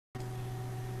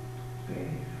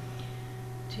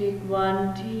Take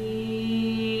one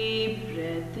deep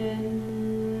breath in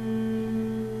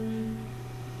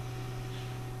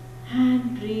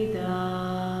and breathe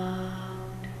out.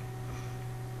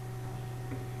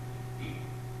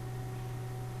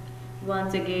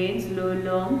 Once again, slow,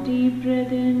 long, deep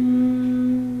breath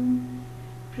in,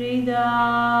 breathe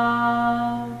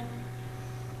out.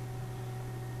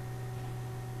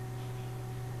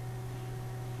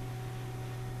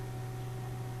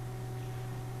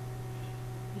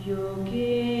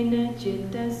 योगेन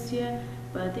चित्तस्य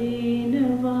पदेन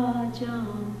वाचां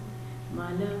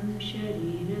मलं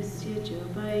शरीरस्य च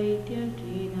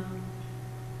वैद्यकेन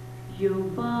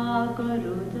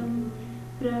योपाकरोतं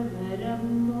प्रवरं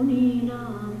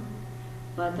मुनीनां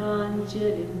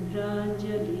पदाञ्जलिं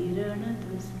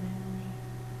प्राञ्जलिरणतस्मै।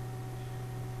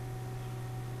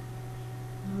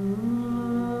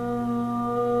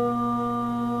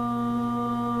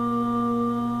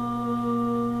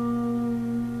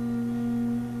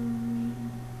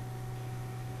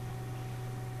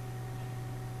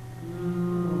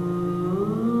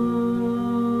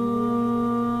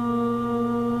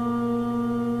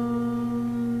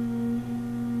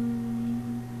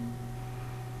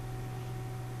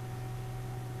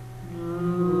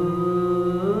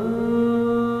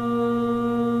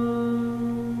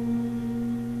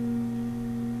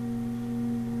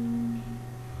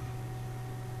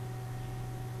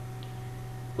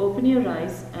 Open your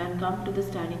eyes and come to the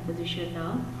standing position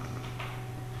now.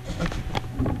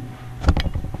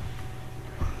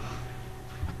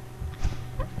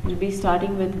 We'll be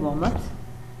starting with warm-ups.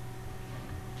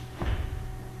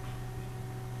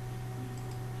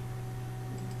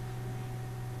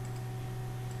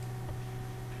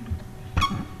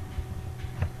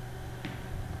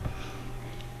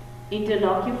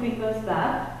 Interlock your fingers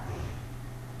back.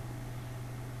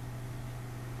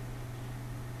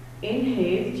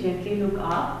 Inhale, gently look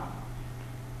up.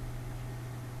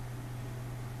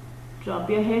 Drop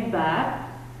your head back.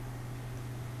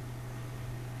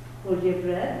 Hold your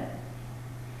breath.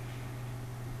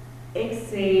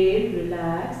 Exhale,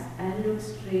 relax and look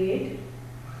straight.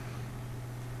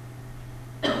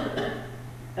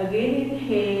 Again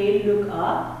inhale, look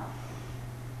up.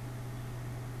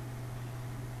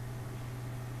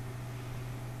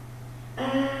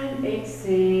 And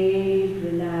exhale,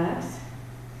 relax.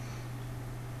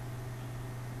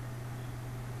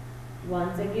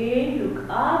 Once again, look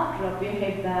up, drop your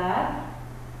head back.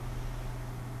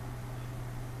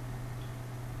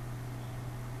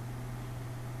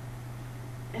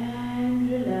 And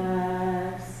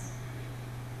relax.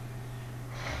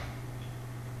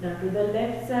 Now to the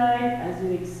left side, as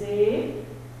you exhale,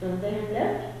 turn the head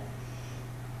left.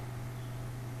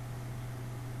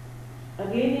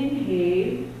 Again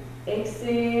inhale,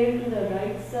 exhale to the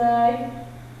right side.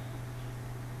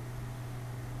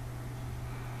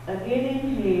 Again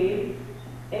inhale,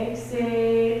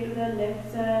 exhale to the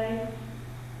left side.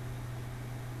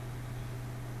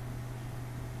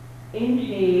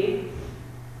 Inhale,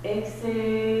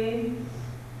 exhale.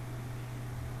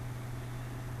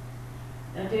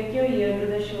 Now take your ear to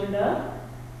the shoulder.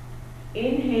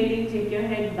 Inhaling, take your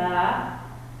head back.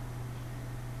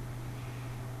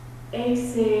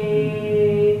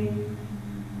 Exhale.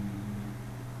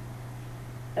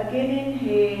 Again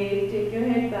inhale, take your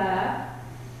head back.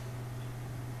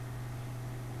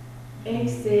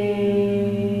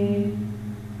 Exhale,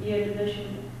 ear to the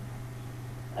shoulder.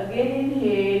 Again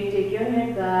inhale, take your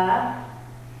head back.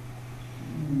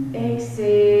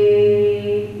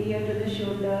 Exhale, ear to the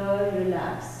shoulder,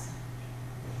 relax.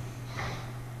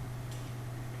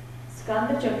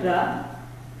 Skandha chakra,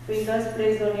 fingers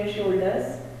placed on your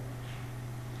shoulders.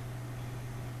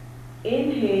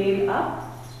 Inhale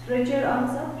up, stretch your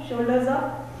arms up, shoulders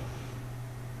up.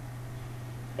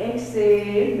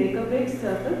 Exhale, make a big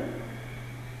circle.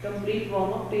 Complete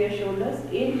warm up to your shoulders.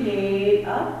 Inhale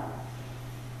up.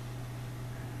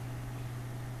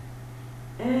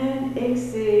 And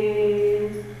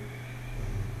exhale.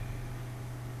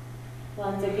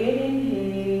 Once again,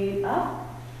 inhale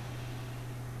up.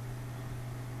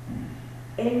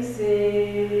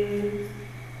 Exhale.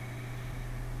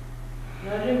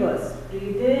 Now reverse.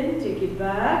 Breathe in, take it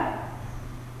back.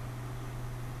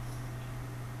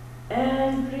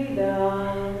 And breathe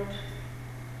out.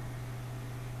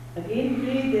 Again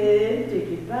breathe in,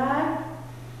 take it back.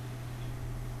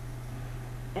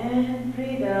 And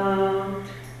breathe out.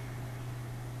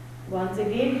 Once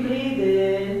again breathe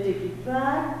in, take it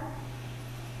back.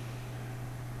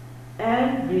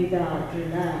 And breathe out,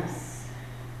 relax.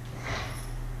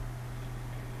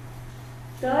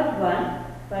 Third one,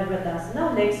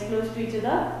 Parvatasana, legs close to each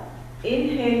other.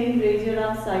 Inhaling, raise your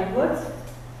arms sidewards.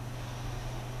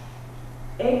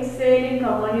 Exhaling,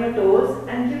 come on your toes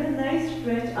and give a nice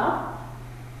stretch up.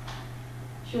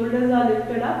 Shoulders are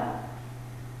lifted up.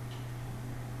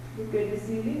 Look at the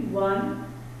ceiling. 1,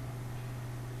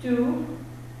 2,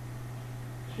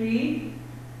 3,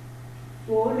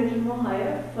 4, little more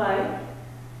higher. 5,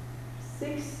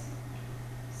 6,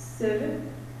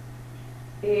 7,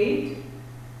 8,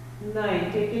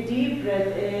 9. Take a deep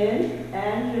breath in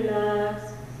and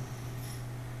relax.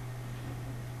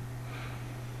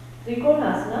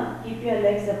 Trikonasana, keep your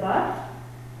legs apart.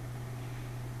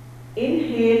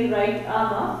 Inhale, right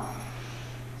arm up.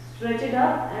 Stretch it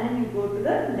up and you go to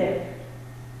the left.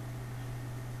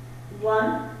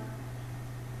 1,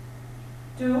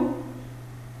 2,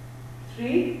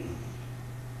 3,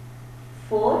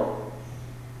 4,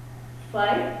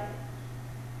 5,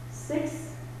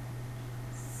 6,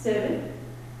 7,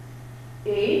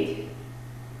 8,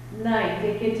 9.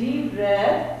 Take a deep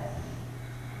breath.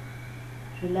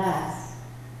 Relax.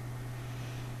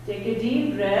 Take a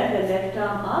deep breath, the left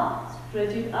arm up,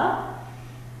 stretch it up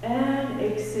and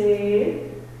exhale.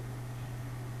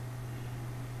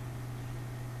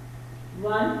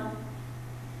 1,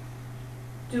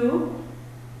 2,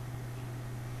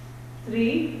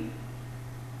 3,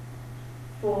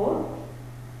 4,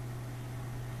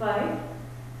 5,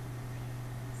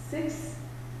 6,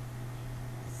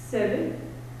 7,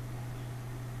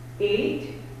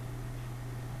 8,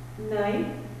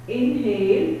 9.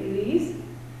 Inhale, release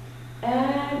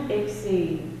and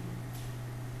exhale.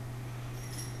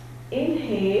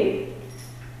 Inhale,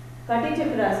 Kati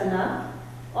Chakrasana,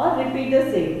 or repeat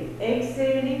the same.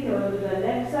 Exhaling, turn to the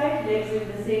left side, legs in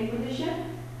the same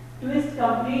position. Twist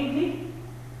completely.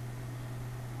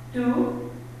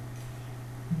 2,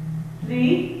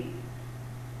 3,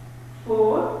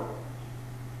 4,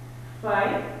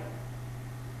 5,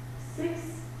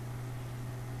 6,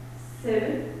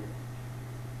 7,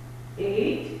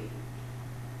 8,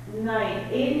 9.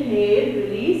 Inhale,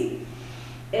 release.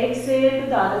 Exhale to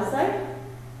the other side.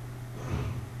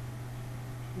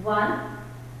 1,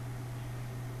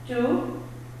 2,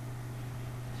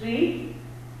 3,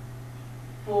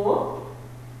 4,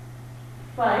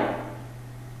 5,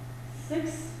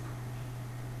 6,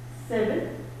 7,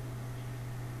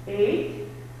 8,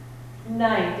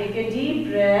 9. Take a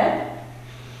deep breath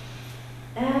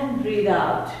and breathe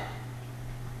out.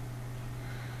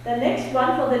 The next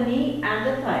one for the knee and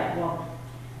the thigh walk.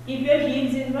 Keep your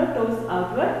heels inward, toes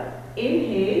outward.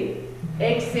 Inhale,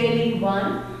 exhaling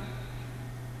 1.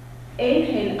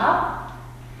 Inhale up.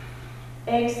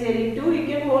 Exhaling 2. You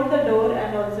can hold the door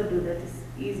and also do that. It's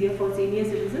easier for senior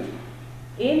citizens.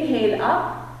 Inhale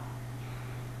up.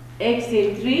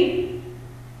 Exhale 3.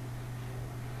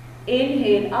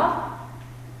 Inhale up.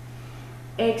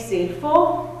 Exhale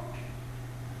 4.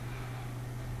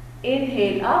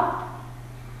 Inhale up.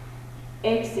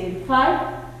 Exhale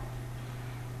 5.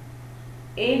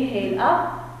 Inhale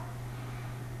up.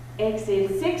 Exhale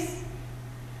 6.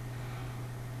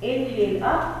 Inhale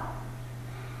up.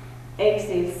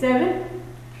 Exhale 7.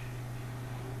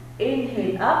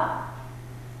 Inhale up.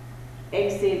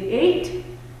 Exhale 8.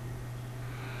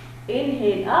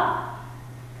 Inhale up.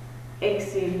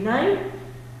 Exhale 9.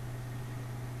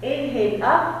 Inhale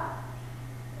up.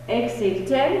 Exhale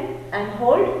 10 and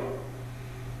hold.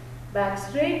 Back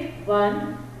straight.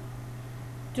 1,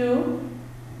 2,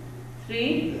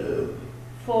 3,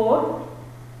 4,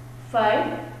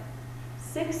 5,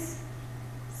 6,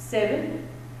 7,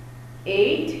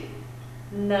 8,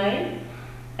 9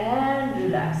 and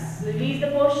relax. Release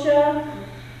the posture.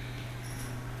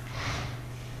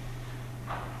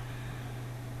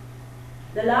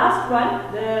 The last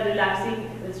one, the relaxing,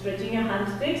 stretching your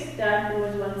hamstrings. Stand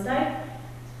towards one side.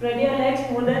 Spread your legs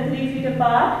more than 3 feet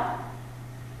apart.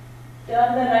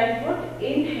 Turn the right foot.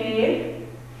 Inhale.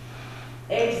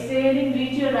 Exhaling,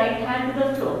 reach your right hand to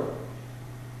the floor.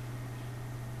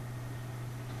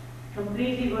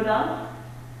 Completely go down.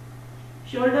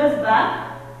 Shoulders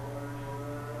back.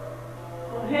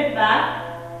 Forehead back.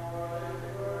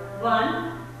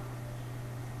 1.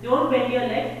 Don't bend your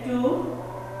leg. 2,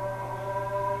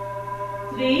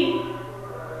 3,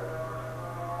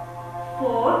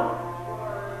 4,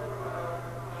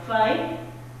 5,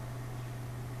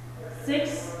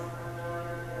 6,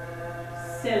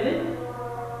 7,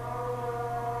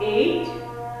 8,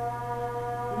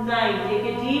 9. Take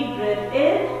a deep breath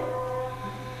in.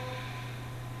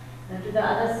 And to the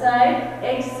other side.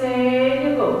 Exhale,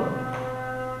 you go.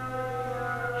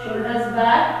 Shoulders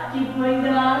back. Keep going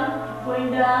down. Keep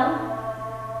going down.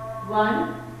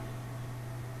 1,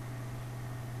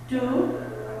 2,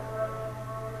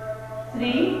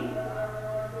 3,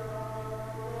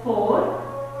 4,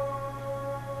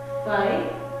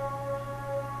 5,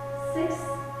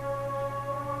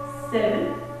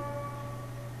 7,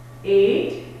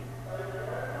 8,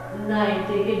 9.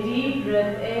 Take a deep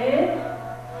breath in.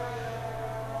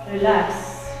 Relax.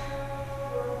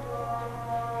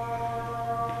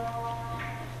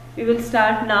 We will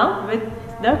start now with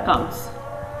the counts.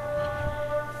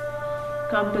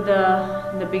 Come to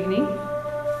the beginning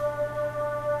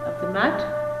of the mat.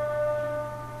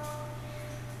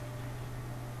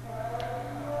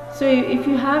 So if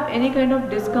you have any kind of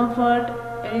discomfort,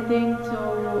 anything,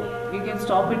 so you can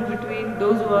stop in between,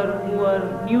 those who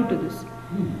are new to this,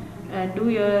 and do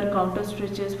your counter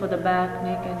stretches for the back,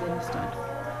 neck, and then start.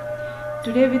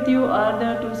 Today with you are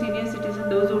the two senior citizens,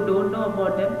 those who don't know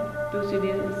about them, two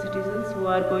senior citizens who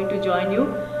are going to join you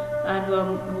and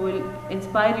who will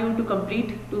inspire you to complete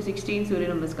 216 Surya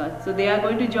Namaskar. So they are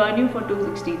going to join you for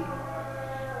 216.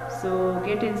 So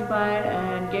get inspired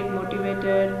and get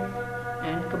motivated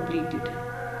and complete it.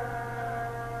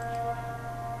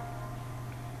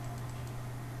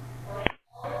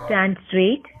 Stand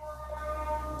straight.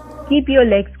 Keep your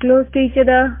legs close to each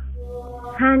other.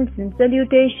 Hands in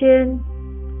salutation.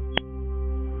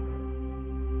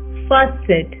 First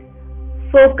sit.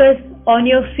 Focus on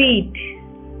your feet.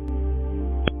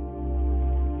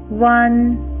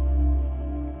 1,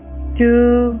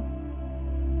 2,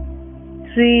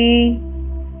 3,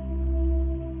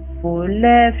 4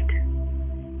 left,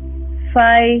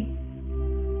 5,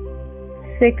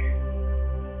 6,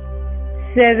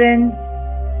 7,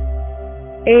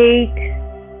 8,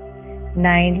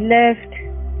 9 left,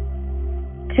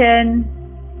 10,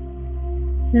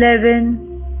 11,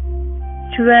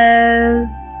 12,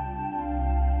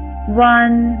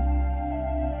 1,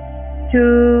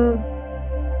 2,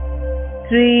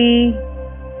 3,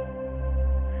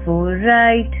 4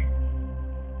 right,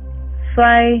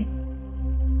 5,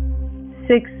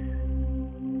 6,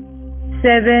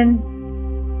 7,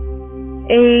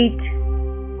 8,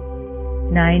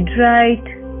 9 right,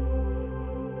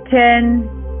 10,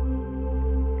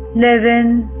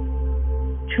 11,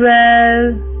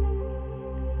 12,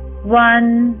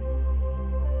 1,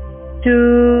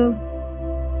 2,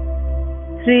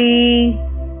 3,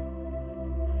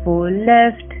 4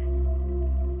 left,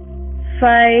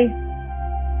 5,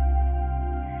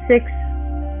 6,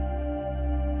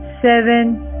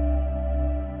 7,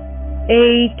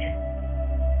 8,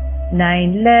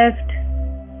 9 left,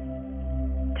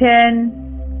 10,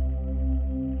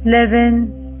 11,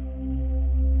 12,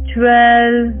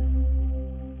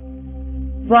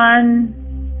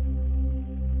 1,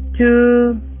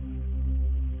 2,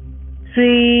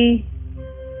 3,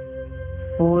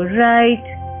 4 right,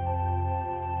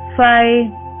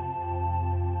 5,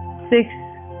 6,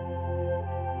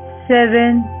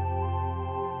 7,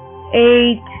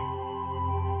 8,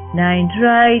 9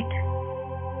 right,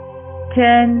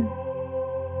 10,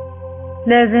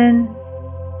 11,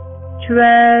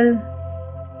 12,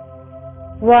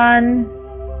 1,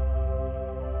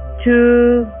 2,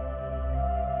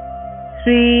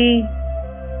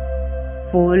 3,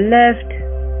 4 left,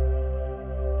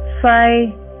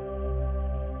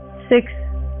 5, 6,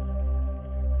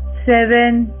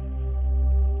 7,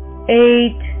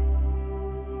 8,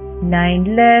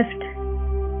 9 left,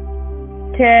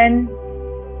 10,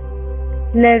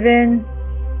 11,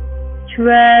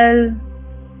 12,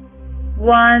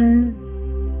 1,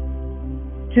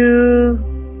 2,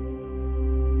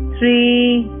 3,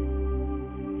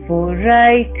 4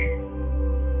 right,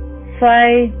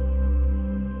 5,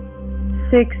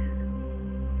 6,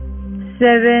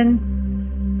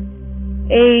 7,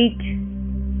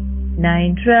 8,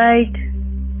 9 right,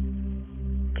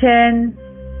 10,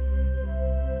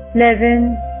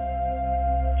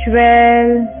 11, 12,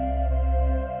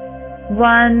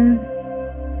 1,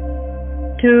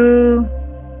 2,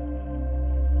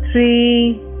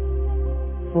 3,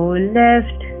 4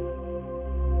 left,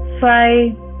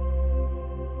 5,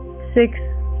 6,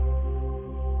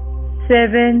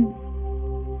 7,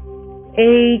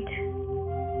 8,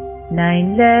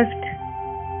 9 left,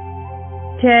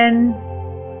 10,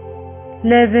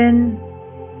 11,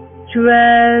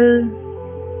 12,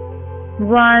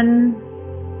 1,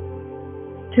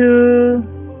 2,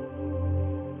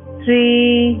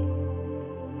 3,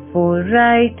 4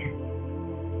 right,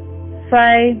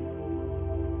 5,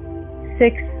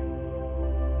 6,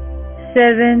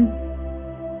 7,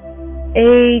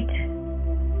 8,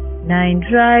 9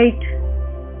 right,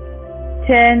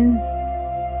 10,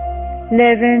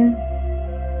 11,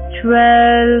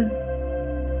 12,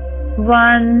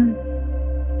 1,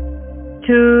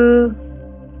 2,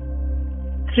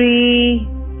 3,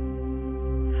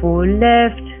 4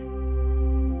 left,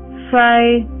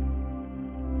 5,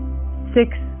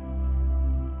 6,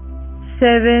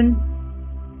 7,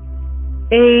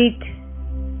 8,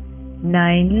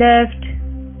 9 left,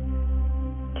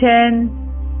 10,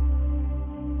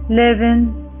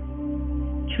 11,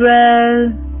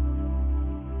 12,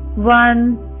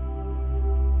 1,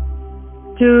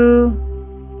 2,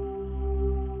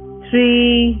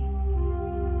 3,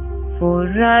 4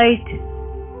 right,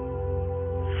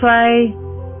 5,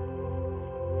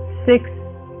 6,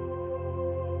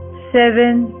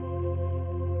 7,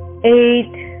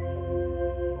 8,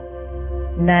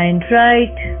 9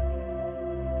 right,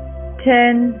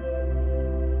 10,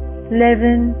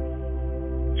 11,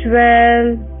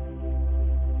 12,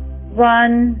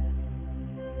 1,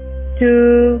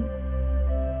 2,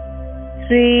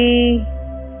 3,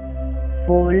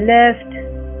 4 left,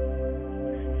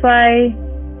 5,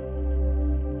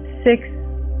 6,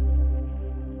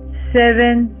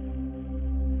 7,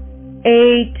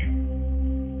 8,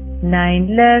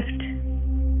 9 left,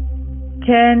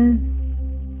 10,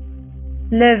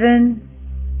 11,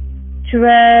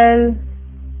 12,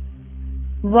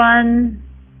 1,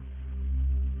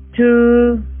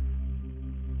 2,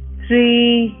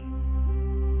 3,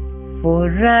 4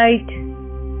 right,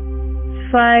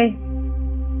 5,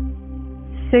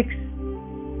 6,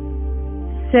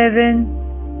 7,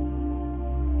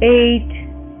 8,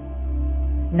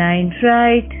 9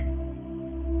 right,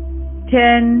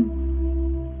 10,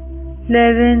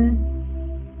 11,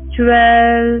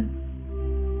 12.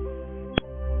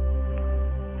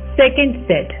 Second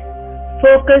set.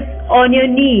 Focus on your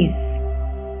knees.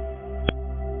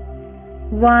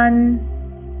 1,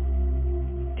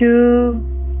 2,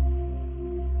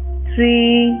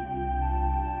 3,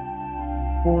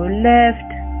 4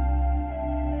 left,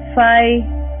 5,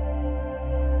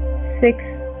 6,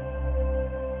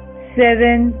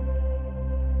 7,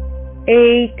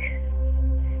 8,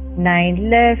 9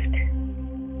 left,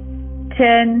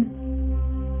 10,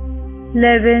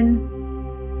 11,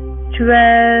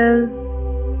 12,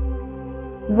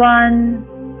 1,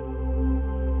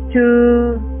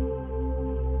 2,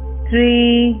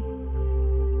 3,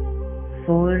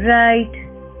 4 right,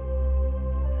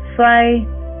 5,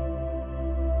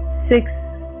 6,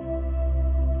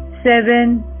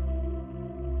 7,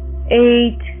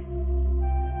 8,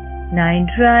 9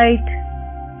 right,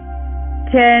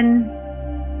 10,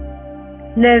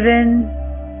 11,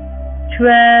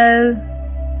 12,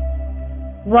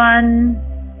 1,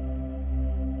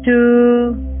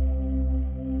 2,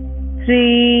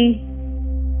 3,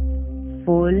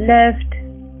 4 left,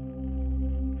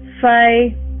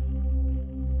 5,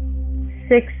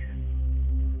 6,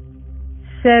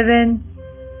 7,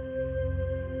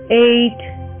 8,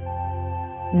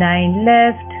 9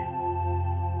 left,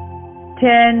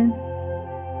 10,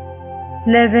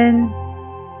 11,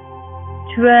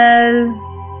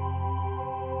 12,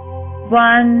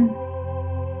 1,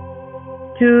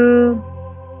 2,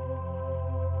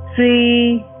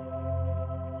 3,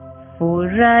 4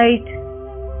 right,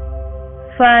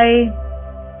 5,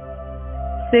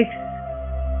 6,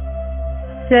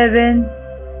 7,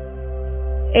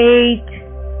 8,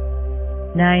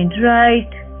 9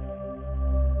 right,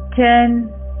 10,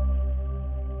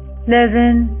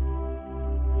 11,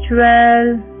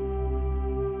 12,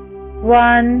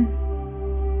 1,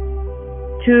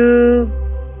 2,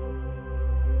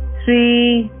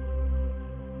 3,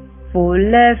 4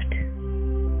 left,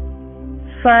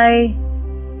 5,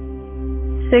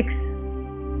 6,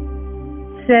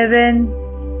 7,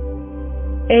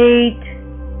 8,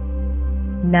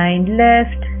 9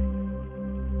 left,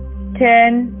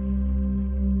 10,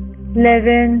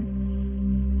 11,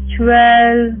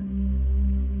 12,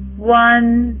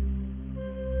 1,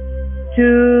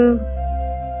 2,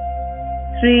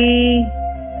 3,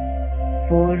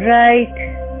 4 right,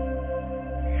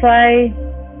 5,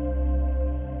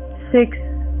 6,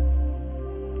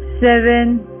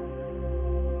 7,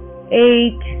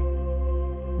 8,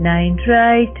 9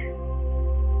 right,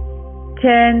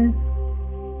 10,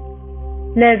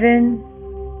 11,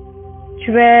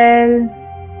 12,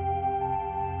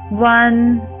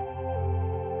 1,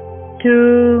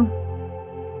 2,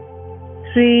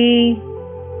 3,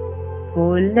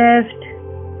 4 left,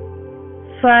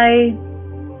 5,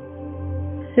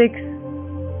 6,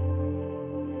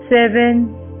 7,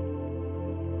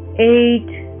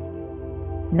 8,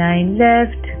 9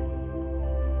 left,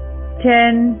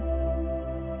 10,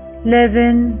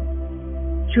 11,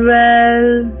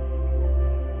 12,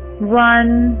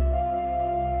 1,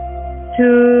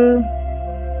 2,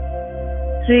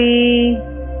 3,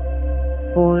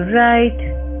 4 right,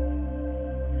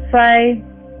 5,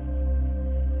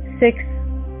 6,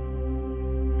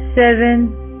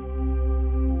 7,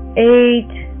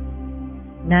 8,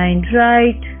 9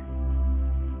 right,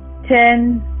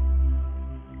 10,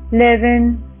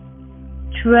 11,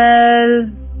 12,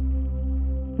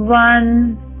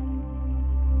 1,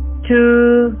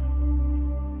 2,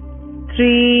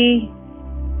 3,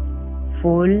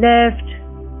 4 left,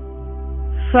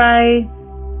 5,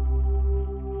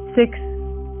 6,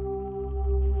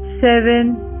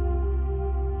 7,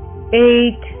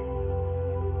 8,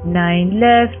 9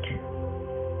 left,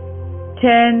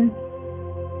 10,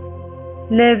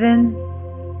 11,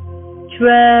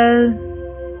 12,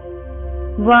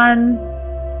 1,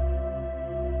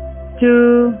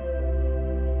 2,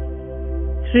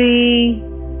 3,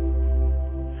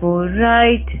 4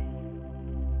 right,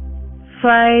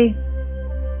 5,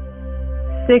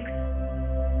 6,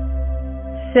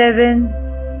 7,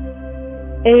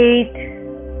 8,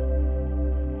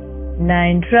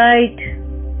 9 right,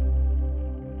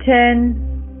 10,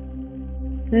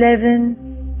 11,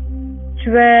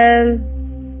 12,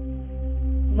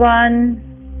 1,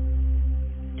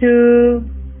 2,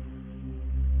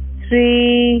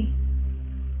 3,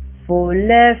 4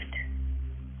 left,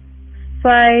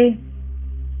 5,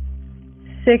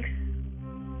 6,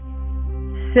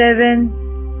 7,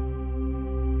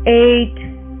 8,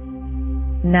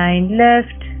 9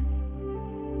 left,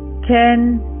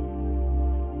 10,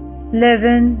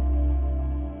 11,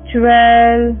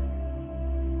 12,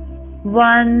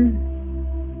 1,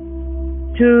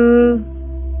 2,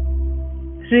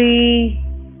 3,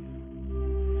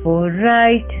 4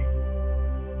 right,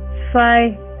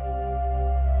 5,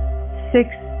 6,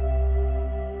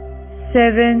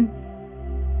 7,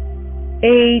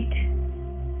 8,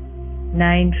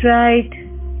 9 right,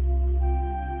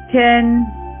 10,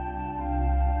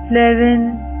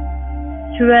 11,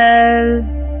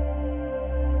 12.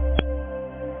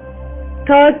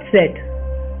 Third set.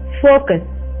 Focus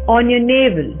on your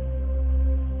navel.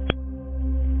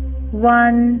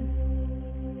 1,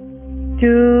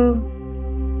 2,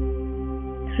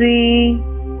 3,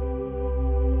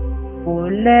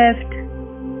 4 left,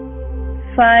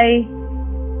 5,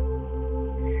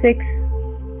 6,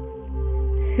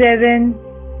 7,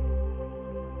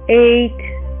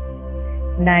 8,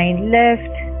 9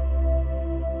 left,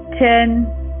 10,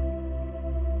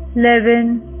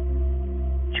 11,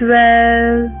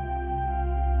 12,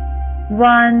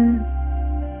 1,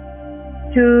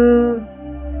 2,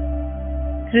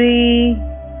 3,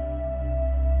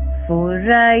 4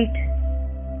 right,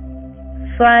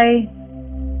 5,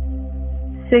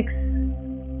 6,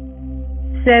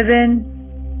 7,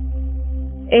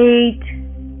 8,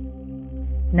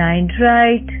 9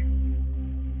 right,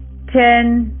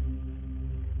 10,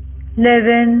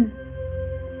 11,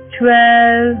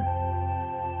 12,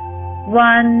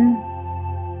 1,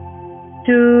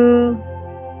 2,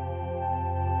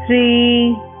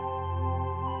 3,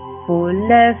 4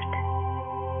 left,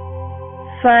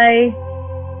 5,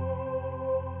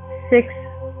 6,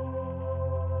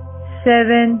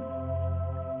 7,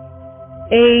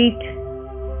 8,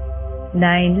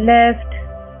 9 left,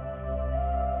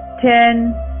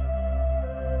 10,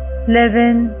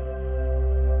 11,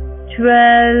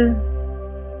 12,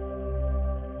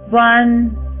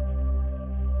 1,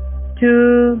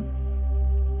 2,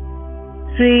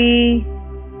 3,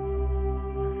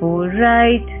 4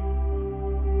 right,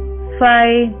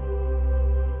 5,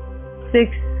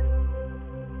 6,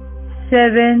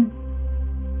 7,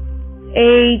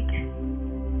 8,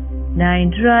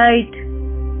 9 right,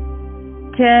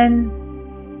 10,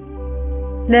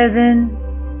 11,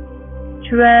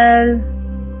 12,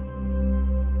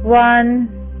 1,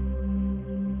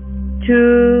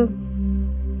 2,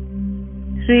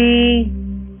 3,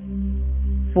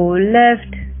 4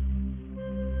 left,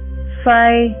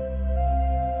 5,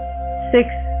 6,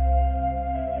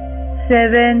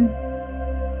 7,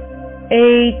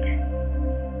 8,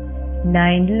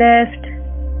 9 left,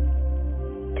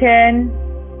 10,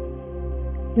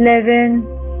 11,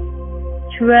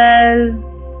 12,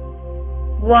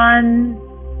 1,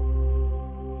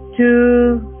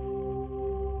 2,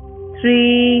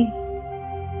 3,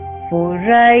 4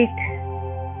 right,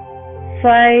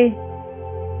 5,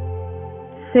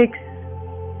 6,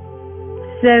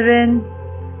 7,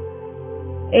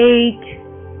 8,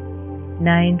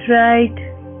 9 right,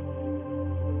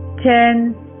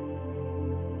 10,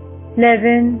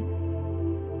 11,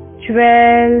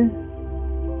 12,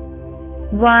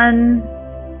 1,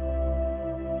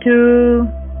 2,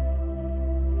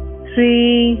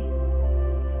 3,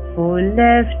 4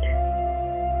 left,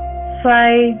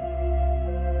 5,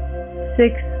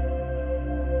 6,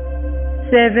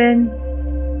 7,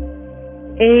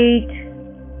 8,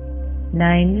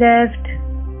 9 left,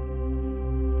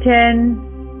 10,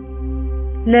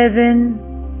 11,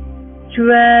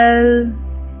 12,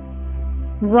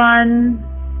 1,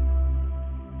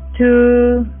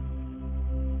 2,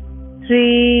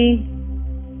 3,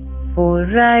 4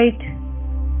 right,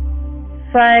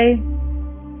 5,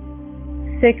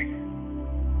 6,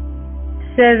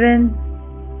 7,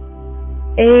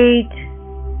 8,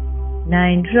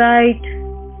 9 right,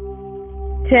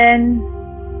 10,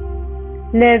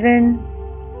 11,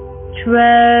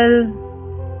 12,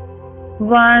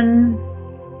 1,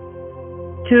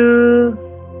 2,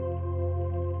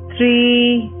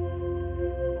 3,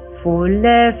 4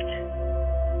 left,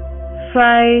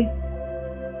 5,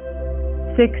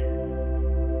 6,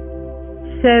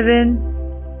 7,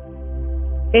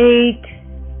 8,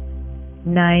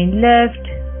 9 left,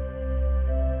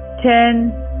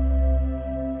 10,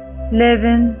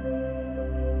 11,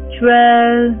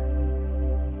 12,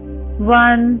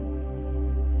 1,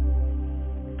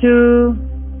 2,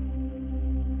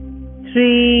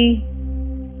 3,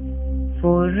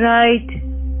 4 right,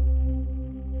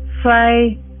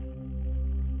 5,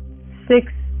 6,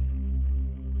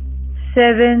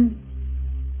 7,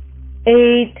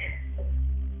 8,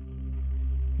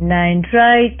 9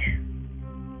 right,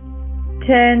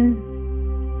 10,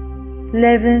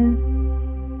 11,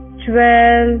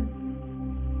 12,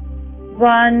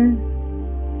 1,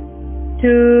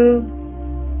 2,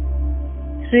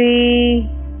 3,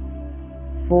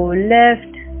 4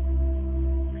 left,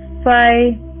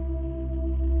 5,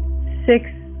 6,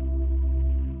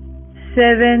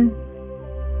 7,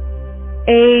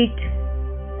 8,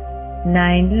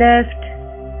 9 left,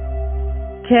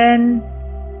 10,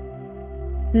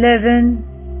 11,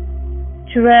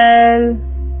 12,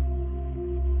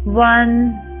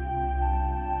 1,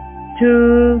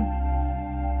 2,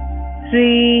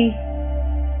 3,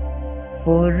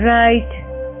 4 right,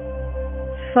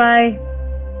 5,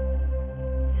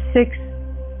 6,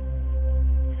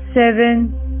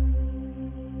 7,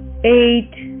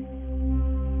 8,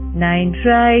 9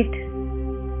 right,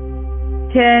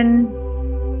 10,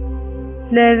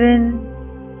 11,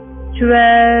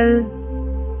 12.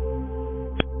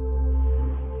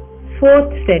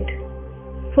 Fourth set.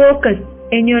 Focus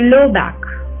in your low back.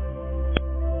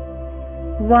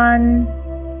 1,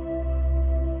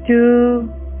 2,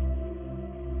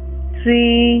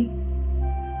 3,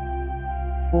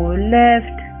 4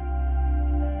 left,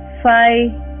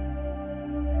 5,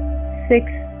 6,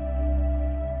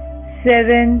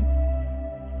 7,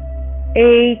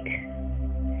 8,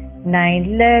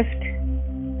 9 left,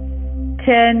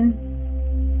 10,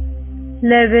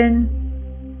 11,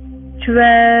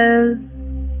 12,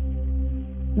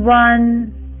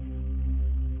 1,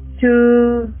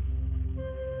 2,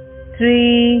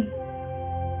 3,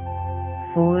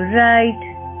 4 right,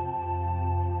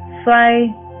 5,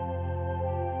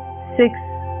 6,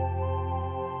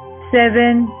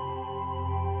 7,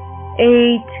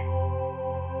 8,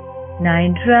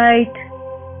 9 right,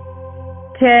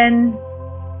 10,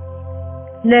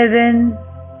 11,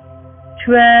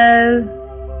 12,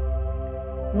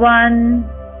 1,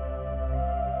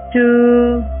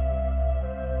 2,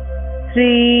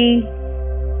 3,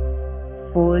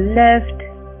 4 left,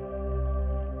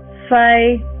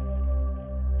 5,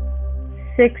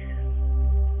 6,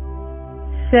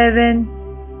 7,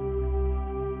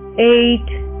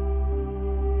 8,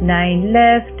 9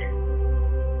 left,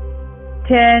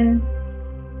 10,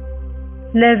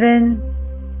 11,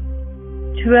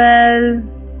 12,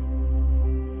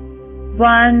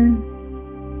 1,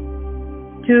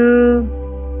 2,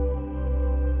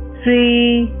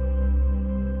 3,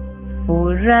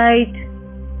 4 right,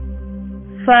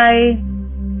 5,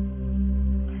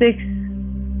 6,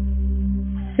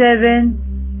 7,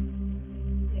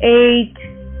 8,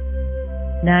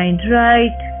 9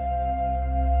 right,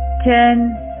 10,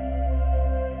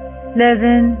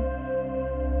 11,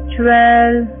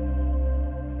 12,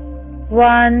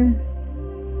 1,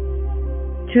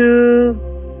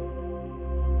 2,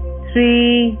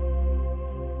 3,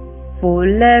 4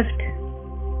 left,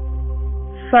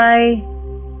 5,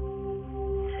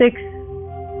 6,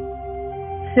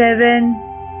 7,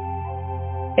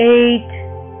 8,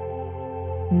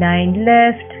 9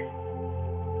 left,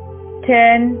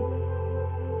 10,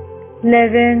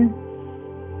 11,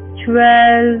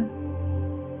 12,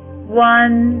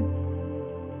 1,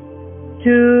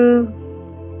 2,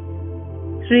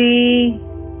 3,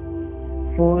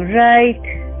 4 right,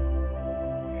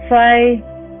 5,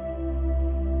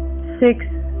 6,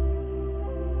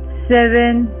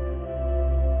 7,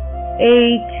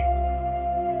 8,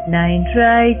 9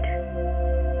 right,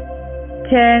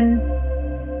 10,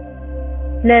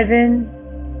 11,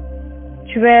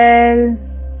 12,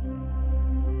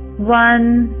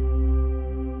 1,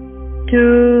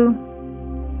 2,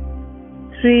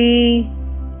 3,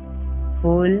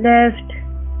 4 left,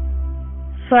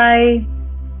 5,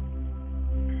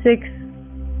 6,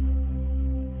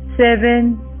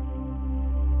 7,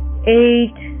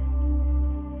 8,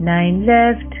 9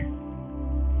 left,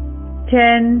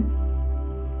 10,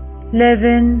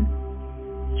 11,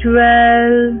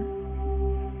 12,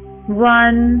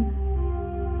 1,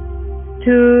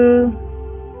 2,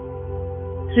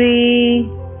 3,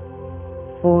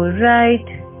 4 right,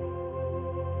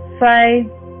 5,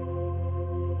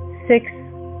 6,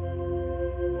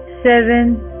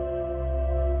 7,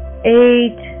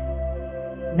 8,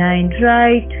 9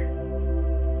 right,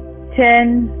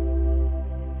 10,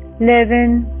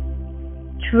 11,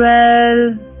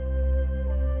 12,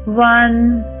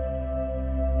 1,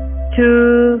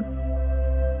 2,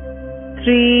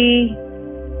 3,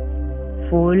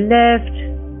 4 left,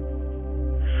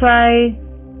 5,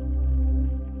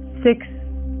 6,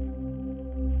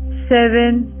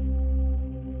 7,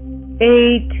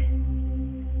 8,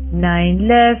 9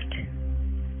 left,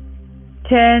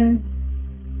 10,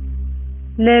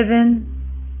 11,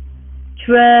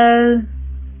 12,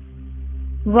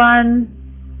 1,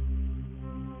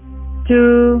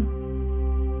 2,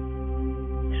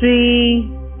 3,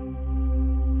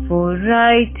 4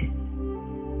 right,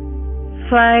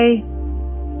 5,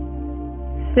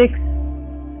 6,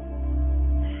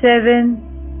 7,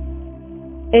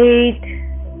 8,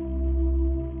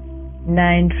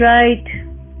 9 right,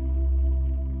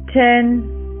 10,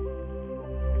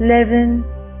 11,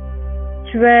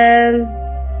 12,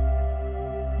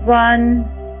 1,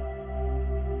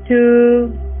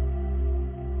 2,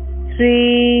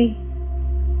 3,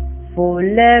 4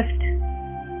 left,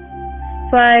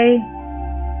 5,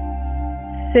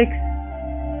 6,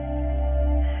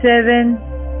 7,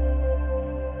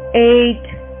 8,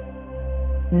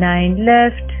 9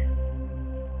 left,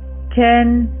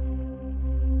 10,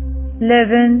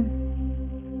 11,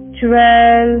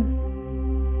 12,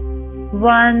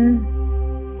 1,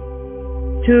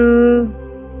 2,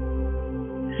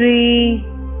 3,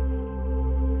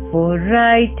 4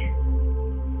 right,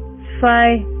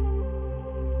 5,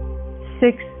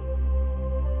 6,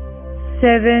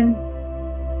 7,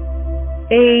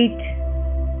 8,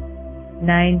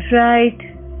 9 right,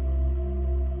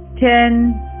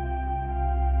 10,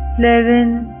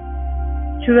 11,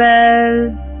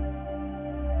 12.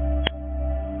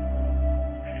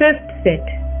 Fifth set.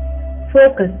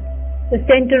 Focus the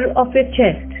center of your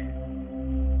chest.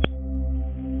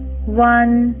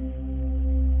 1,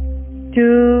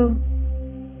 2,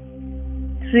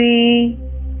 3,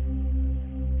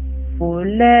 4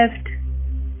 left,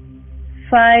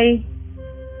 5,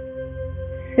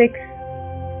 6,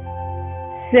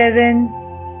 7,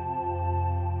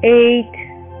 8,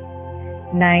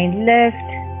 9 left,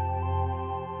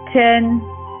 10,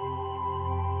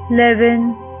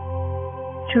 11,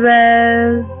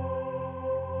 12,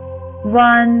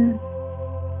 1,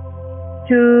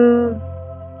 2,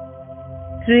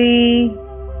 3,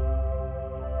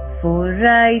 4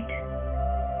 right,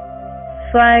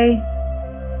 5,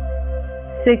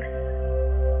 6,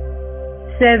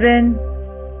 7,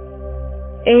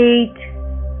 8,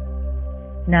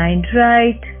 9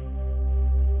 right,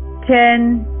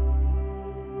 10,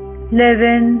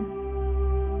 11,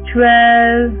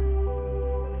 12,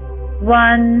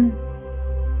 1,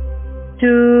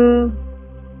 2,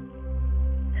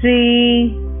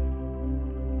 3,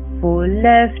 4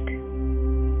 left,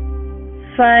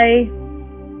 5,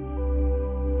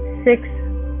 6,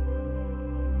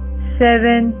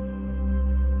 7,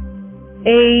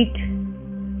 8,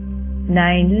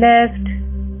 9 left,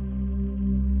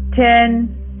 10,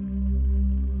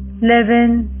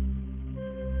 11,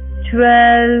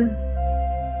 12,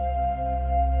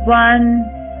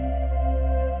 1,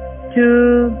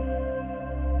 2,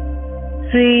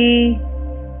 3,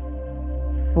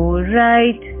 4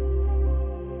 right,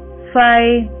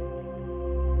 5,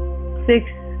 6,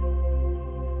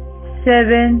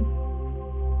 7,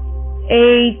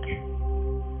 8,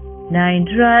 9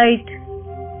 right,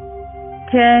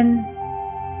 10,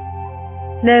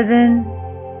 11,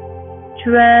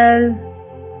 12,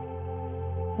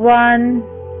 1,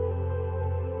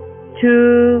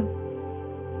 2,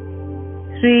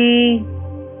 3,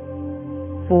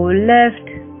 4 left,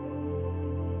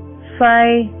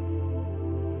 5,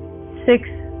 6,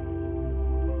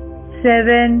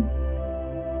 7,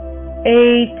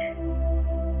 8,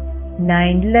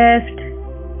 9 left,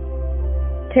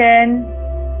 10,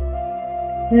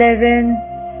 11,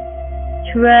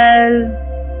 12,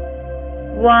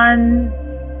 1,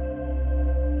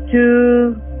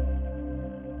 2,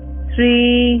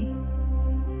 3,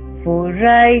 4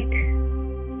 right,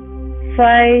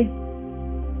 5,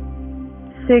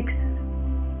 6,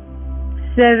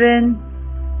 7,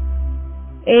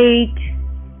 8,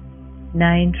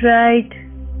 9 right,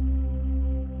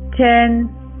 10,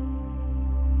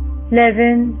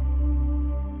 11,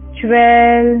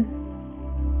 12,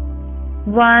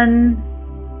 1,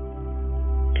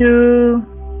 2,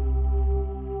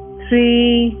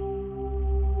 3,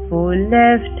 4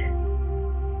 left,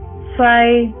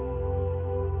 5,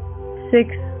 6,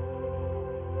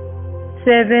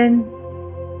 7,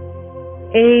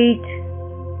 8,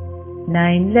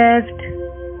 9 left,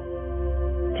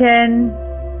 10,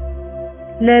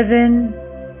 11,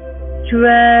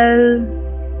 12,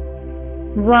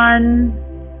 1,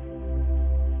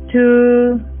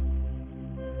 2,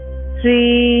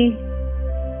 3,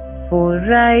 4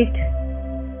 right,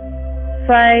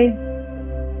 5,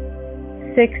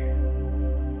 6,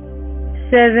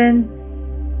 7,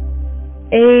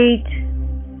 8,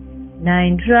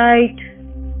 9 right,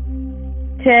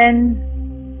 10,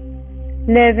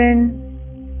 11,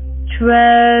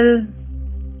 12,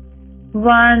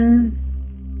 1,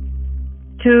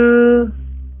 2,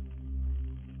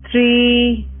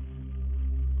 3,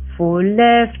 4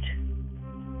 left,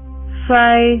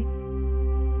 5,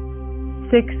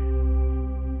 6,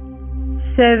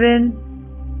 7,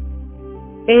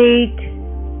 8,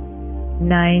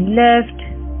 9 left,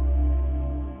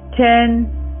 10,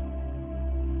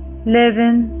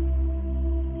 11,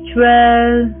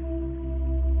 12,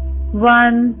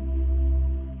 1,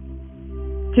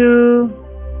 2,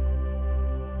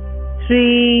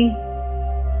 3,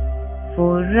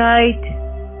 4 right,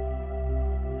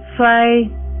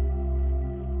 5,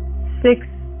 6,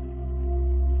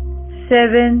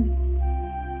 7,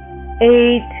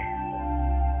 8,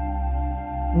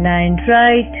 9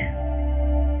 right,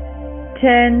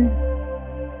 10,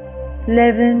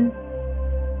 11,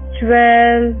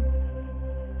 12,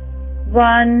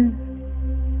 1,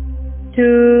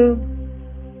 2,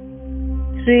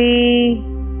 3,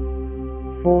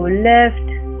 4 left,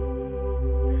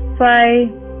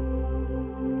 5,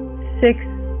 6,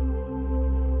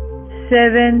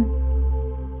 7,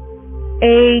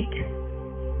 8,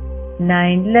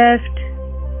 9 left,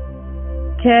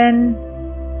 10,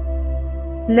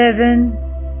 11,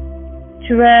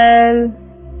 12,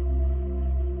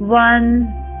 1,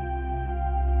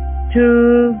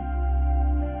 2,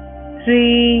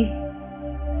 3,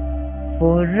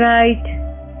 4 right,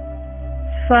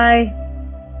 5,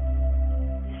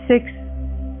 6,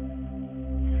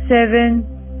 7,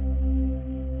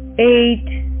 8,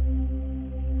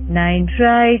 9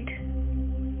 right,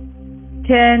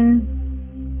 10,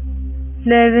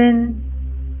 11,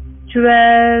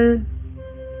 12.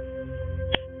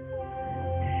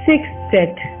 Sixth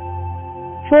set.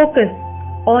 Focus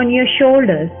on your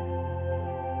shoulders.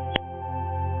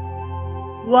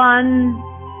 1,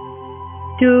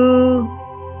 2,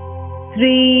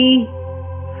 3,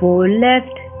 4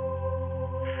 left,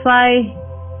 5,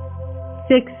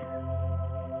 6,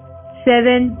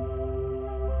 7,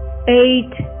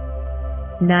 8,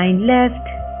 9 left,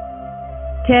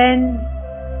 10,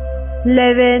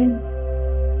 11,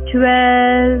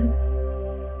 12,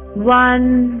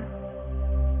 1,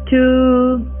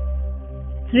 2,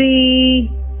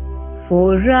 3,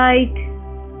 4 right,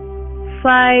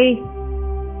 5,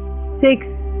 6,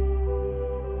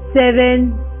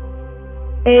 7,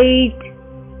 8,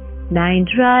 9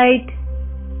 right,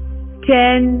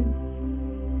 10,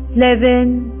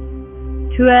 11,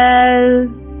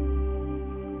 12,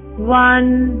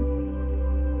 1,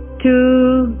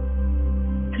 2,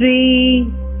 3,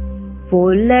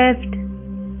 4 left,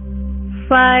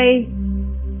 5,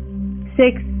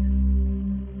 6,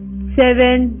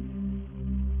 7,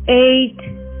 8,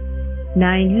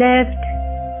 9 left,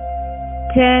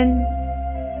 10,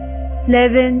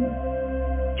 11,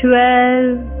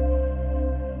 12,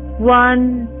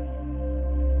 1,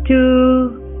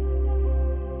 2,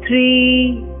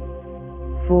 3,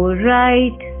 4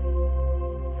 right,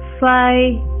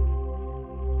 5,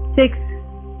 6,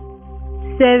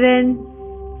 7,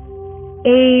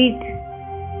 8,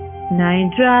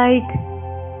 9 right,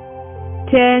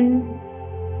 10,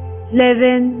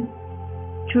 11,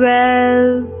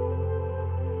 12,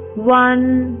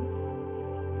 1,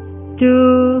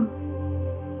 2,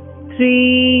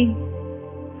 3,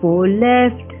 4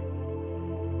 left,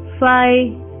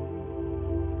 5,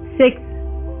 6,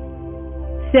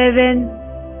 7,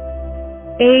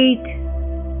 8,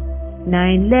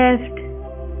 9 left,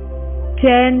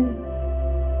 10,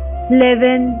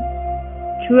 11,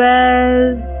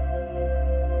 12,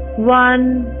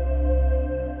 1,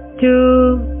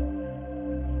 2,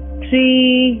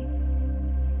 3,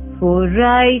 4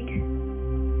 right,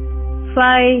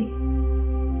 5,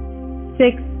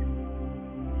 6,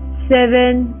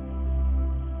 7,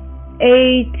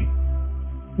 8,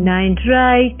 9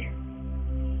 right,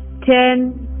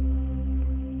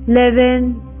 10,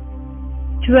 11,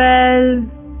 12,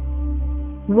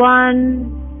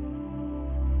 1,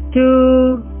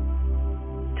 2,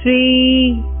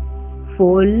 3,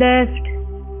 4 left,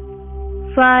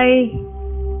 5,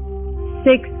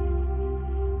 6,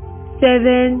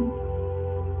 7,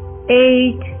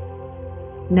 8,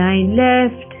 9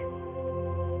 left,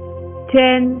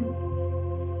 10,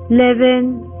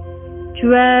 11,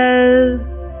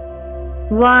 12,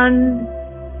 1,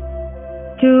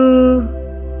 2,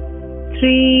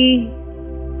 3,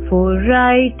 4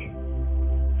 right,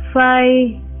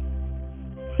 5,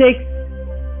 6,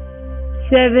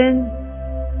 7,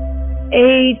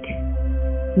 8,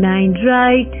 9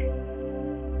 right,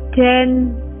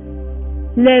 10,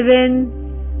 11,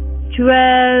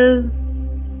 12,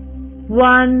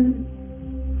 1,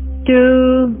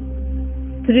 2,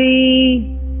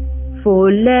 3,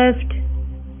 4 left,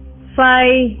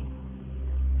 5,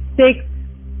 6,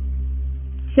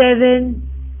 7,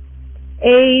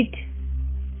 8,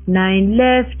 9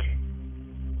 left,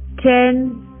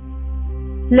 10,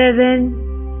 11,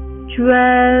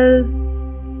 12,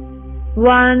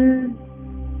 1,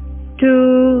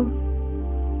 2,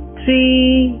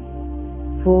 3,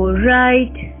 4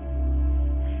 right,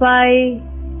 5,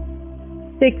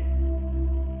 6,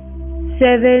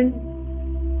 7,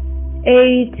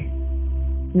 8,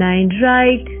 9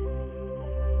 right,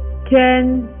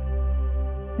 10,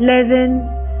 11,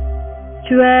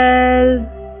 12,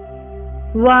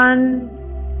 1,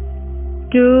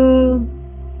 2,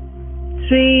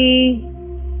 3,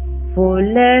 4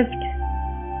 left,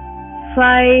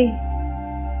 5,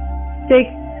 6,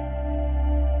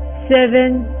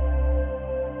 7,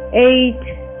 8,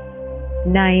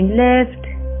 9 left,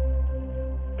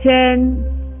 10,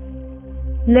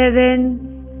 11,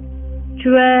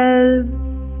 12,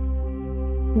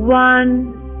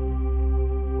 1,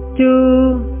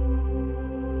 2,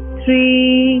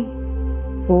 3,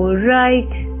 4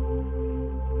 right,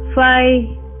 5,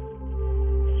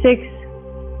 6,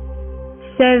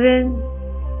 7,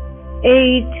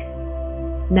 8,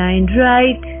 9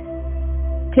 right,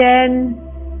 10,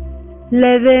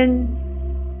 11,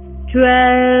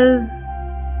 12.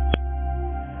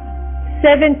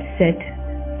 Seventh set.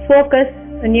 Focus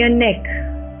on your neck.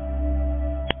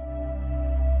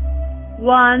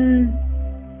 1,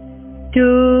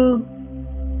 2,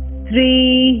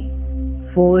 3,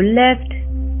 4 left,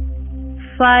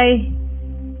 5,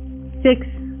 6,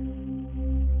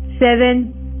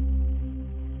 7,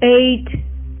 8,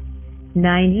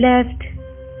 9 left,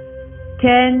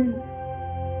 10,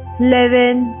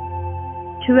 11,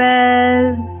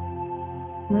 12,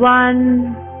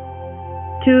 1,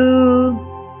 2,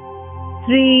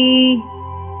 3,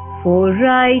 4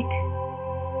 right,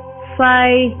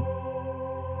 5,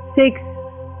 6,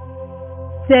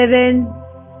 7,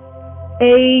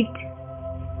 8,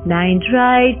 9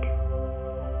 right,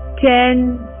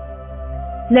 10,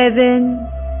 11,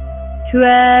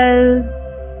 12,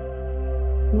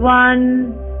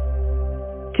 1,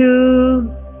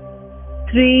 2,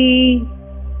 3,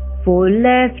 4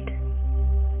 left,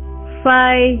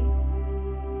 5,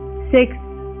 6,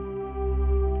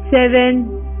 7,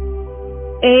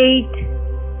 8,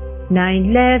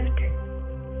 9 left,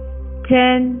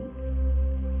 10,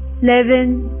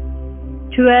 11,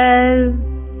 12,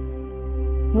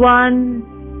 1,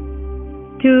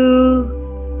 2,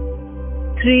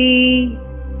 3,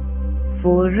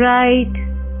 4 right,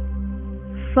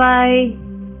 5,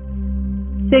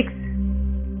 6,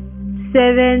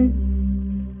 7,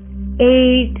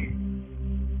 8,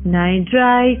 9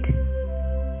 right,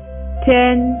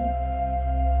 10,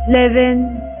 11,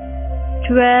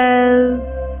 12,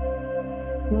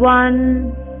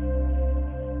 1,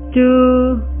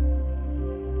 2,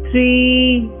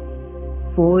 3,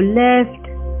 4 left,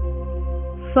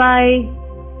 5,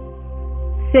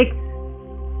 6,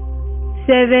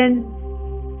 7,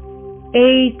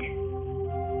 8,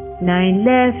 9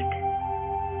 left,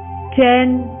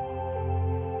 10,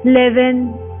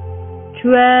 11,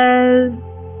 12,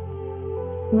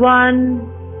 1,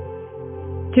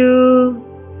 2,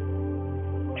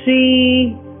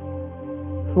 3,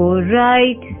 4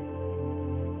 right,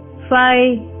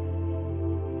 5,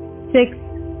 6,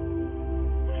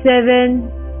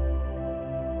 7,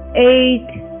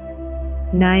 8,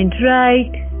 9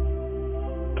 right,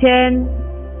 10,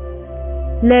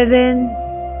 11,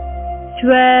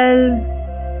 12,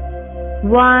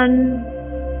 1,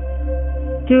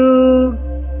 2,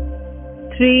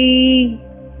 3,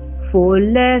 4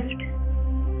 left,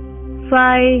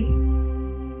 5,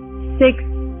 6,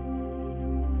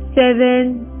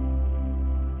 7,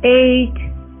 8,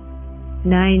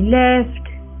 9 left,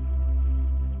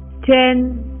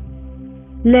 10,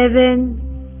 11,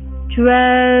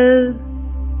 12,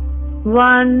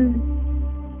 1,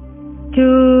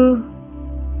 2,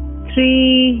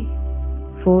 3,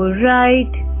 4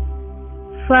 right,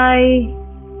 5,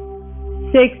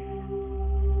 6,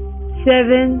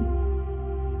 7,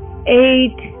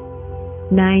 8,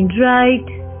 9 right,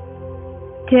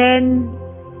 10,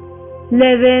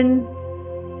 11,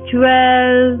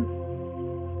 12,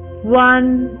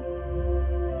 1,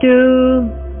 2,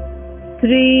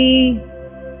 3,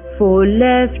 4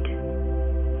 left,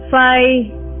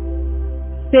 5,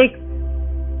 6,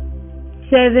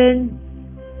 7,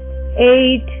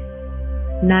 8,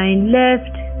 9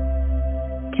 left,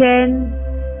 10,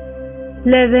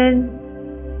 11,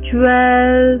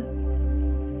 12,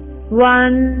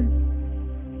 1,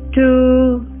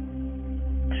 2,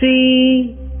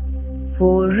 3,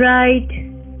 4 right,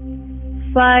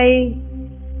 5,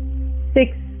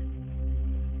 6,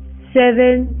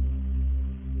 7,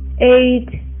 8,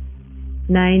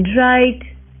 9 right,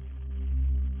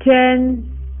 10,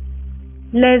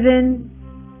 11,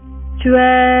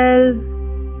 12,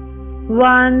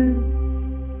 1,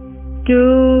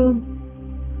 2,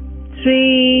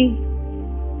 3,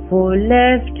 4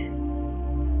 left,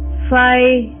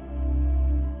 5,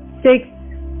 6,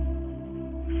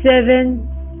 7,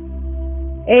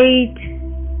 8,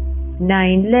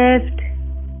 9 left,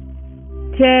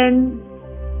 10,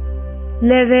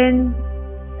 11,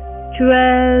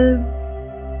 12,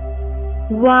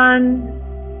 1,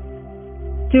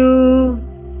 2,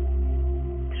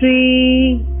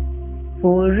 3,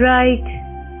 4 right,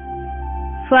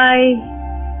 5,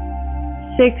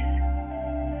 6,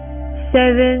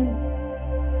 7,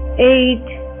 8,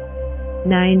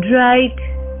 9 right,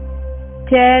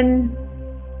 10,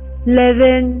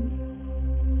 11,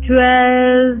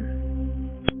 12.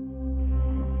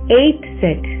 8th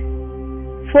set.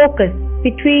 Focus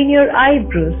between your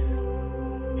eyebrows.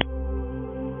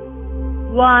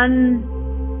 1,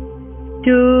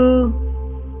 2,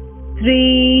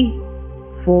 3,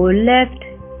 4 left,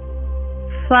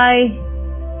 5,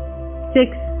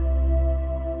 6,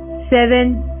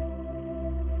 7,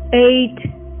 8,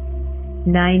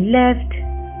 9 left,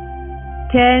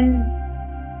 10,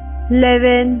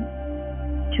 11,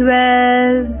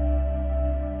 12,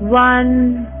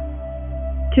 1,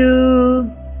 2,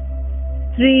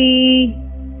 3,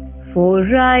 4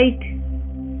 right,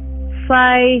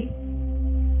 5,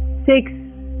 6,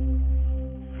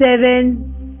 7,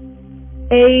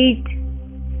 8,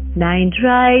 9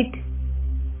 right,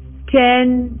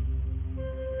 10,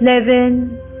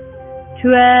 11,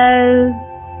 12,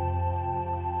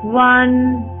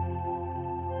 1,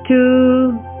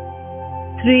 2,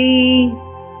 3,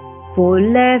 4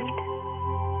 left,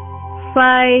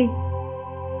 5,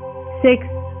 6,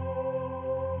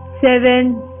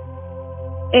 7,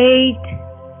 8,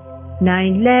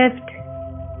 9 left,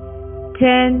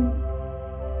 10,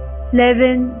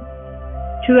 11,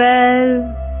 12,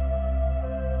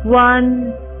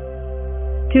 1,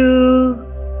 2,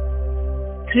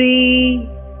 3,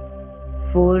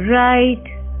 4 right,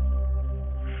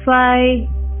 5,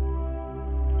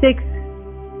 6,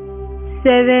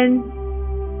 7,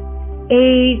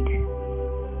 8,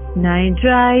 9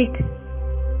 right,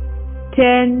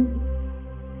 10,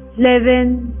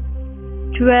 11,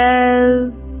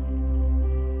 12,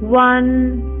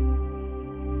 1,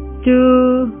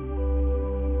 2,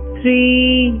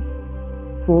 3,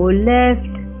 4 left,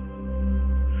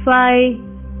 5,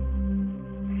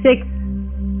 6,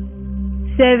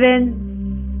 7,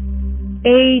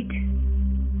 8,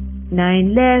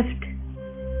 9 left,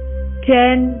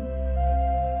 10,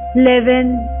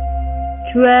 11,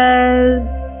 12,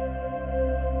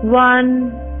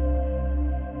 1,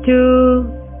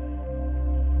 2,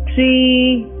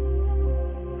 3,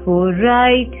 4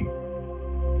 right,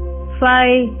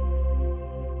 5,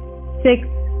 6,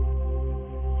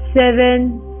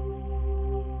 7,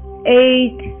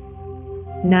 8,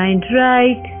 9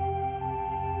 right,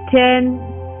 10,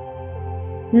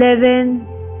 11,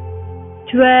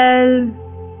 12,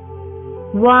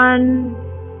 1,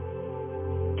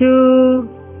 2,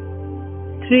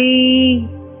 3,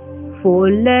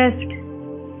 4 left,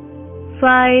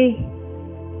 5,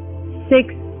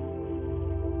 6,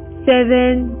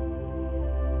 7,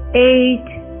 8,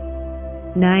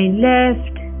 9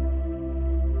 left,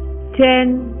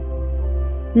 10,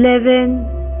 11,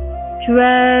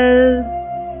 12,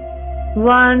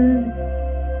 1,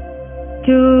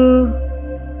 2,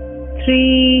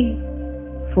 3,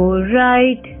 4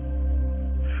 right,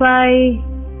 5,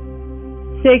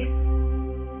 6,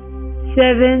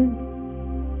 7,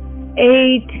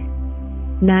 8,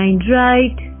 9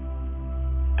 right,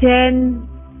 10,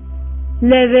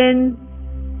 11,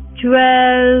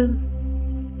 12,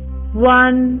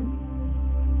 1,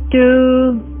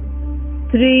 2,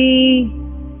 3,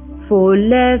 4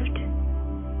 left,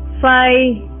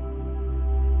 5,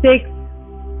 6,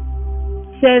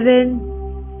 7,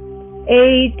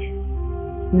 8,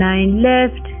 9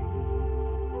 left,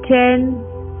 10,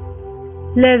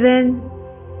 11,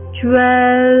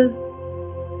 12,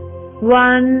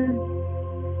 1,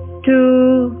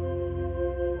 2,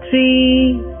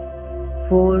 3,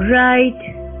 4 right,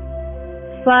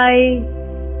 5,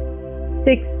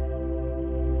 6,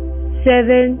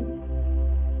 7,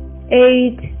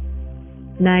 8,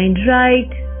 9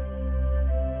 right,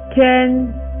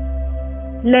 10,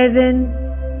 11,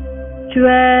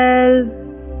 12,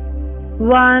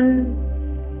 1,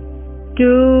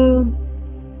 2,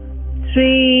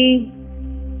 3,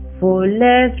 4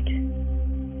 left,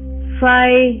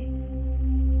 5,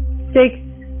 6,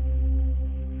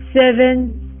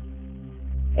 7,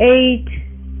 8,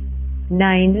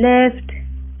 9 left,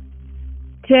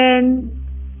 10,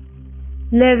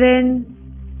 11,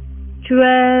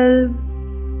 12,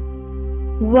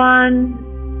 1,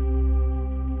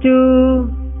 2,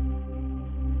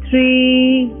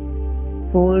 3,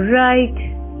 4 right,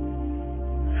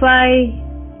 5,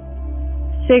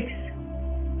 6,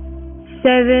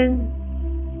 7,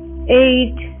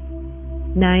 8,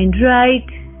 9 right,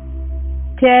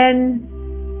 10,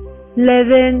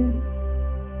 11,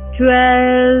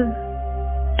 12.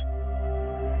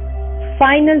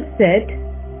 Final set.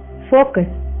 Focus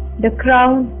the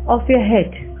crown of your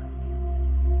head.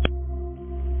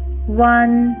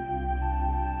 1,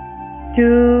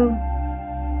 2,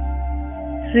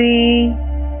 3,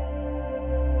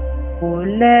 4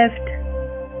 left,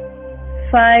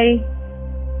 5,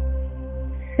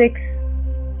 6,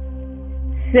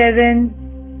 7,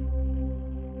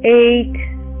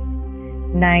 8,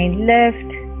 9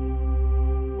 left,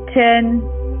 10,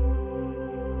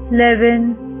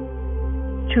 11,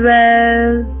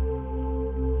 12,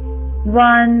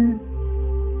 1,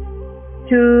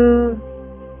 2,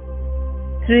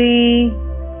 3,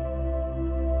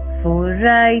 4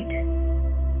 right,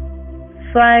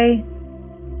 5,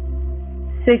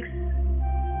 6,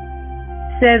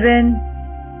 7,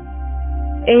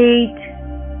 8,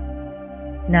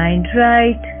 9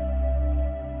 right,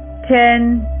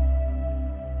 10,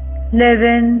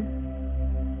 11,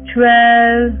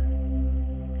 12,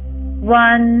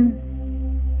 1,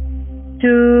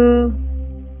 2,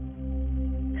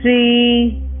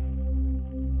 3,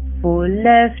 4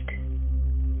 left,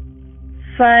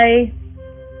 5,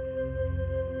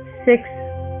 6,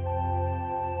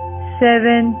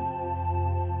 7,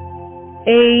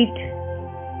 8,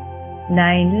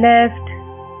 9 left,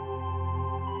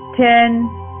 10,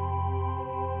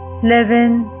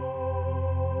 11,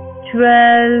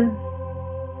 12,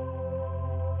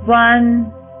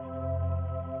 1,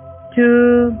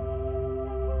 2,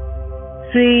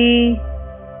 3,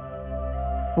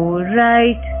 4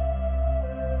 right,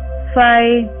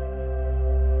 5,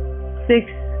 6,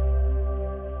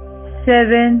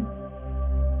 7,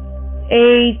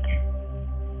 8,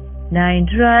 9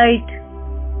 right,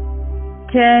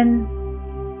 10,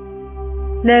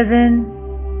 11,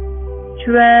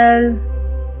 12,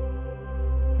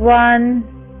 1,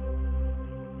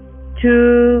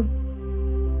 2,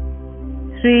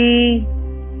 3,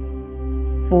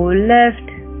 4 left,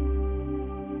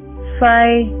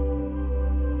 5,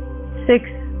 6,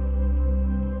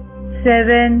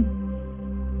 7,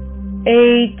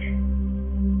 8,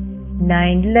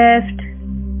 9 left,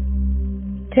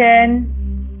 10,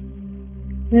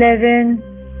 11,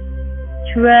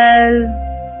 12,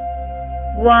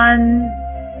 1,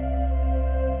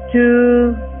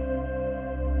 2,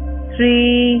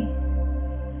 3,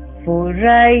 4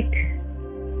 right,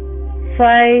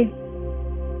 5,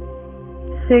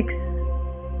 6,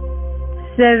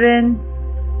 7,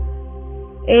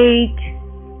 8,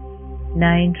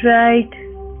 9 right,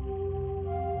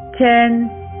 10,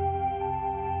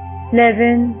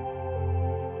 11,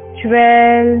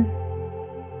 12,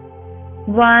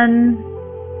 1,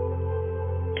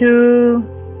 2,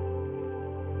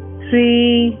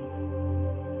 3,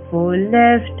 4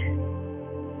 left,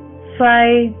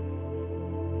 5,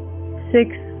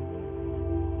 6,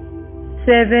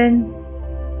 7,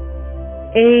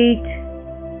 8,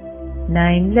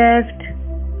 9 left,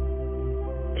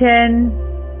 10,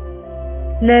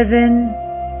 11,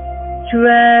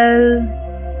 12,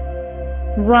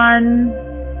 1,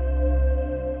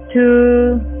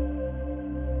 2,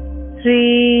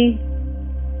 3,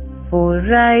 4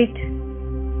 right,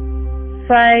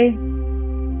 5,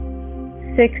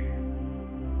 6,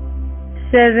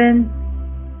 7,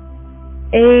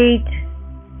 8,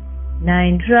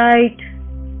 9 right,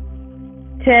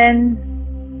 10,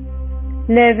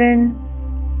 11,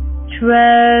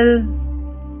 12,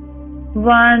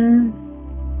 1,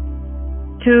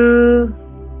 2,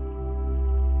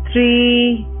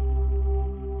 3,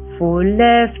 4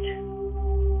 left,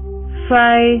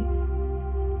 5,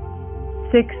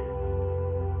 6,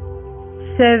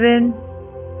 7,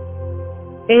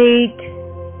 8,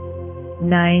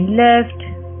 9 left,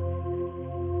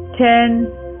 10,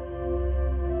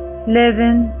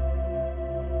 11,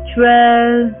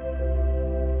 12,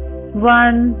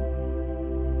 1,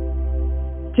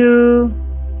 2,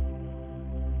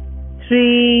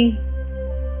 3,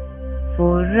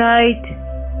 4 right,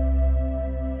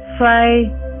 5,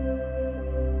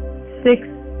 6,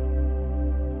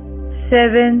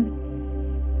 7,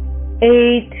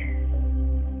 8,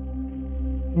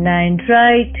 9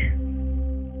 right,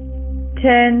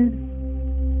 10,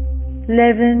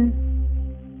 11,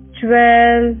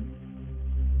 12,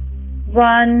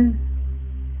 1,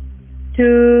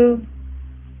 2,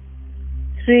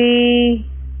 3,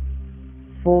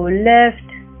 4 left,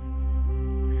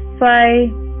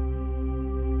 5,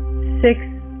 6,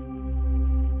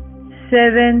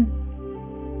 7,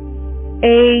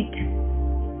 8,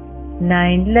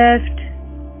 9 left,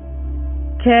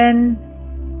 10,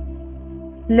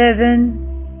 11,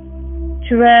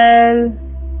 12,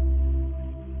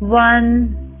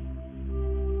 1,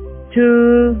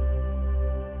 2,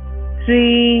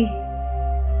 3,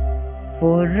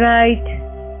 4 right,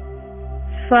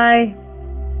 5,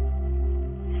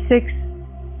 6,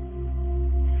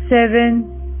 7,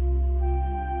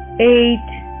 8,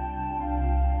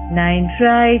 9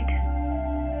 right,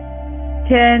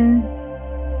 10,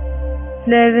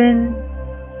 11,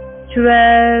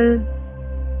 12,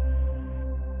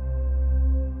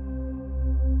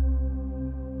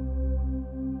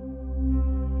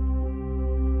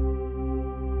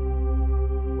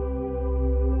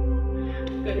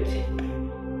 Good.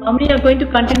 How many are going to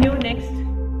continue next?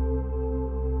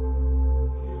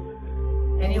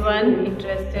 Anyone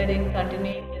interested in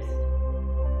continuing this?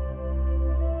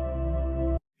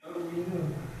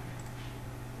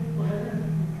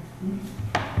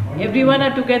 Everyone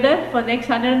are together for next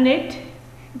 108?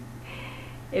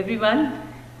 Everyone?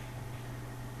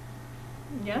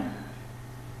 Yeah.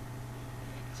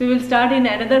 So we will start in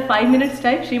another 5 minutes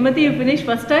time. Srimati, you finish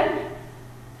first time?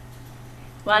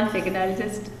 1 second, I'll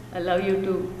just allow you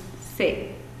to say.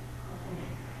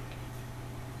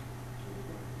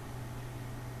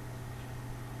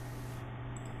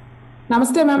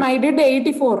 Namaste ma'am, I did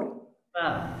 84.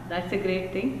 Wow, that's a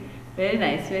great thing. Very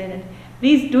nice, very nice.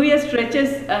 Please do your stretches,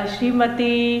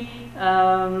 Srimati.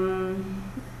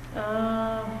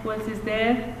 Who else is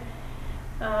there?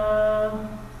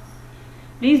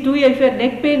 Please do your, if your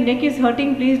neck is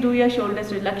hurting, please do your shoulder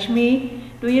stretch. Lakshmi,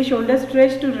 do your shoulder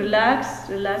stretch to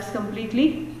relax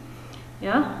completely.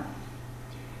 Yeah.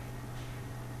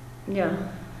 Yeah.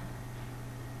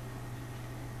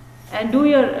 And do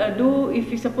your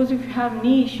if you have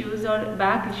knee issues or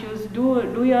back issues,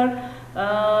 do your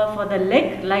for the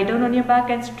leg, lie down on your back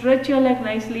and stretch your leg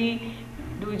nicely.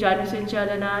 Do Janu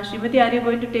Sanchalana. Srimati, are you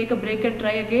going to take a break and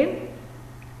try again?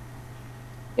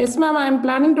 Yes ma'am, I am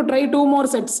planning to try 2 more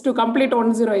sets to complete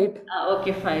 108.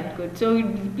 Okay, fine, good. So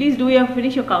please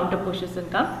finish your counter pushes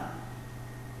and come.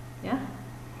 Yeah.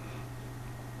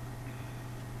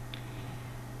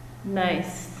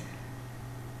 Nice.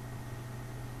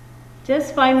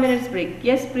 Just 5 minutes break.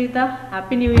 Yes, Preeta.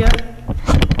 Happy New Year.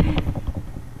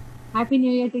 Happy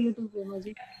New Year to you too,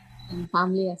 Premaji, and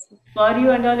family as well. For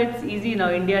you and all, it's easy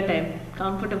now. India time,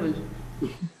 comfortable.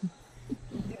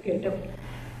 Get up,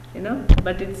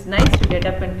 But it's nice to get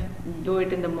up and do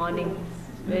it in the morning.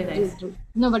 It's very nice. True.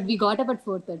 No, but we got up at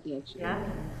 4:30 actually. Yeah.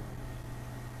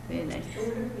 Very nice.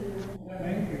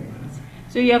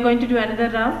 So you are going to do another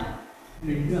round?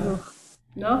 No.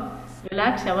 No?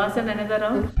 Relax, Shavasana, another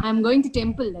round? I'm going to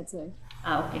temple, that's why.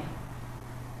 Okay.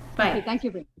 Fine. Okay, thank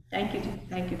you, Prem. Thank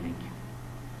you.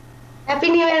 Happy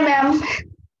New Year, ma'am.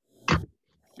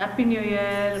 Happy New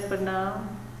Year, Pranam.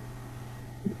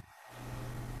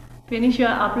 Finish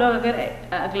आप लोग अगर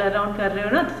अगला round कर रहे हो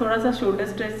ना तो थोड़ा सा शोल्डर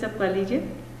स्ट्रेच सब कर लीजिए.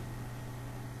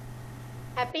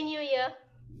 Happy New Year.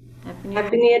 Happy New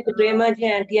Happy New Year to Prema ji,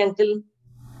 auntie, uncle,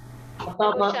 papa,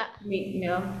 ma.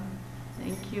 Yeah.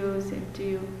 Thank you. Same to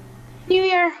you. New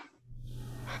Year.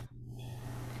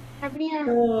 Happy New Year.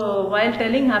 So while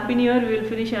telling Happy New Year, we will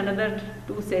finish another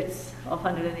 2 sets of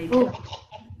 108.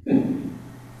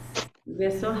 We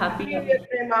are so happy. Happy New Year,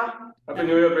 Prema. Happy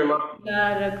New Year, Prema.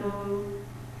 Yeah, Raku.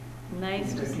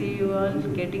 Nice to see you all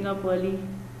getting up early.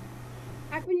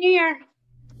 Happy New Year.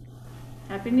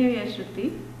 Happy New Year, Shruti.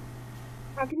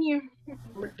 Happy New Year. Happy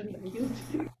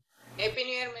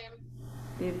New Year, ma'am.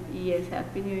 Yes,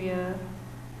 Happy New Year.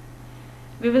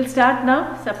 We will start now.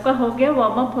 सबका हो गया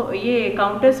warm up, ये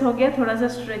counters हो गया, थोड़ा सा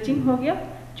stretching हो गया,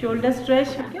 शोल्डर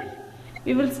स्ट्रेच हो गया.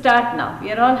 We will start now.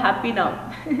 We are all happy now.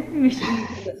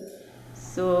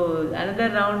 So another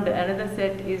round, another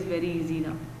set is very easy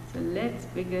now. So let's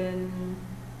begin.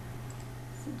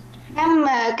 Ma'am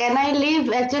can I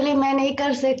leave? Actually मैं नहीं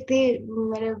कर सकती,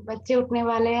 मेरे बच्चे उठने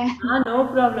वाले हैं. हाँ, no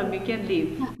problem, you can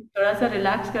leave. थोड़ा सा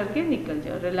रिलैक्स करके निकल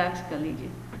जाओ, रिलैक्स कर लीजिए.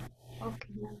 Okay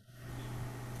ma'am.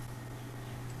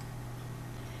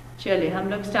 चलिए हम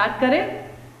लोग स्टार्ट करें.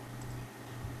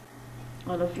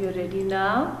 All of you ready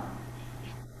now?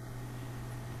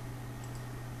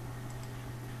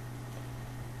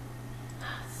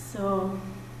 So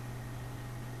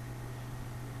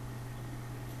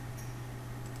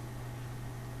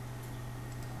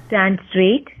Stand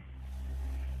straight.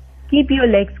 Keep your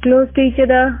legs close to each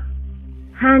other.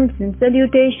 Hands in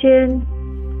salutation.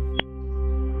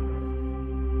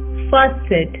 First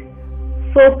sit.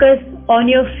 Focus on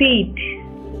your feet.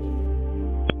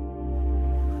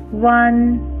 1,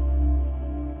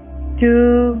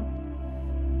 2,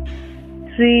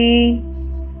 3,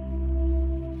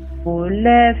 4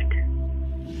 left,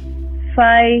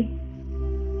 5,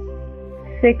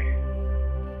 6,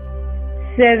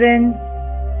 7,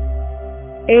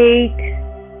 8,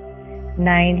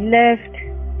 9 left,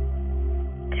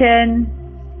 10,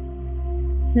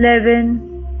 11,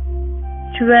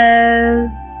 12,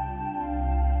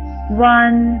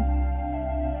 1,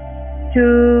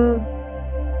 2,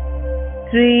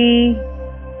 3,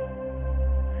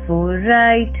 4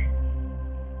 right,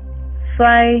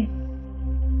 5,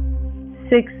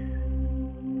 6,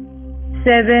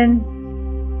 7,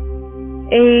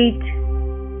 8,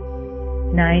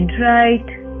 9 right,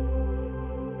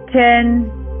 10,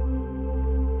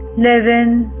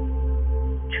 11,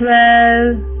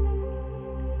 12,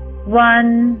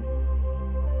 1,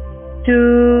 2,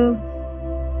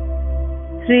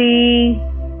 3,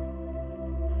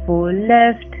 4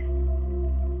 left,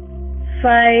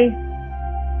 5,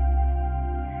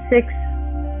 6,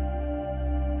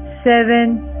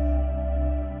 7,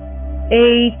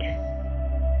 8,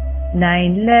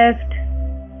 9 left,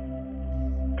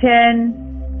 10,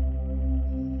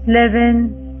 11,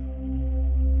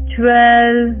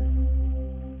 12,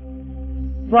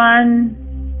 1,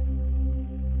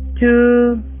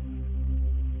 2,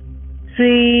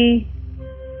 3,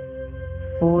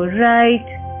 4 right,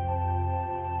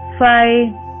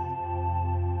 5,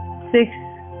 6,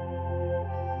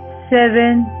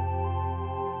 7,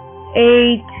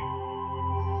 8,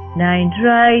 9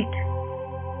 right,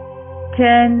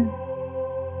 10,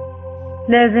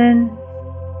 11,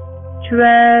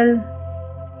 12,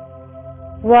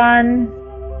 1,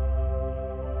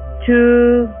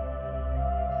 2,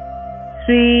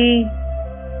 3,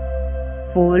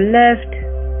 4 left,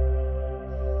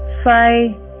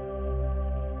 5,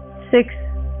 6,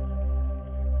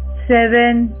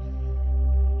 7,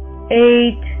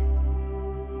 8,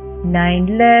 9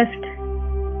 left,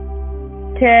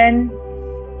 10,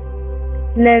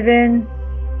 11,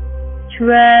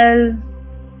 12,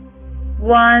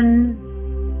 1,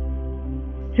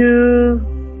 2,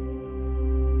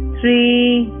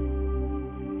 3,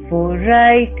 4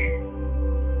 right,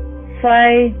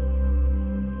 5,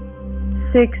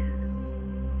 6,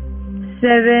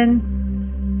 7,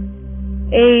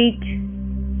 8,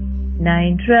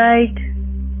 9 right,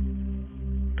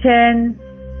 10,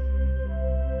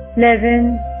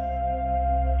 11,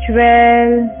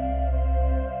 12,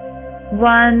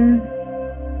 1,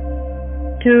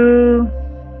 2,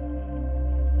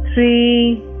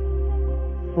 3,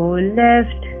 4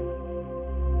 left,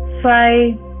 5,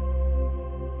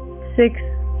 6,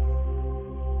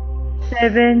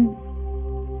 7,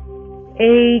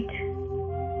 8,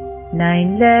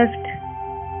 9 left,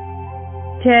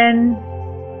 10,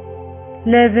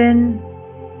 11,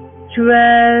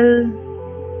 12,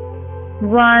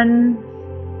 1,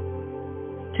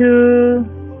 2,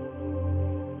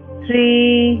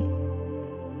 3,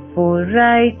 4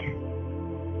 right,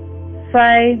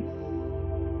 5,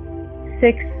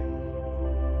 6,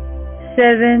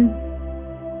 7,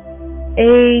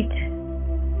 8,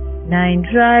 9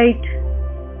 right,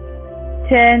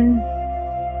 10,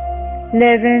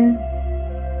 11,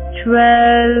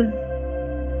 12,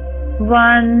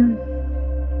 1,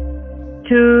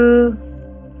 2,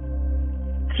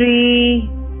 3,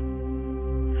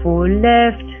 4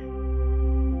 left,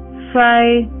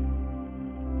 5,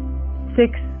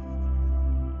 6,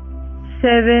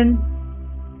 7,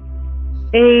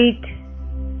 8,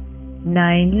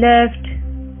 9 left,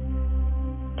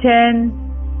 10,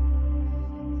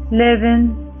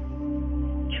 11,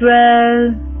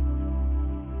 12,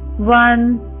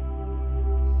 1,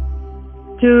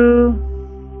 2,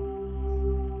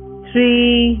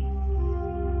 3,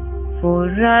 4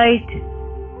 right,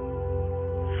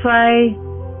 5,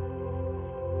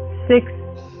 6,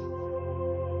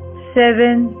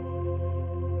 7,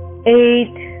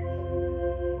 8,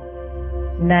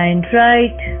 9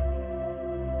 right,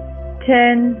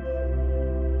 10,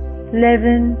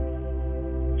 11,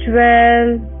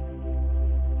 12,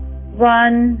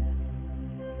 1,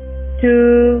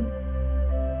 2,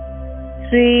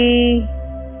 3,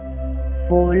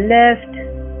 4 left,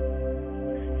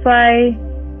 5,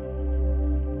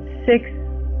 6,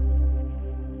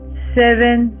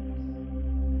 7,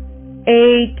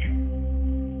 8,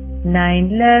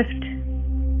 9 left,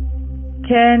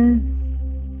 10,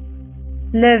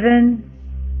 11,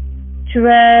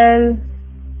 12,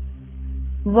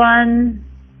 1,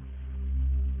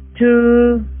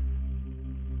 2,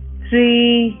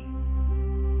 3,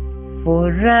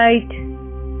 4 right,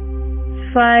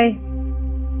 5,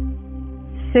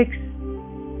 6,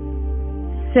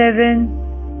 7,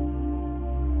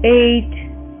 8,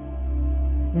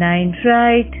 9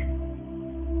 right,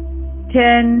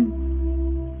 10,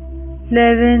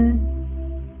 11,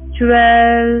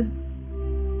 12.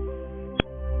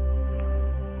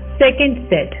 Second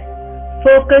set.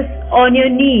 Focus on your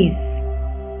knees.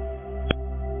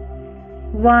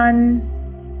 1,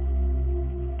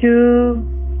 2,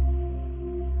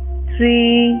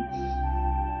 3,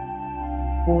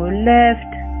 4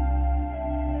 left,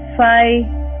 5,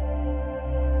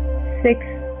 6,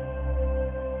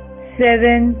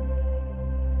 7,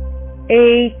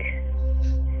 8,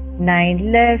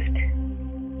 9 left,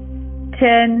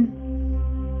 10,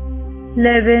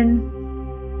 11,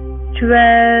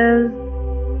 12,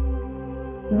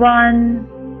 1,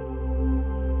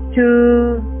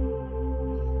 2,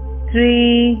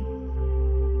 3,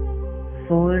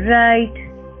 4 right,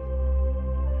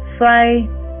 5,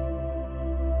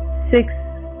 6,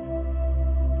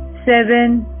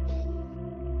 7,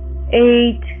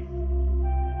 8,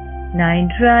 9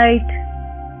 right,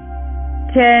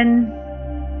 10,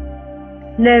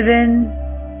 11,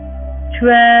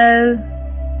 12,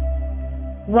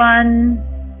 1,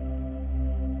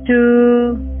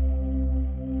 2,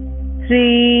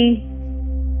 3,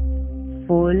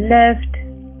 4 left,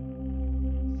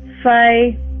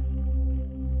 5,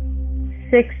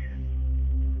 6,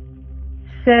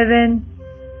 7,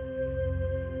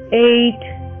 8,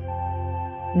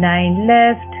 9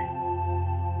 left,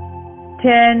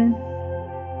 10,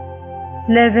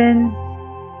 11,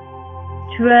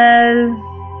 12,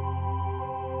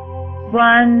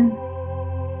 1,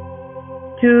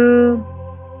 2,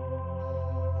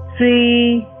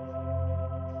 3,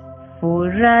 4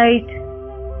 right,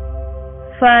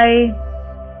 5,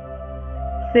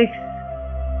 6,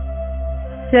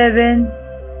 7,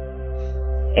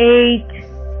 8,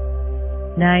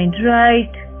 9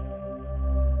 right,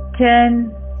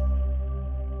 10,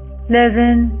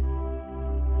 11,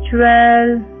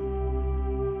 12,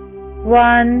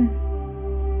 1,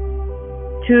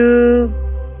 2,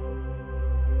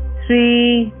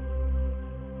 3,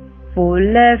 4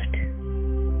 left,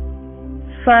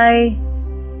 5,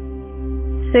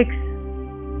 6,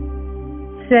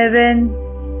 7,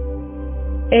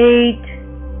 8,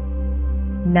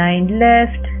 9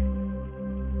 left,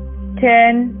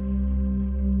 10,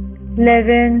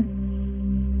 11,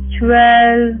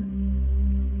 12,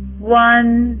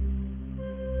 1,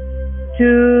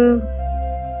 2,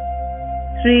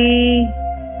 3,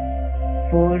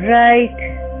 4 right,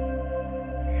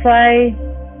 5,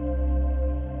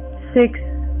 6,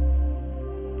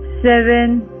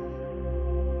 7,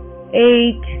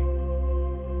 8,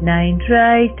 9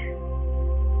 right,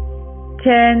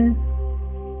 10,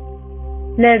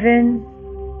 11,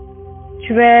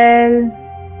 12,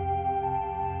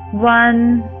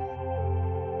 1,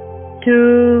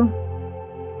 2,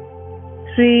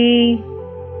 3,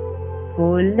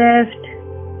 4 left,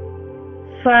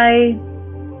 5,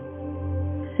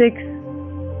 6,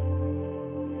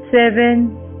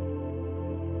 7,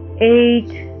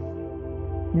 8,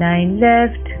 9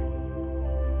 left,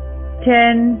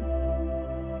 10,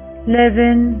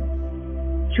 11,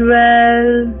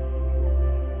 12,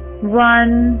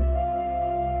 1,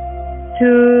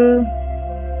 2,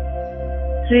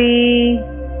 3,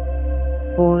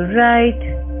 4 right,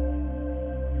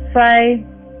 5,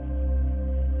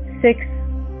 6,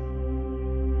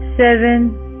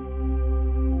 7,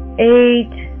 8,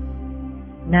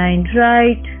 9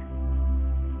 right,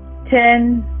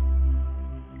 10,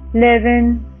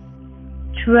 11,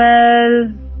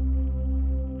 12,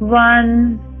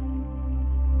 1,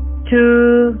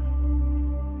 2,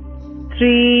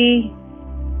 3,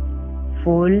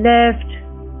 4 left,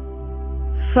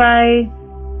 5,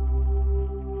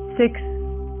 6,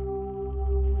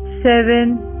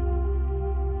 7,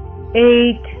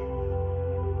 8,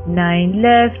 9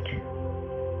 left,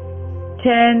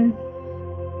 10,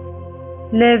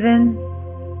 11,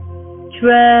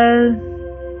 12,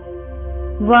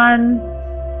 1,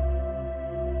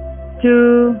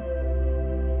 2,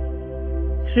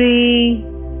 3,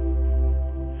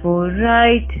 4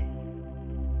 right,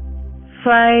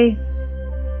 5,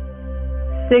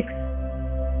 6,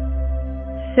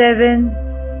 7,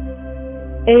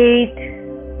 8,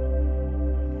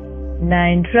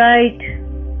 9 right,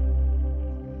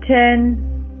 10,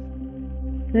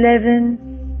 11,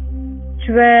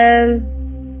 12,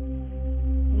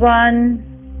 1,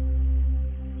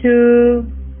 2,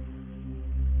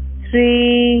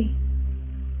 3,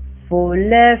 4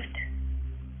 left,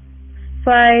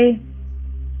 5,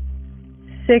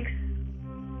 6,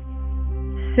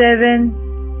 7,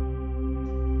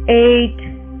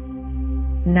 8,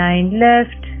 9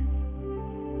 left,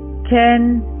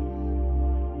 10,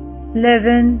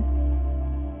 11,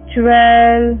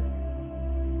 12,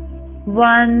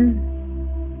 1,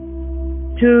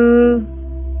 2,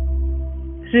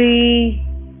 3,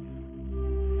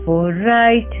 4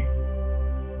 right,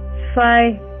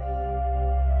 5,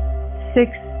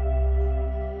 6,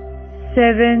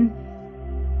 7,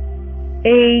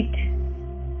 8,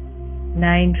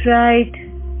 9 right,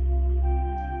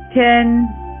 10,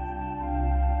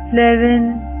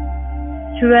 11,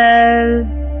 12.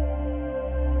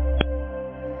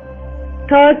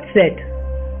 Third set.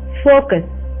 Focus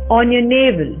on your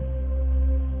navel.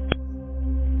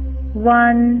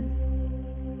 1,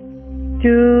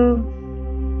 2,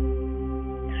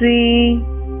 3,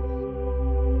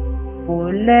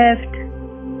 4 left,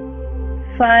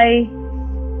 5,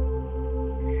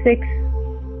 6,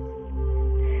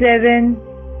 7,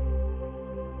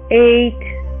 8,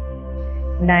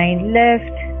 9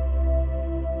 left,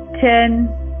 10,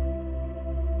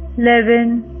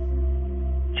 11,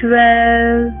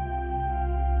 12,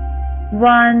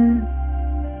 1,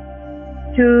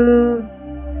 2,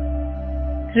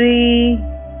 3,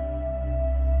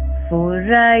 4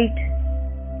 right,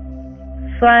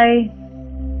 5,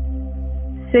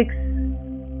 6,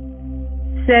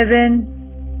 7,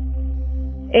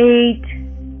 8,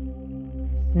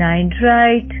 9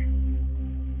 right,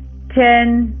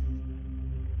 10,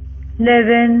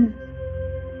 11,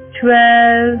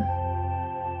 12,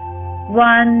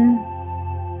 1,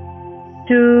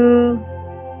 2,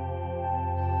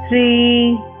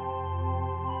 3,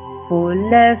 4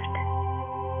 left,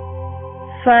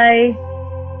 5,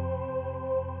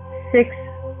 6,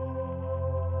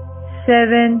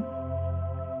 7,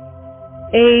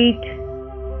 8,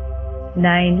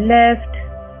 9 left,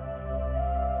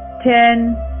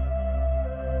 10,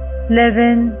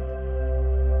 11,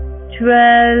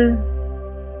 12,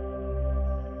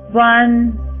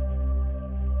 1,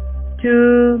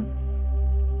 2,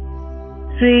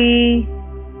 3,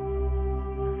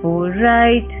 4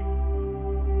 right,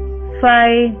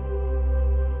 5,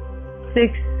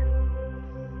 6,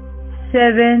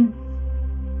 7,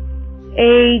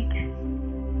 8,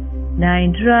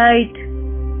 9 right,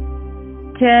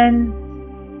 10,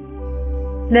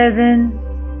 11,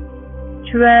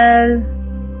 12,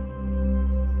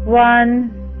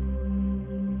 1,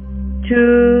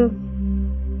 2,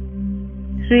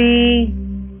 3,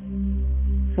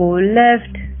 4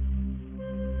 left,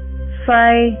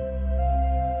 5,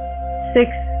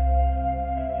 6,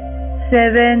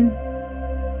 7,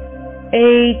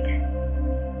 8,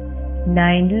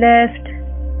 9 left,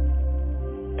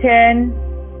 10,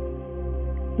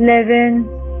 11,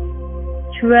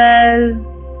 12,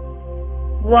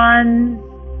 1,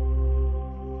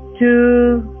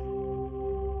 2,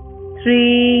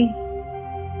 3,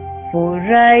 4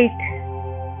 right,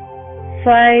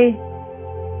 5,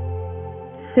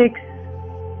 6,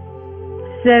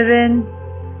 7,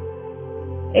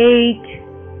 8,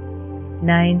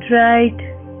 9 right,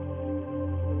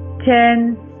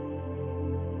 10,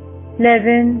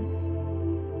 11,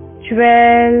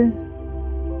 12,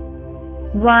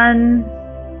 1,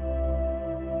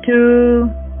 2,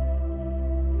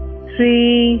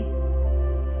 3,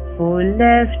 4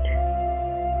 left,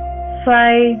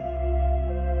 5,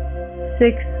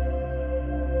 6,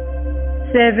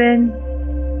 7,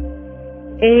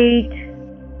 8,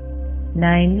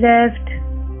 9 left,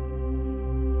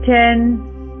 10,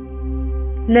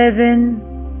 11,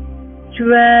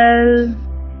 12,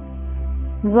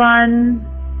 1,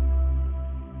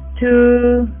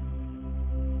 2,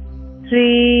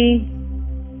 3,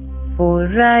 4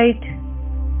 right,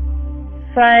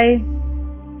 5,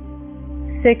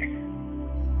 6,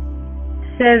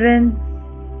 7,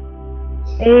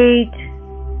 8,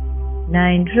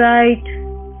 9 right,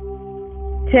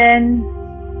 10,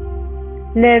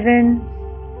 11,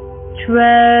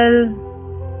 12,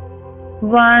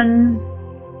 1,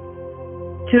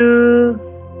 2,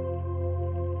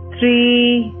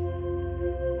 3,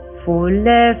 4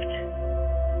 left,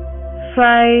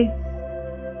 5,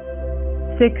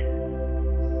 6,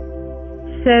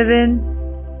 7,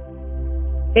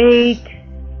 8,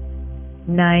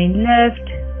 9 left,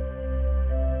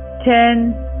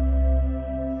 10,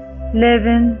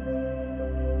 11,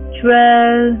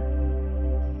 12,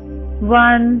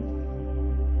 1,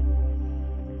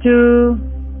 2,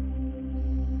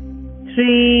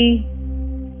 3,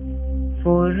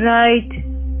 4 right,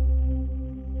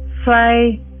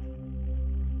 5,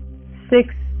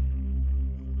 6,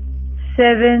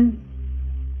 7,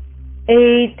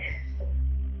 8,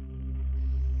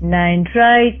 9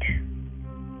 right,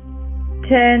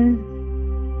 10,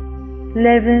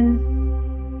 11,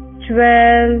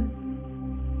 12,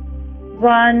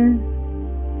 1,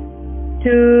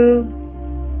 2,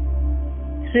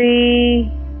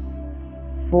 3,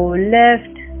 4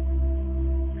 left,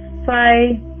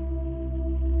 5,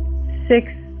 6,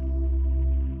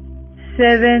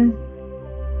 7,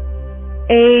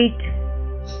 8,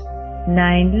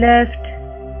 9 left,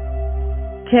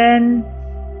 10,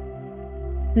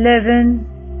 11,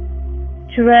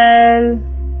 12,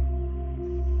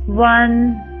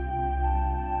 1,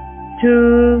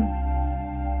 2,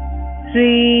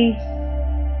 3,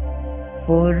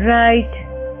 4 right,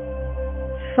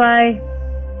 5,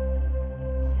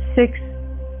 6,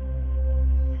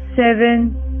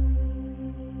 7,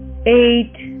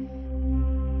 8,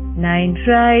 9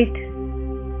 right,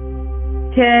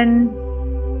 10,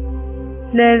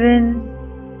 11,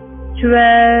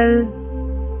 12.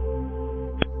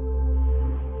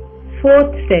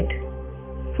 Fourth set.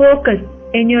 Focus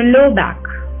in your low back.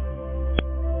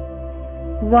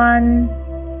 1,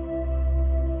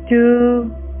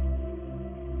 2,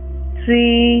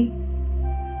 3,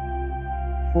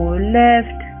 4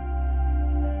 left,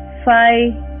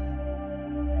 5,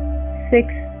 6,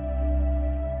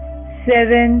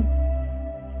 7,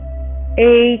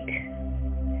 8,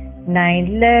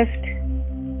 9 left,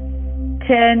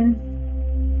 10,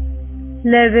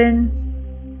 11,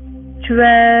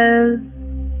 12,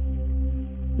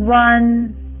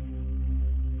 1,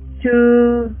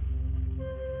 2,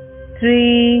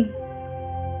 3,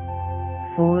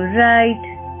 4 right,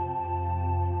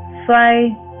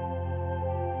 5,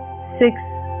 6,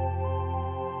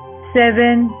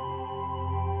 7,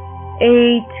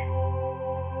 8,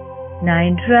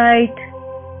 9 right,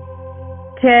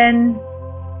 10,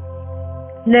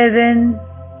 11,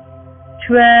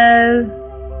 12,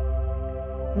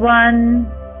 1,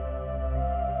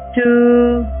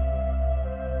 2,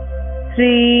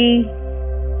 3,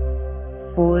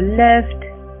 4 left,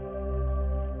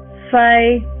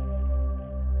 5,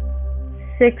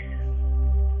 6,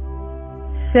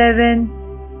 7,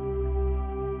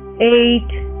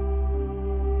 8,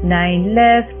 9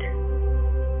 left,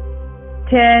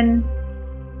 10,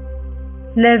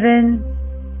 11,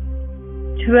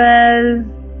 12,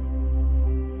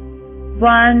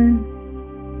 1,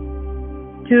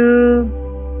 2,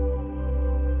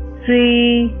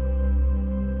 3,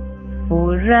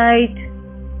 4 right,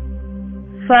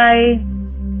 5,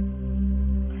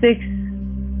 6,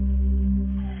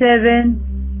 7,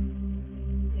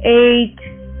 8,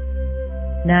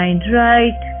 9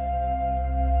 right,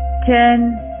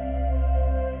 10,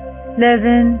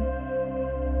 11,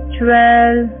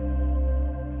 12,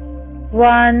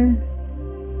 1,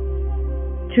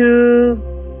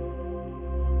 2,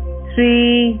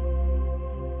 3,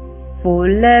 4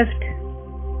 left,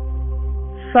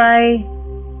 5,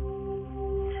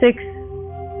 6,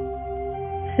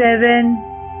 7,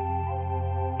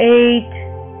 8,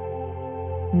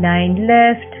 9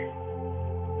 left,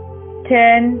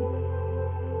 10,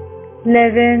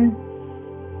 11,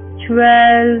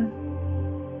 12,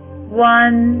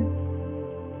 1,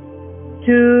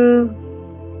 2,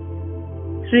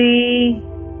 3,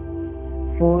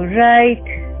 4 right,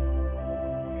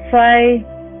 5,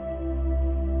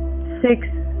 6,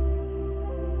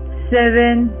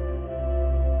 7,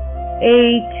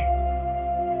 8,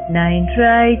 9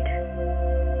 right,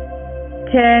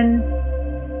 10,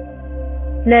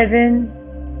 11,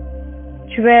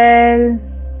 12,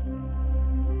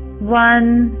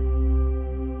 1,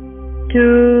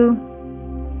 2,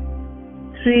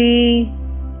 3,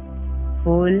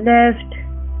 4 left,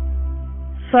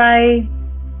 5,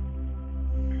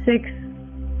 6,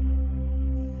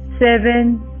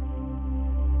 7,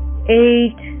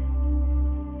 8,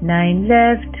 9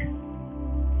 left,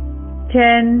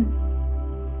 10,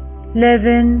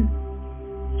 11,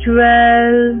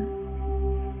 12,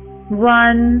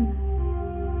 1,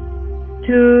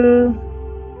 2,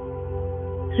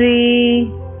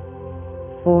 3,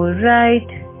 4 right,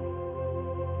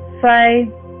 5,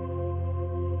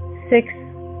 6,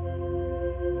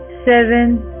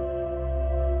 7,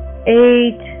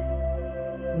 8,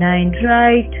 9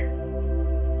 right,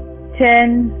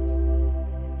 10,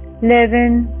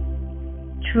 11,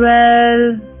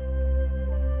 12,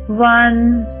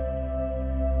 1,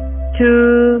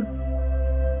 2,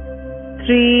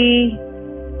 3,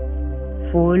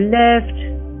 4 left,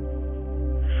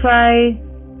 5,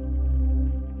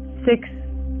 6,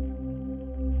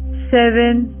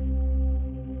 7,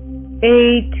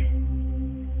 8,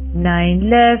 9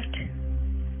 left,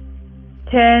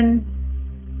 10,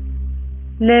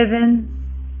 11,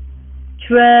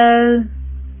 12,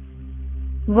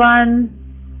 1,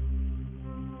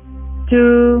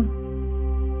 2,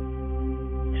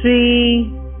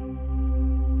 3,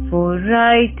 4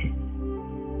 right,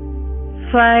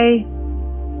 5,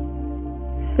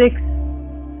 6,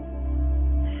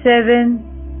 7,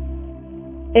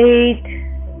 8,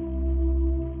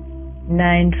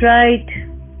 9 right,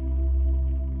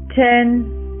 10,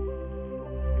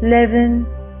 11,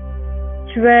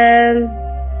 12,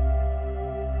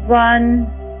 1,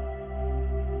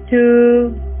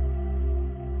 2,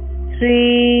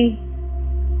 3,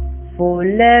 4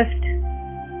 left,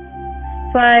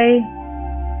 5,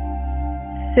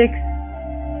 6,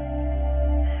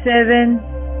 7,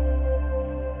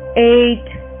 8,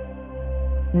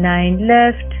 9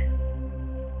 left,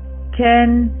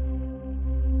 10,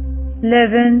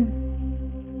 11,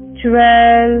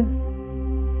 12,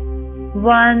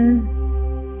 1,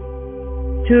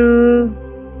 2,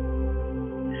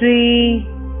 3,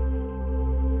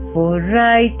 4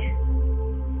 right,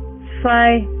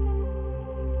 5,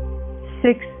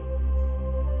 6,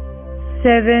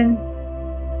 7,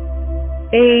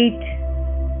 8,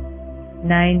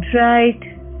 9 right,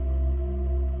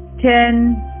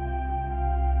 10,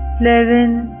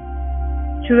 11,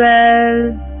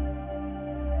 12.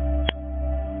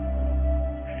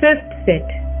 Fifth set.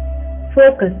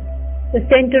 Focus the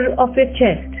center of your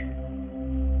chest.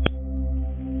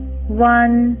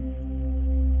 1,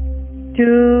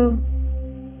 2,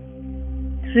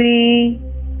 3,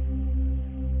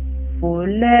 4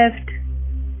 left,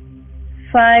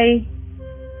 5,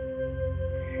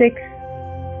 6,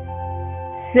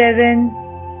 7,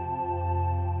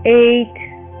 8,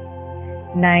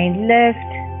 9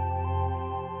 left,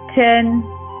 10,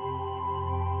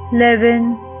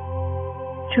 11,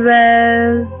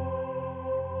 12,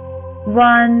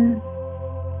 1,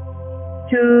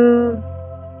 2,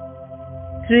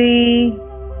 3,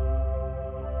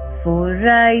 4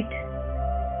 right,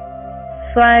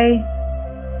 5,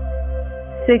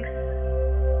 6,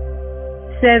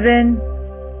 7,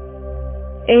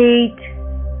 8,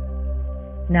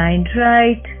 9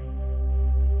 right,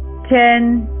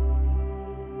 10,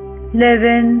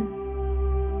 11,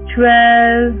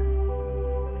 12,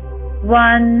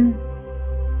 1,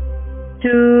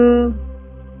 2,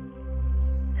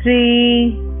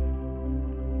 3,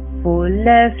 4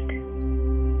 left,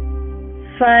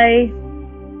 5,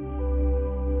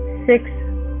 6,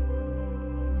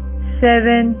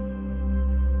 7,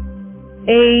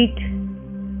 8,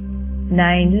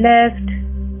 9 left,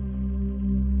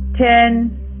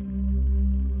 10,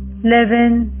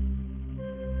 11,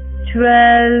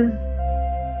 12,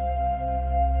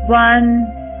 1,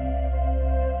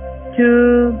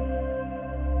 2,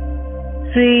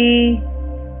 3,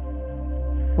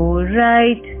 4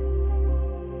 right,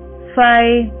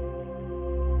 5,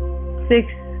 6,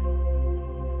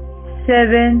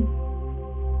 7,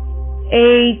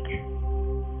 8,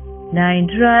 9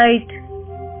 right,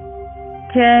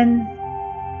 10,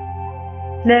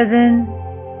 11,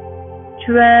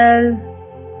 12,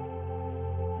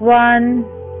 1,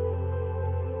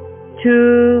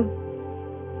 2,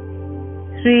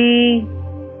 3,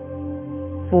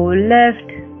 4 left,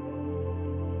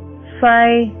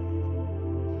 5,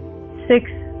 6,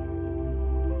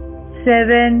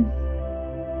 7,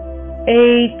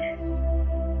 8,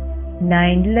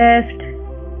 9 left,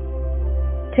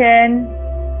 10,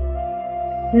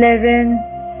 11,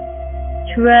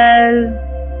 12,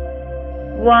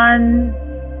 1,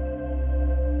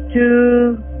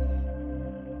 2,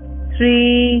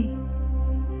 3,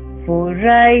 4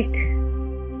 right,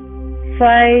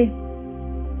 5,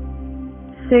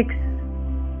 6,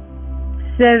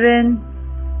 7,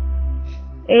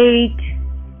 8,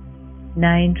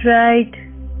 9 right,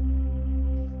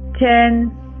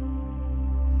 10,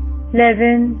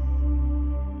 11,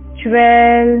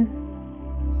 12,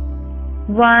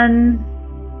 1,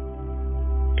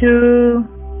 2,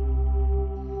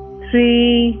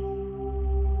 3,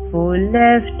 4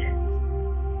 left,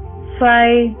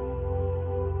 5,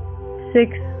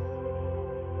 6,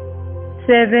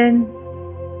 7,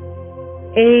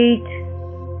 8,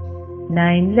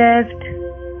 9 left,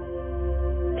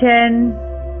 10,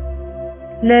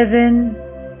 11,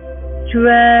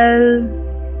 12,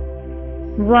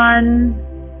 1,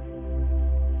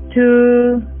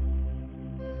 2,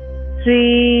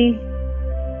 3,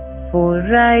 4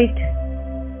 right,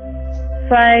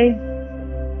 5,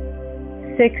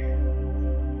 6,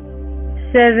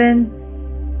 7,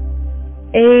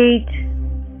 8,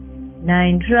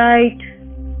 9 right,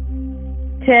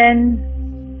 10,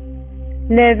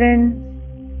 11,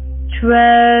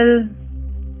 12,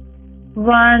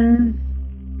 1,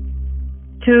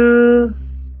 2,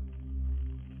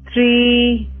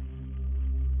 3,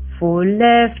 4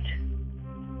 left,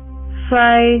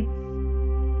 5,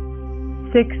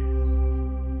 6,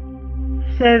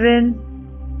 7,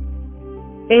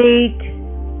 8,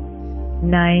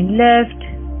 9 left,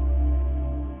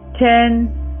 10,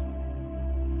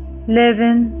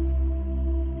 11,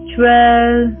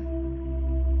 12,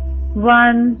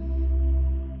 1,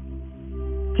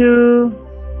 2,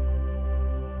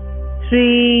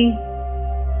 3,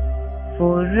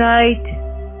 4 right,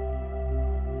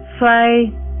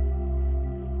 5,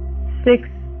 6,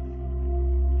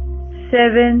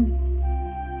 7,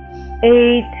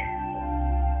 8,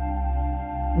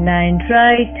 9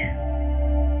 right,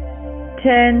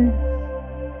 10,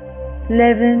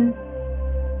 11,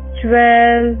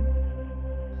 12,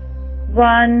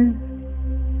 1,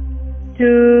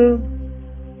 2,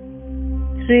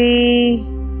 3,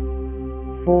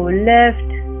 4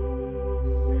 left,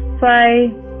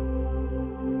 5,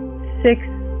 6,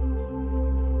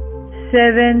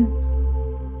 7,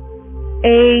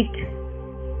 8,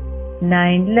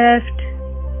 9 left,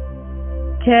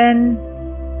 10,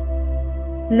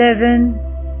 11,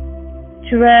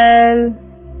 12,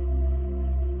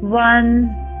 1,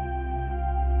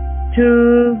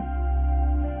 2,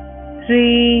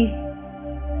 3,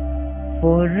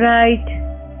 4 right,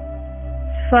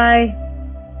 5,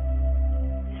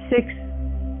 6,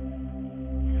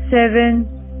 7,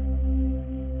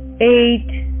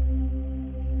 8,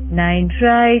 9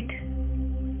 right,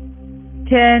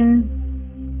 10,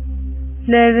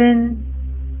 11,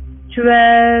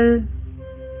 12,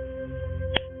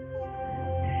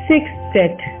 6th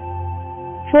set.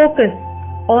 Focus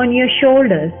on your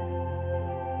shoulders.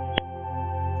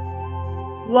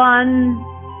 1,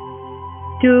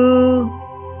 2,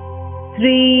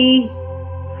 3,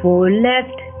 4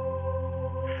 left,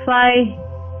 5,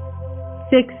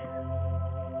 6,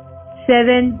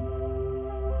 7,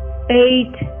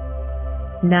 8,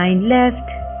 9 left,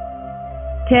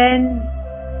 10,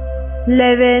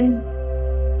 11,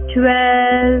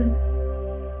 12,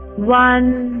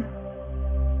 1,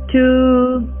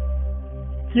 2,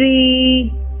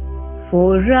 3,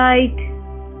 4 right,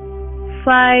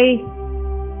 5,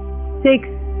 6,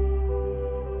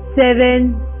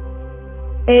 7,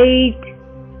 8,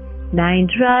 9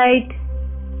 right,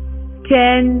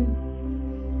 10,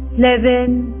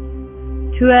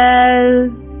 11,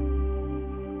 12,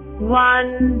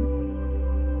 1,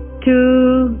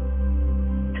 2,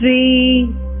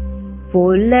 3,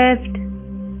 4 left,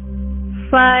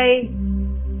 5,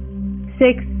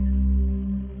 6,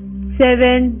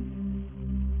 7,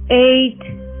 8,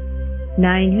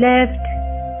 9 left,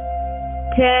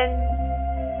 10,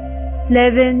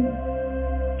 11,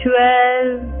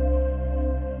 12,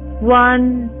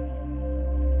 1,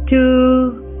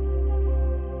 2,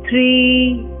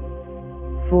 3,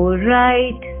 4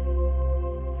 right,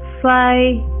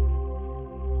 5,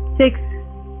 6,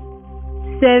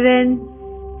 7,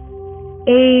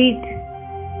 8,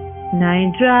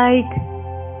 9 right,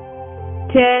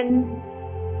 10,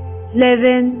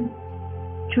 11,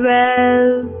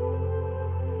 12,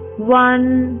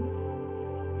 1,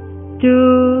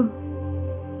 2,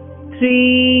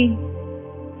 3,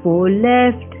 4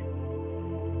 left,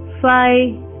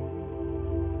 5,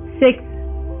 6,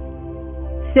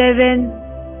 7,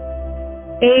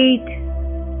 8,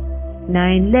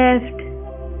 9 left,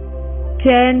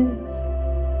 10,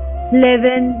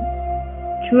 11,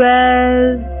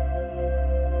 12,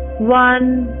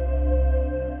 1,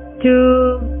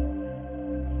 2,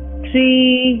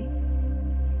 3,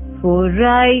 4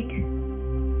 right,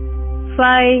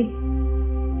 5,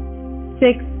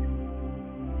 6,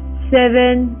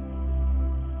 7,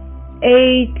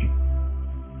 8,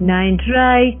 9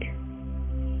 right,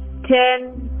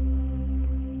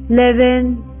 10,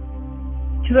 11,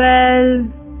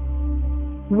 12,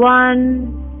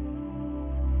 1,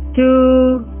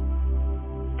 2,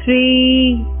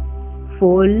 3,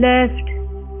 4 left,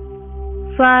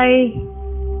 5,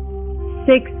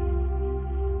 6,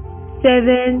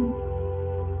 7,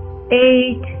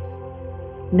 8,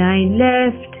 9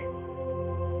 left,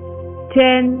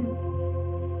 10,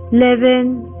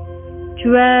 11,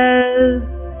 12,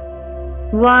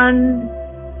 1,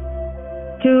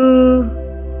 2,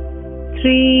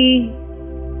 3,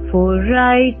 4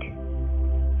 right,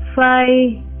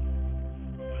 5,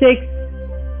 6,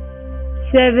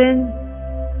 7,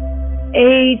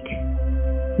 8,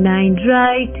 9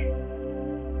 right,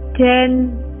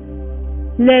 10,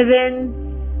 11,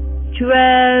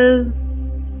 12,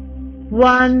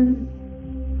 1,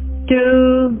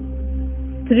 2,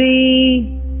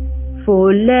 3,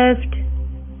 4 left,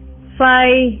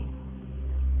 5,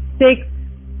 6,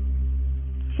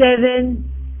 7,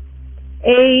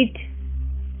 8,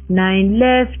 9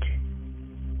 left,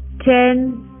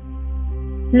 10,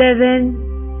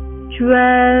 11,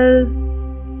 12,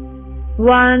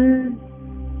 1,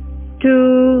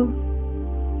 2,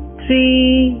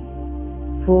 3,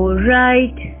 4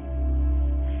 right,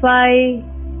 5,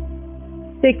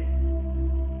 6,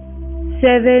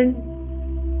 7,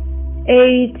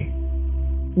 8,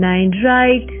 9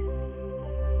 right,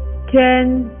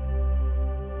 10,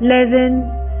 11,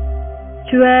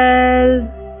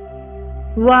 12,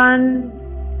 1,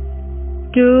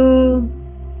 2,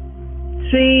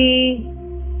 3,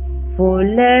 4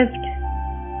 left,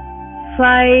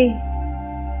 5,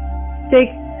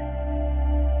 6,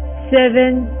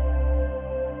 7,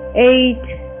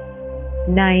 8,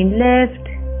 9 left,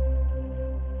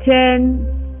 10,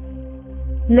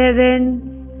 11,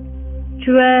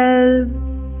 12,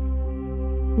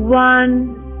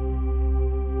 1,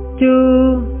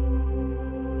 2,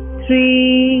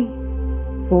 3,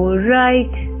 4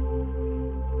 right,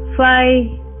 5,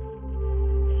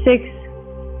 6,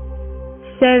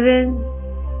 7,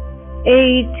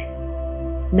 8,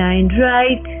 9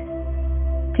 right,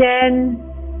 10,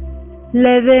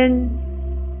 11,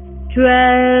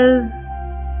 12.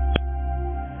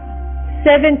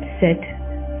 Seventh set.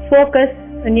 Focus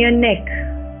on your neck.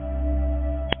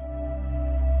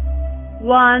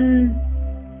 1,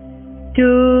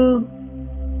 2,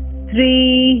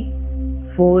 3,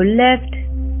 4 left,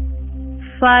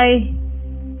 5,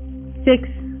 6,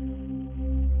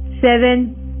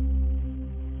 7,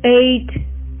 8,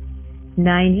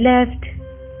 9 left,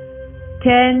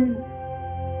 10,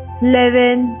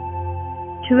 11,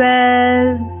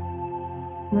 12,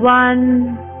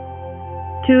 1,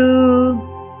 2,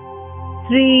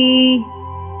 3,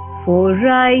 4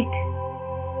 right,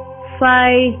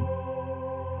 5,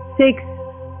 6,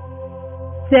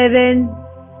 7,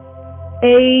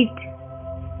 8,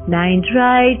 9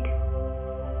 right,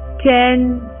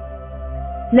 10,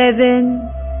 11,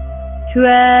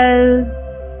 12,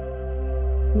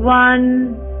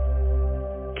 1,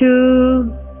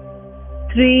 2,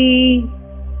 3,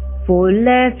 4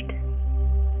 left,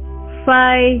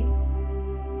 5,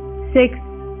 6,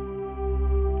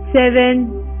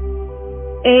 7,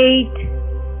 8,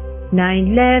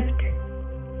 9 left,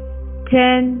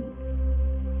 10,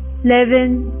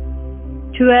 11,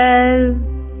 12,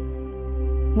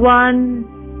 1,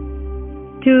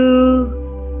 2,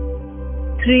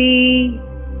 3,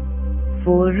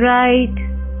 4 right,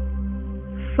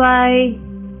 5,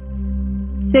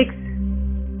 6,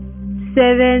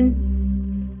 7,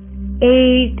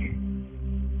 8,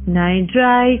 9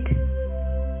 right,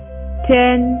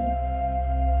 10,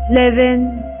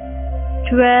 11,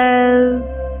 12,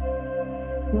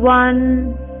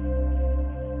 1,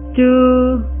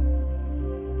 2,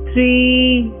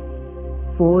 3,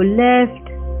 4 left,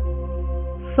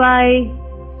 5,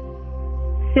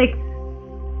 6,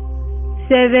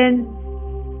 7,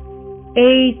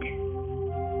 8,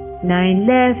 9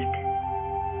 left,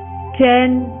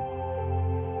 10,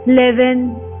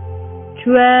 11,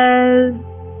 12,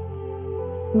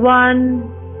 1,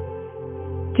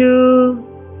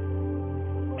 2,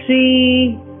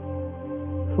 3,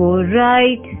 4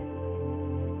 right,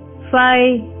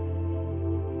 5,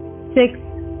 6,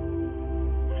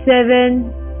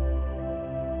 7,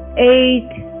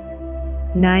 8,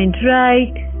 9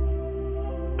 right,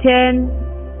 10,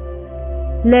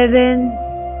 11,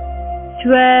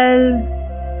 12,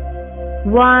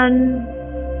 1,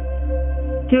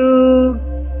 2,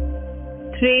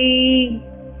 3,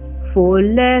 4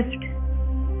 left,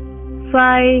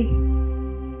 5,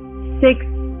 6,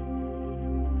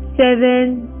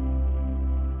 7,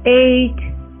 8,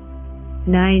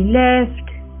 9 left,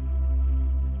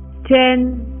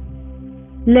 10,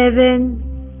 11,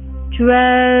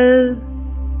 12,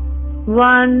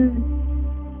 1,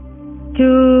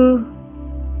 2,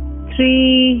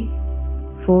 3,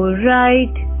 4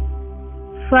 right,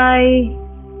 5,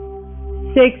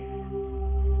 6,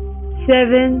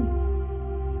 7,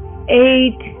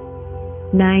 8,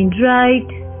 9 right,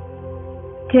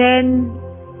 10,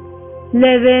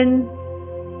 11,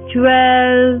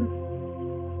 12,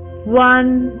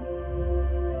 1,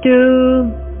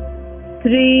 2,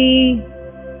 3,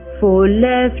 4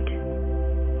 left,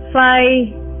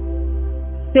 5,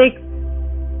 6,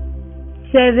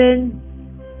 7,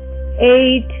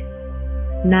 8,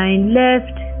 9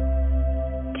 left,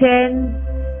 10,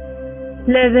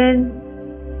 11,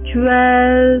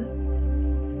 12,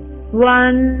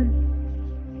 1,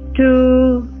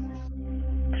 2,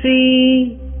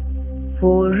 3,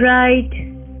 4 right,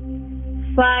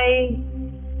 5,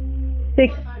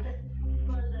 6,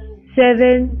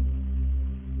 7,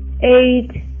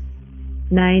 8,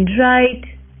 9 right,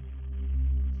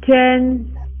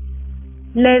 10,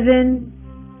 11,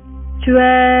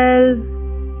 12,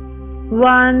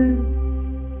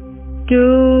 1,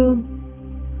 2,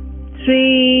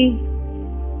 3,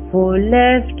 4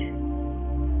 left,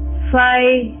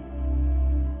 5,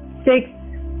 6,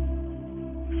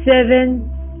 7,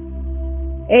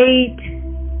 8,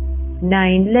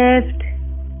 9 left,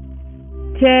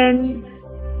 10,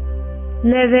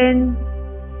 11,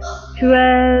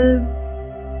 12,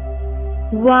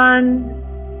 1,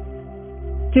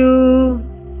 2,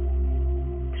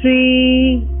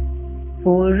 3,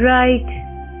 4 right,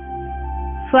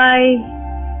 5,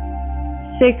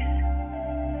 6,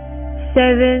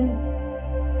 7,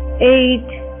 8,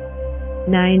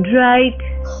 9 right,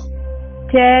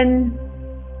 10,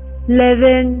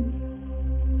 11,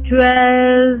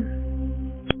 12.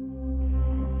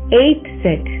 8th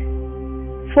set.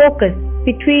 Focus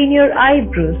between your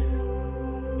eyebrows.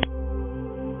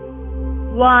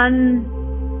 1,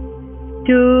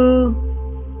 2,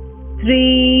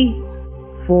 3,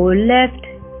 4 left,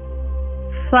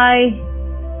 5,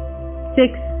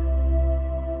 6,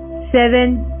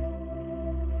 7,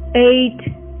 8,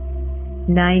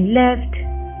 9 left,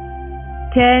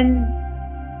 10,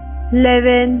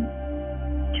 11,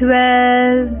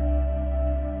 12,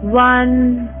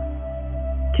 1,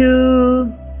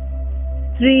 2,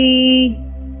 3,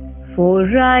 4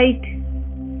 right,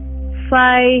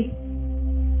 5,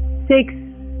 6,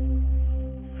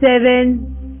 7,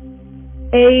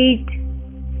 8,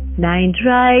 9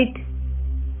 right,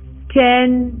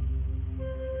 10,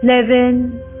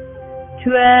 11,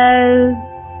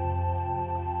 12,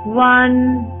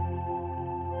 1,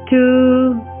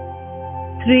 2,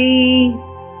 3,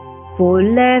 4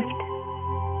 left,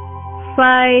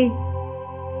 5,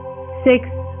 6,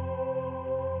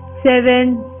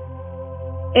 7,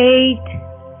 8,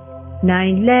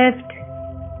 9 left,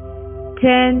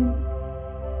 10,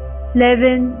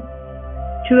 11,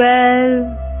 12,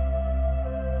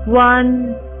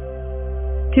 1,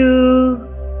 2,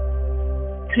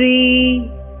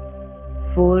 3,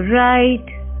 4 right,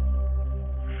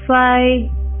 5,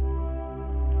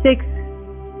 6,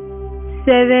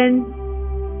 7,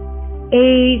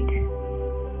 8,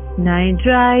 9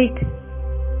 right,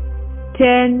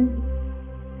 10,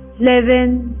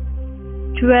 11,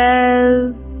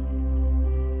 12,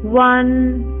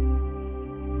 1,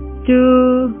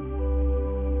 2,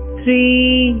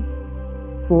 3,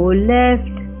 4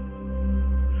 left,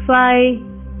 5,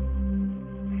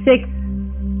 6,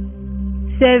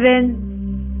 7,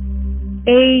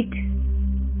 8,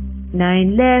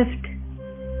 9 left,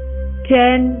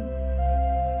 10,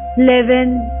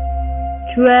 11,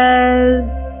 12,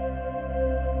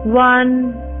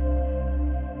 1,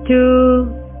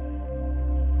 2,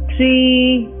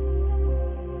 3,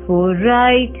 4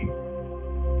 right,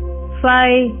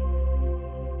 5,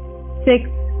 6,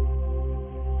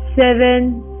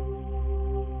 7,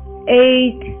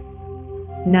 8,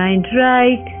 9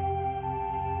 right,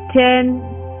 10,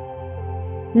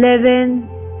 11,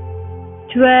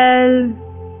 12,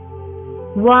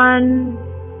 1,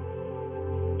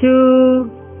 2,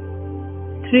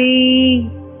 3,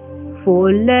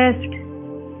 4 left,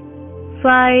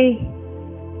 5,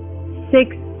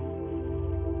 6,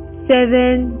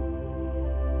 7,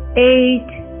 8,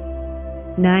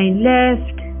 9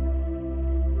 left,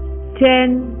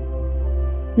 10,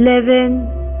 11,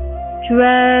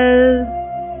 12,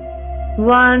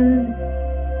 1,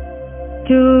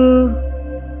 2,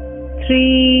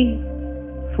 3,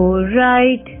 4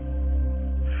 right,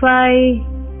 5,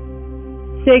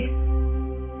 6,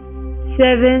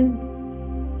 7,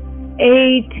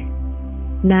 8,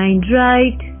 9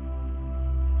 right,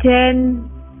 10,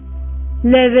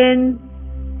 11,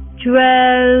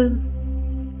 12,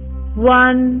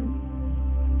 1,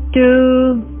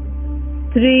 2,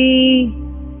 3,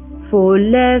 4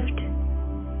 left,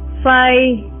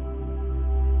 5,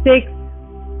 6,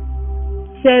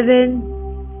 7,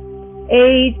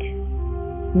 8,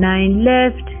 9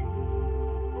 left,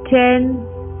 10,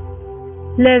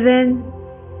 11,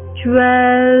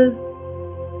 12,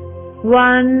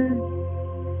 1,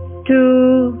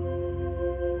 2,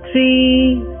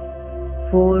 3,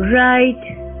 4 right,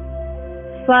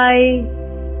 5,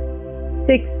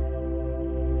 6,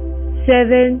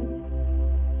 7,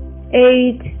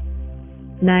 8,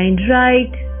 9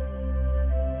 right,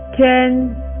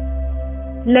 10,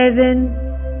 11,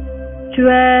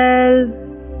 12,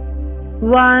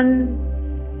 1,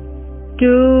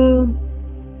 2,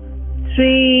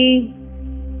 3,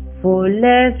 4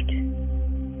 left,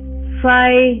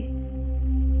 5,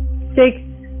 6,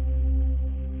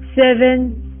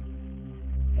 7,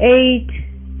 8,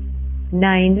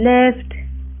 9 left,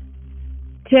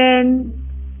 10,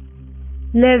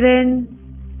 11,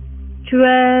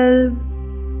 12,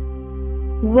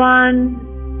 1,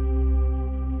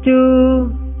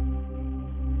 2,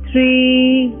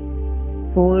 3,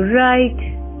 4 right,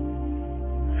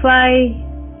 5,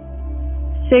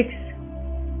 6,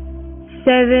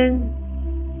 7,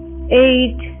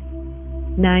 8,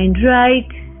 9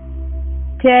 right,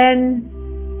 10,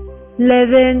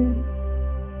 11,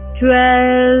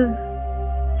 12.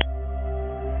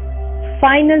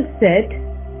 Final set.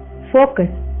 Focus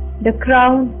the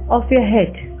crown of your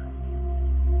head.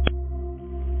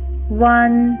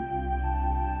 1,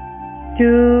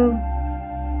 2,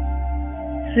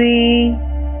 3,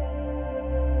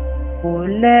 4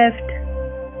 left,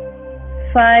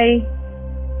 5,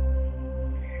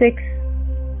 6,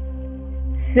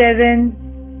 7,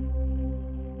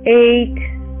 8,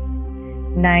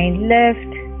 9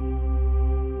 left,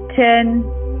 10,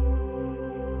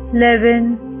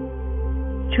 11,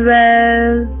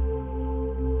 12,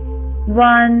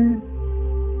 1,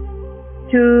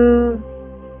 2,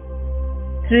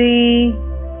 3,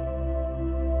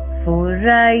 4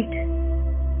 right,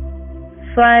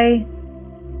 5,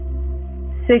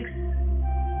 6,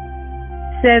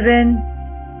 7,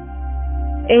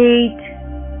 8,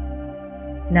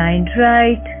 9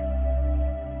 right,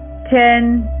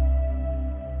 10,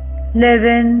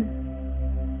 11,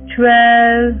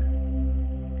 12,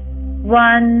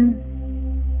 1,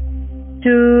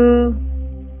 2,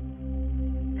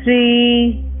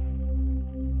 3,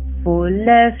 4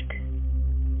 left,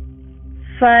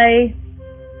 5,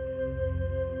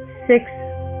 6,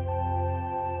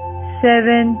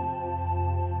 7,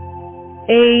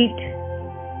 8,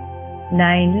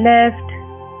 9 left,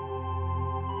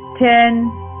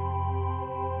 10,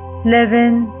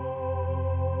 11,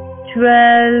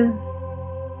 12,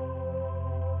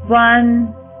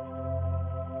 1,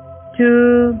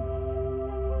 2,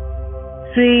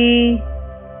 3,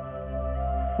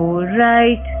 4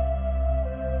 right,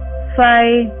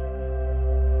 5,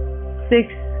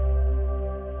 6,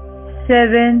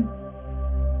 7,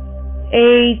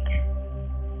 8,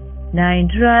 9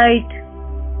 right,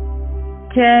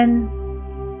 10,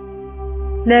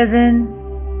 11,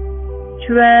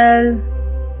 12,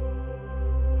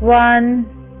 1,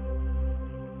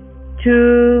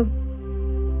 2,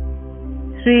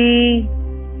 3,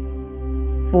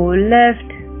 4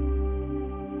 left,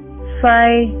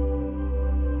 5,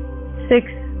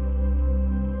 6,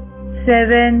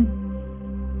 7,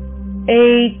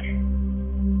 8,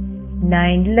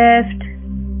 9 left,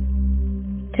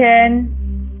 10,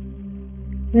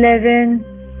 11,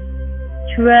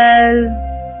 12,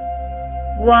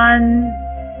 1,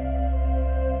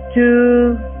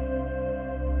 2,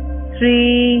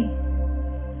 3,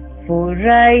 4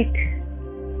 right,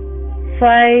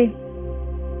 5,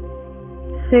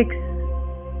 6,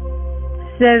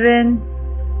 7,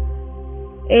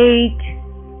 8,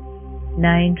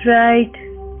 9 right,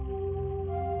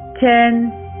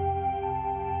 10,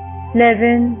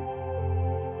 11,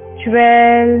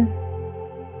 12,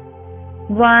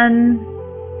 1,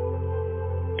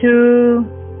 2,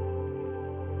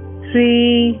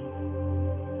 3,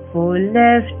 4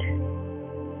 left,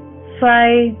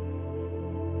 5,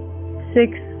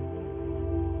 6,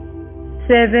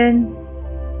 7,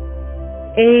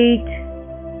 8,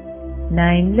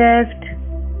 9 left,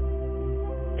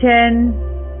 10,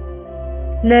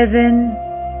 11,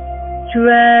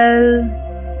 12,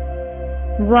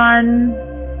 1,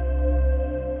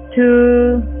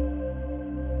 2,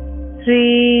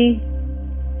 3,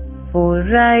 4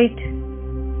 right,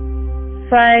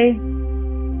 5,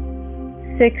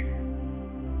 6,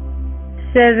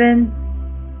 7,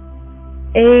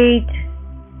 8,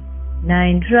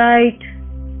 9 right,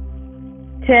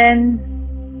 10,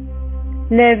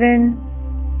 11,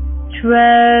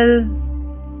 12,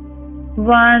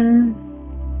 1,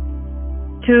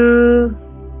 2,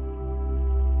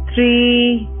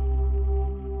 3,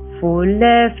 4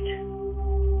 left,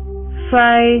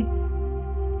 5,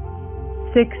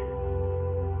 6,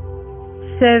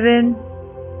 7,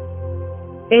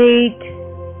 8,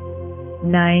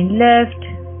 9 left,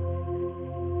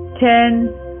 10,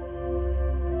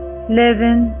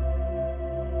 11,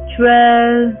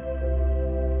 12,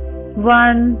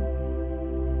 1,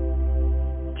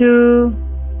 2,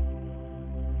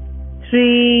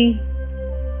 3,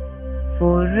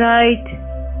 4 right,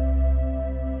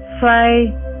 5,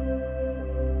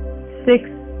 6,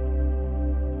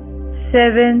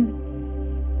 7,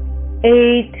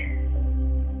 8,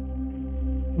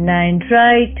 9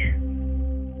 right,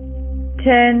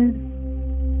 10,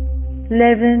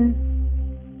 11,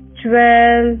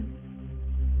 12,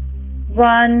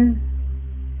 1,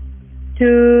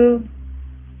 2,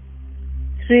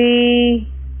 3,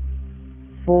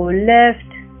 4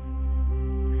 left,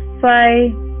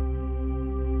 5,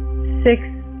 6,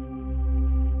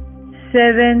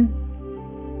 7,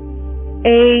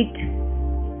 8,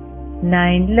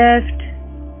 9 left,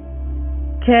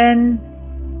 10,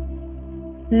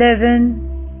 11,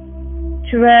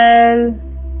 12,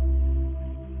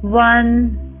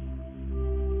 1,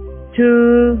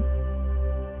 2,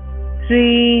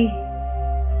 3,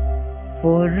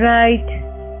 4 right,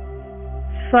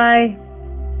 5,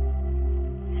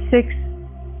 6,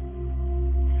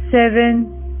 7,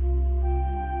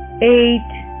 8,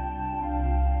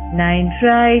 9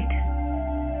 right,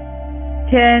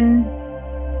 10,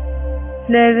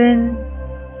 11,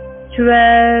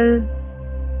 12,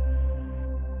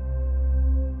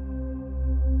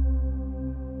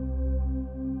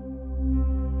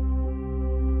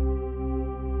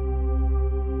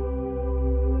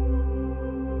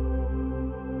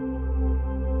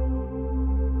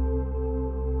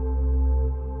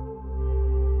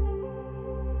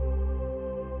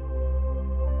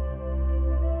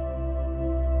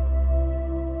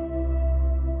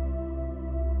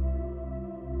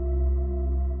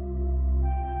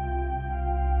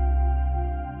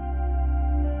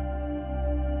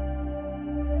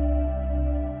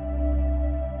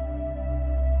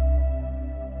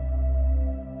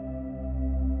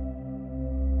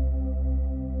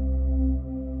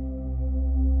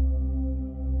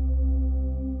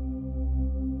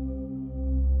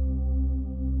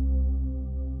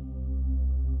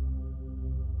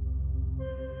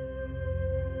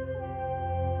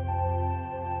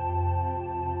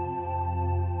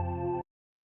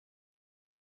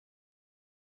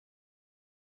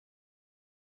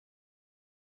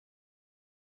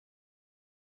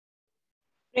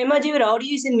 Premaji, your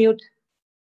audio is in mute.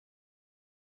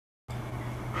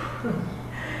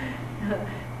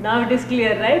 Now it is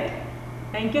clear, right?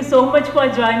 Thank you so much for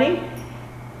joining.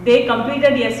 They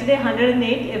completed yesterday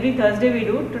 108. Every Thursday we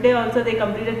do. Today also they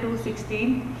completed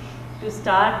 216 to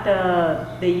start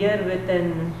the year with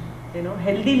an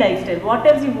healthy lifestyle. What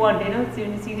else you want?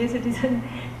 Senior citizen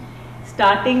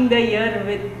starting the year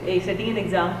with setting an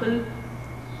example.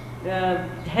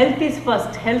 Health is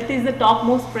first. Health is the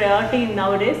topmost priority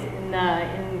nowadays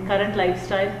in current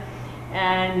lifestyle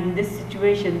and this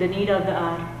situation, the need of the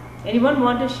hour. Anyone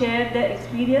want to share the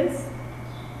experience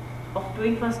of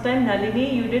doing first time?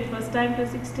 Nalini, you did first time to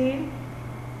 16?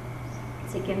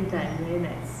 Second time, very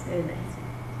nice, very nice.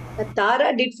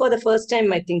 Tara did for the first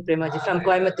time, I think, Premaji, from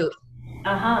Coimbatore.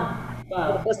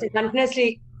 Wow. First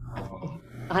continuously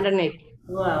 108.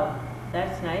 Wow,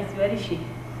 that's nice. Where is she?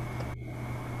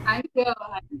 I'm here,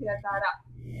 Tara.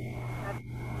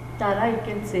 Tara, you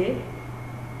can say.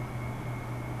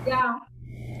 Yeah,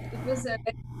 it was I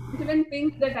didn't even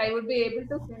think that I would be able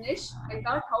to finish. I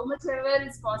thought how much ever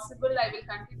is possible, I will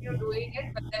continue doing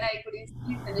it, but then I could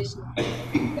easily finish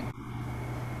it.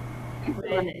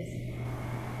 Very nice.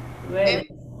 Very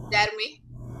nice. Jeremy,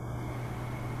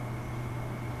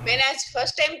 मैंने आज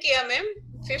first time किया ma'am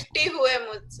 50 हुए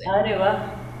मुझसे. अरे वाह,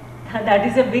 that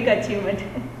is a big achievement.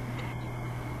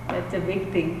 That's a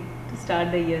big thing to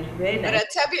start the year. Very nice. और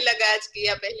अच्छा भी लगा आज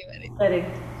किया पहली बार.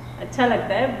 Correct. अच्छा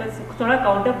लगता है, बस थोड़ा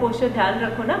काउंटर पोस्चर ध्यान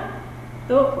रखो ना,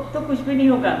 तो कुछ भी नहीं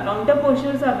होगा. Counter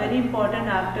postures are very important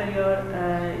after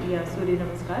your सूर्य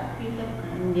नमस्कार.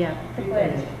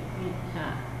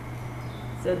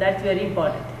 So that's very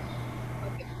important.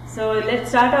 Okay. So let's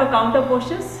start our counter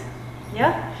postures.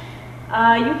 Yeah.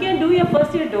 You can do your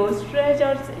first your door stretch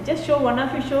or just show one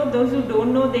of you show. Those who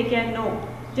don't know, they can know.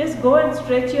 Just go and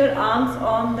stretch your arms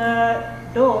on the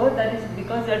door. That is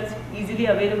because that's easily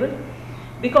available.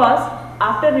 Because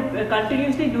after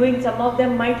continuously doing, some of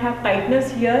them might have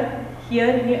tightness here here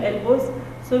in your elbows,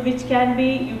 so which can be,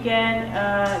 you can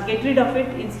get rid of it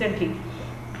instantly.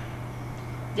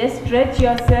 Just stretch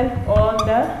yourself on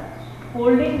the,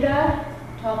 holding the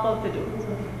top of the toe.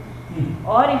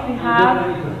 Or if you have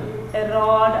a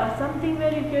rod or something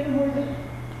where you can hold it,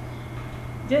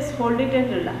 just hold it and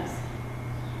relax.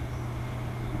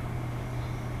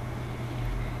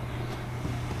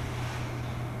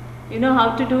 You know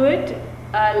how to do it?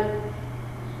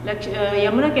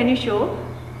 Yamuna, can you show?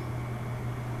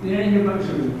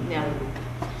 Yeah.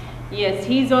 Yes,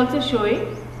 he is also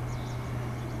showing.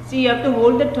 See, you have to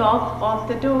hold the top of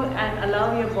the toe and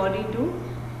allow your body to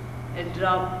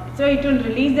drop. So it will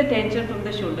release the tension from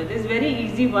the shoulder. This is very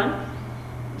easy one,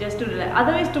 just to relax.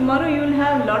 Otherwise, tomorrow you will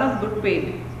have a lot of good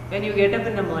pain when you get up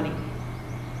in the morning.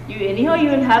 Anyhow you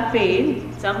will have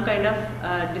pain, some kind of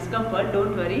discomfort.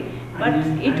 Don't worry, but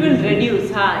it will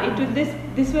reduce.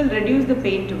 This will reduce the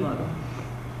pain tomorrow.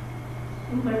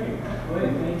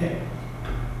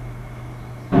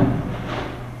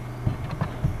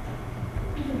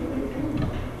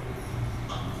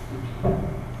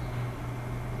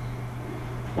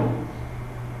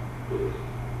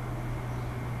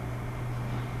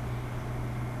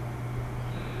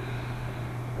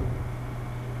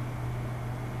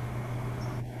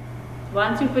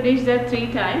 Once you finish that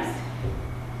 3 times,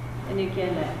 then you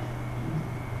can land.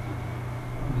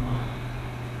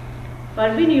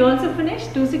 Parveen, you also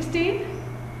finished 216?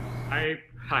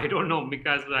 I don't know,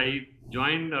 because I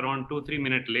joined around 2-3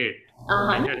 minutes late.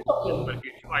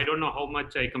 I don't know how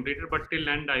much I completed, but till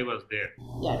end I was there.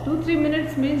 Yeah, 2-3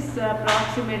 minutes means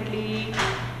approximately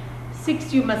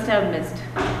 6 you must have missed. 6.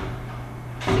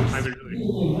 I will do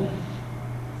it.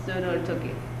 So no, it's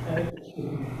okay.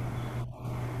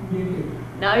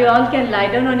 Now you all can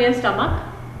lie down on your stomach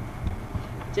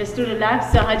just to relax.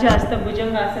 Sahaja Hasta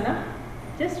Bhujangasana.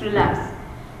 Just relax.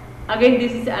 Again,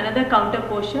 this is another counter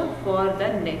posture for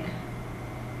the neck.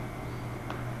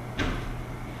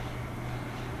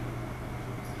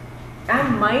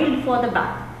 And mild for the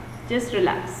back. Just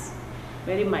relax.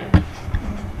 Very mild.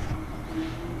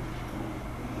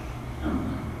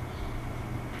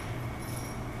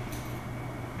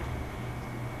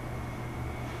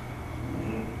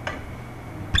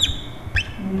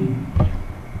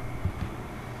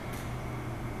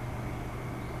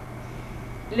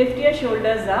 Lift your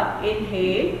shoulders up,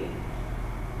 inhale.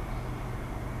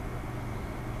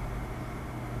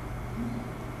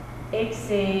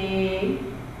 Exhale.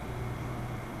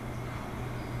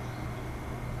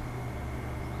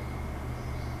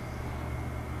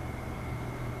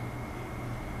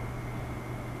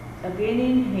 Again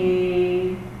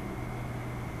inhale.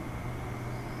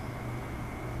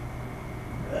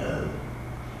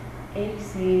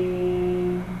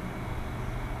 Exhale.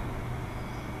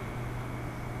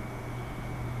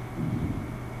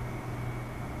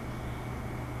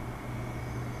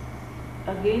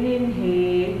 Again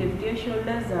inhale, lift your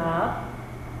shoulders up.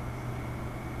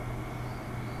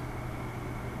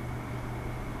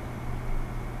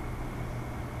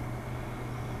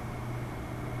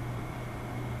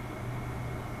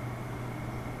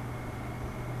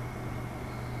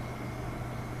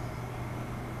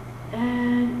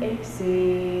 And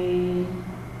exhale.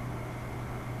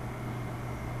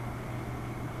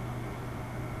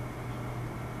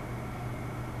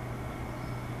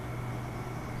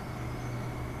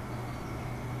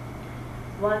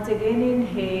 Once again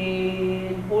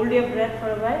inhale, hold your breath for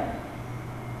a while.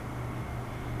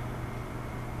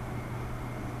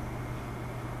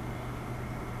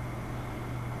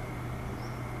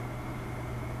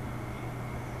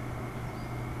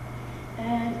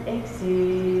 And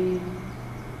exhale.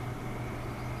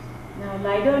 Now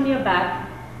lie down on your back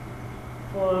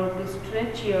to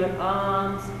stretch your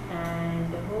arms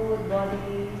and the whole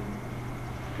body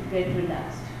to get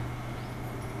relaxed.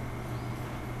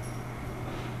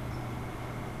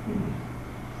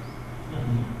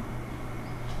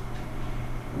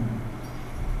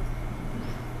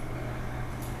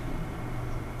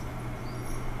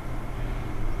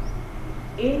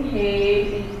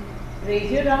 Inhale,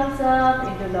 raise your arms up,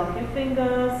 interlock your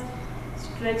fingers,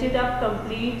 stretch it up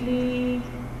completely.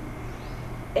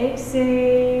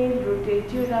 Exhale,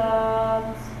 rotate your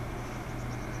arms.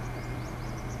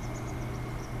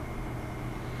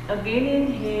 Again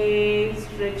inhale,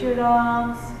 stretch your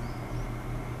arms.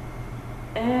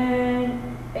 And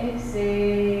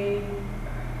exhale.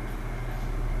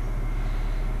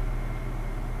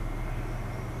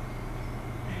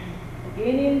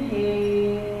 Again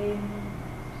inhale.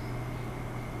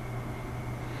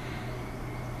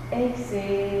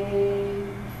 Exhale.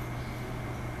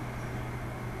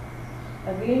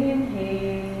 Again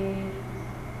inhale.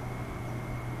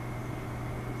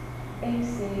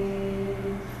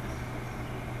 exhale.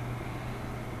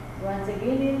 Once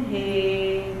again,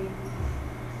 inhale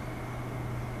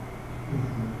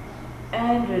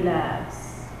and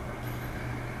relax.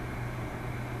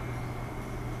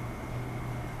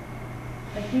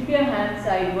 Now keep your hands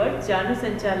sideways, Janu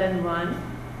Sanchalan 1.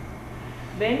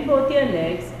 Bend both your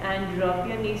legs and drop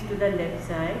your knees to the left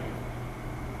side.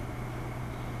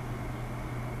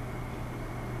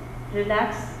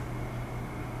 Relax.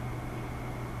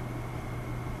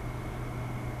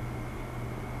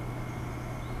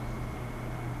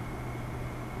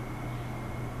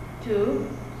 Two.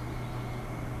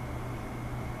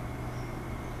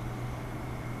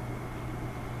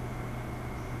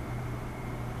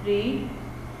 Three.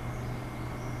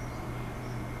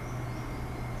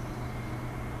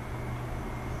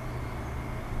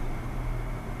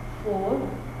 4,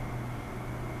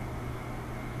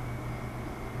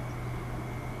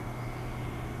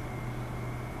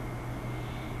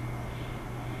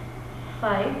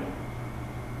 5,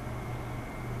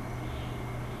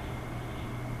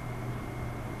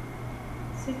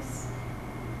 6,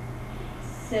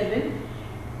 7,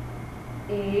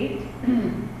 8,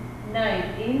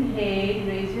 9. Inhale,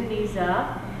 raise your knees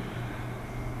up.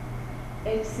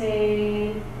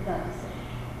 Exhale, that's it.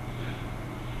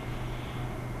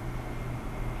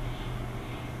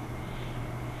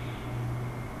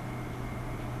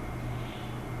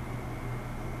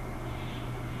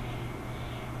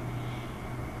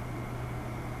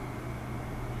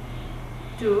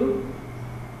 Two,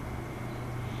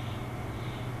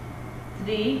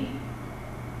 3,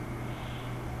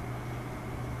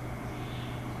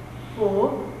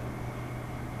 4,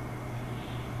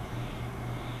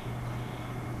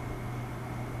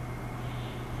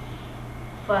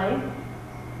 5,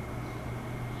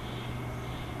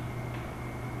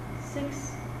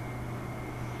 6,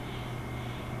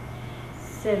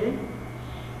 7,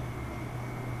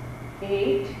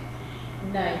 8,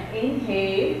 9.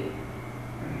 Inhale.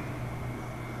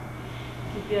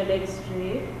 Keep your legs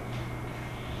straight.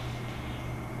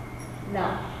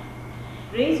 Now,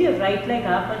 raise your right leg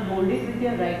up and hold it with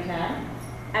your right hand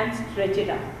and stretch it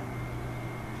up.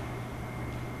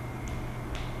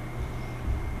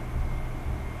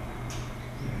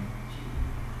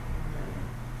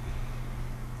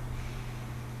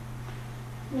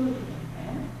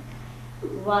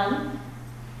 One.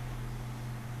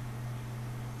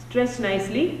 Stretch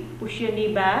nicely. Push your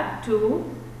knee back.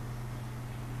 2,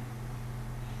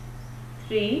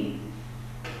 3,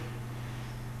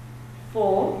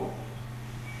 4,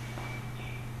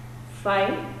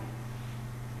 5,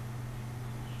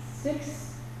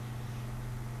 6,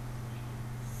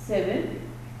 7,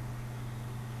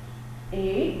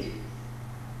 8,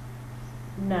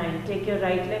 9. Take your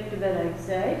right leg to the right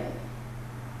side.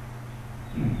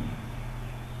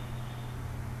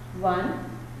 1,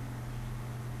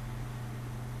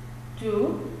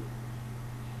 2,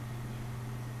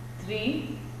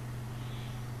 3,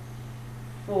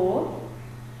 4,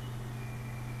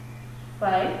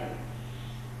 5,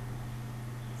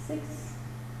 6,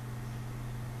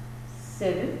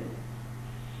 7,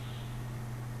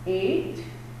 8,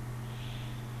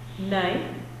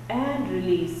 9 and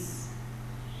release.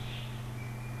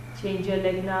 Change your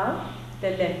leg now, the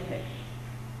left leg.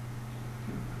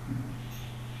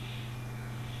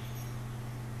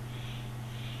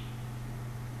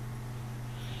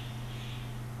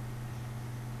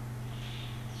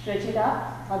 Stretch it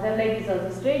up, other leg is also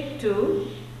straight. 2,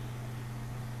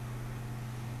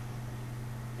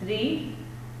 3,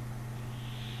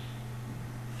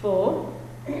 4,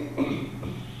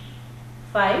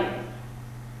 5,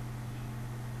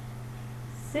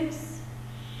 6,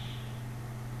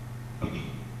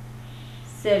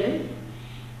 7,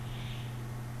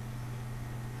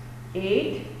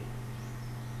 8,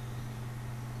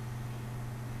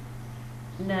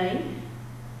 9,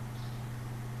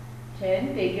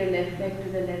 10. Take your left leg to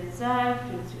the left side.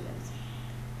 Close your left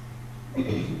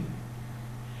side.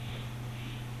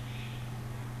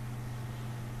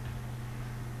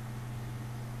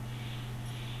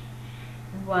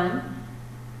 1,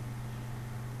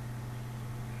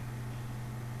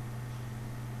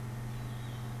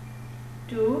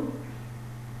 2,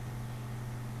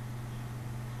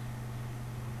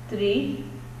 3,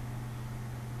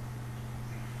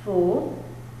 4,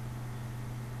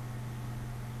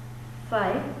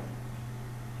 5,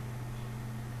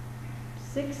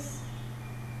 6,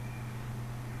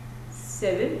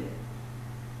 7,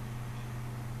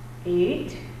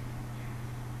 8,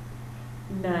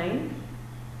 9.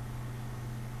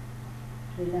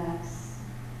 Relax.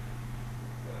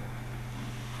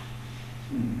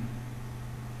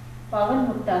 Pavan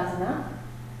Muktasana.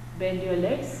 Bend your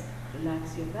legs,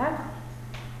 relax your back.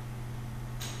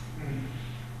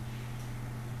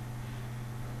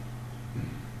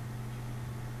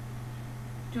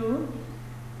 Two,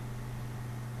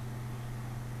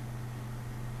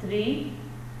 three,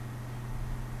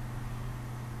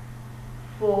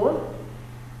 4,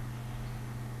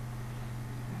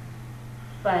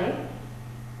 5,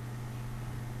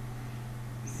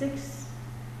 6,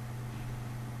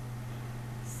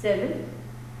 7,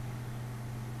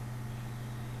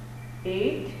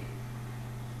 8,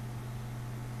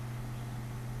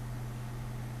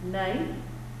 9,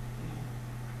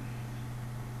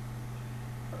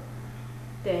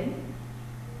 10.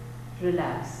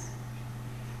 Relax.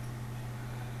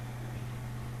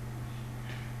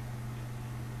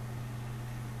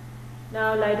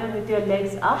 Now lie down with your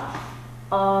legs up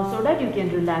so that you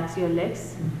can relax your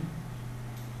legs.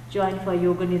 Join for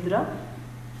Yoga Nidra.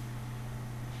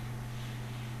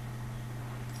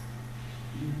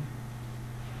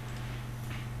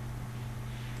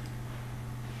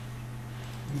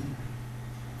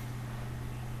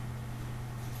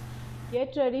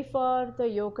 Get ready for the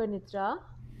Yoga Nidra.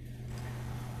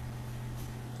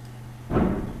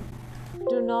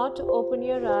 Do not open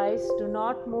your eyes, do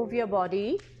not move your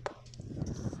body.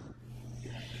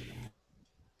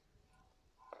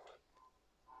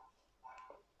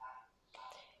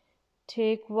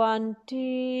 Take one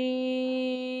deep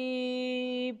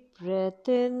breath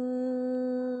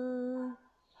in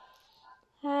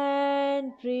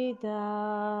and breathe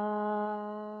out.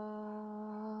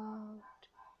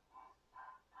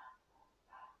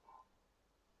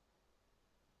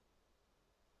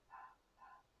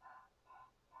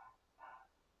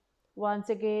 Once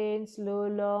again, slow,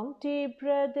 long, deep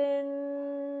breath in.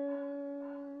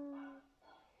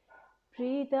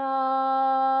 Breathe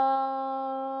out.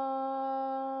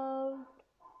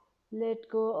 Let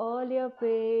go all your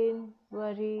pain,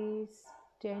 worries,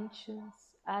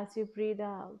 tensions as you breathe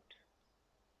out.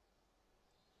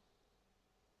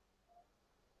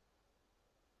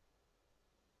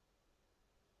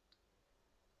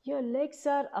 Your legs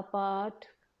are apart.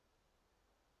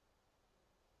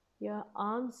 Your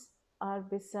arms are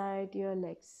beside your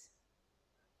legs,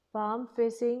 palm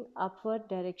facing upward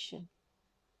direction.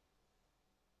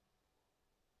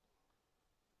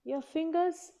 Your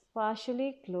fingers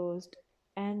partially closed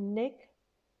and neck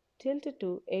tilted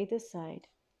to either side.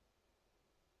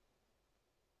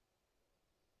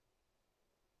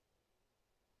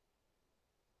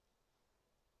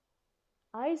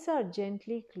 Eyes are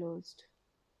gently closed.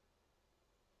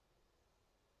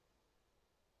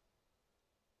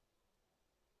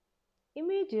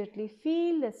 Immediately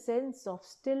feel a sense of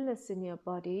stillness in your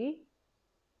body.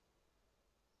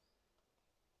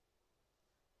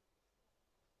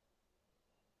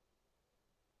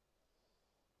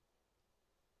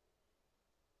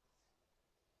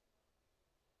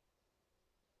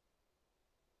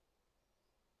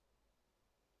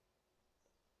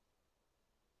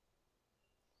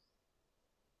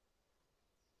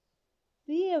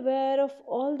 Be aware of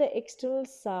all the external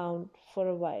sound for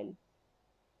a while.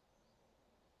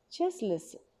 Just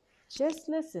listen. Just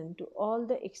listen to all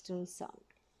the external sound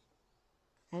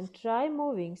and try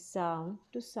moving sound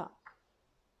to sound.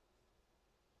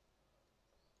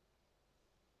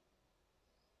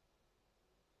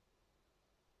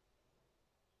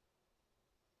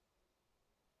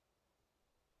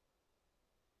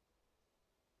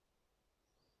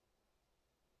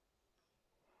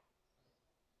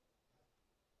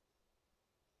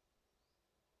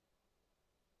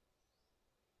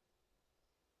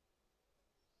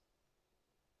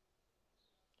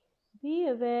 Be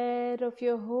aware of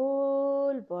your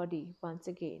whole body once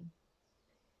again,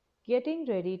 getting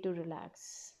ready to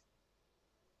relax.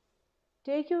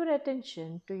 Take your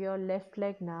attention to your left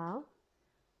leg now.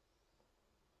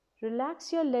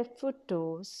 Relax your left foot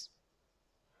toes,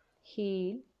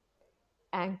 heel,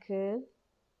 ankle,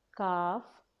 calf,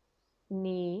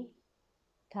 knee,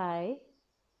 thigh.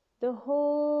 The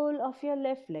whole of your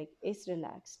left leg is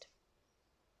relaxed.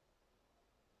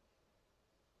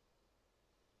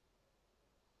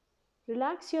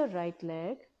 Relax your right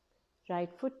leg, right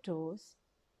foot toes,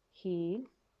 heel,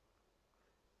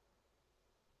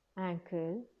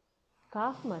 ankle,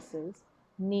 calf muscles,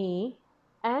 knee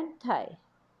and thigh.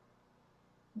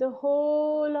 The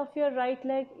whole of your right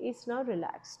leg is now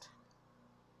relaxed.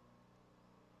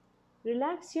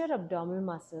 Relax your abdominal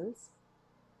muscles,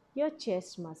 your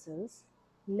chest muscles,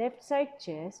 left side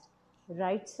chest,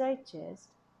 right side chest.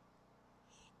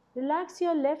 Relax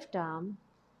your left arm,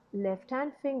 left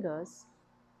hand fingers,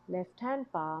 left hand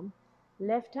palm,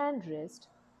 left hand wrist,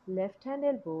 left hand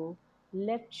elbow,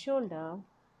 left shoulder.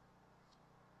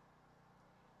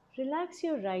 Relax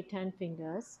your right hand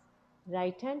fingers,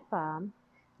 right hand palm,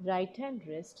 right hand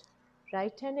wrist,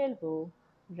 right hand elbow,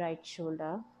 right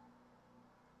shoulder.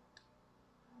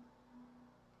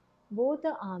 Both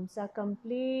the arms are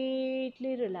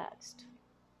completely relaxed.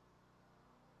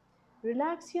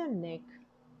 Relax your neck.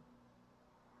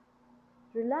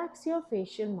 Relax your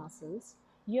facial muscles,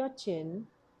 your chin,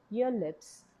 your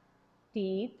lips,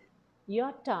 teeth,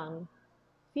 your tongue.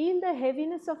 Feel the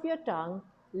heaviness of your tongue.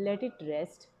 Let it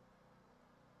rest.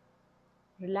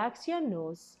 Relax your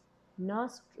nose,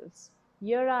 nostrils,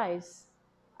 your eyes,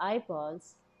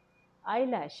 eyeballs,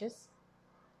 eyelashes,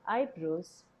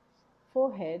 eyebrows,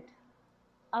 forehead,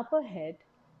 upper head,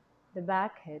 the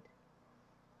back head,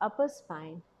 upper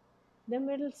spine, the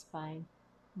middle spine,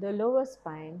 the lower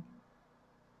spine.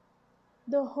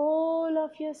 The whole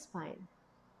of your spine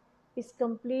is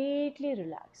completely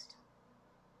relaxed.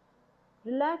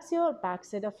 Relax your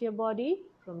backside of your body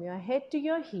from your head to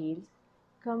your heels,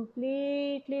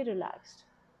 completely relaxed.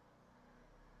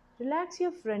 Relax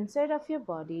your front side of your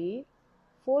body,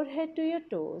 forehead to your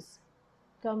toes,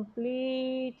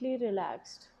 completely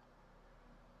relaxed.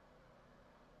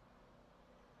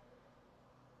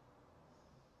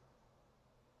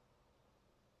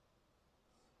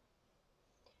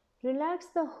 Relax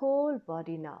the whole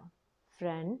body now.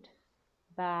 Front,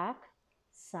 back,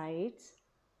 sides,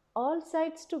 all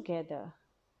sides together.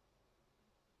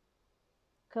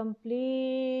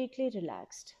 Completely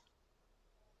relaxed.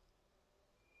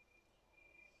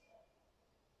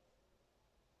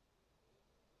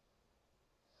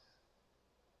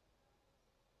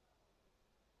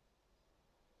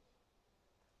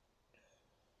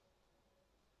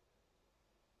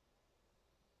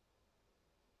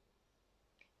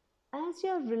 As you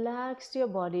have relaxed your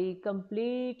body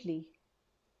completely,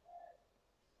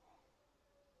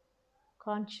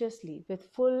 consciously, with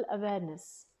full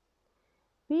awareness,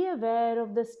 be aware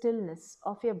of the stillness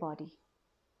of your body.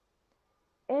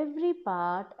 Every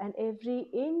part and every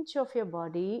inch of your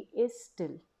body is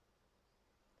still.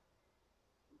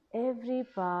 Every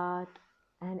part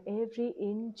and every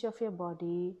inch of your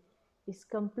body is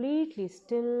completely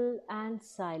still and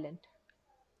silent.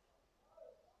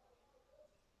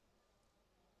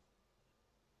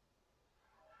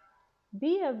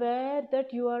 Be aware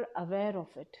that you are aware of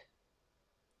it.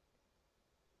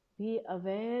 Be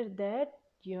aware that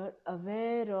you're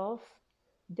aware of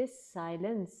this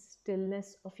silence,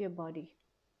 stillness of your body.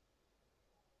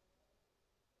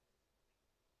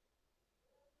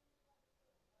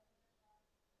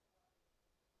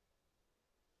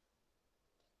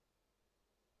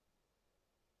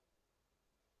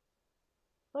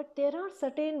 But there are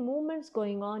certain movements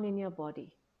going on in your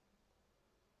body.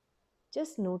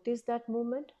 Just notice that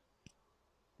movement.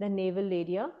 The navel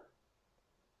area.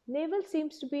 Navel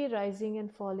seems to be rising and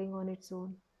falling on its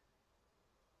own.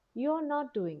 You are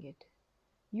not doing it.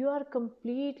 You are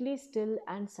completely still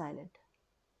and silent.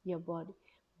 Your body.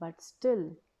 But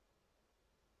still,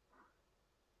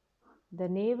 the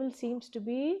navel seems to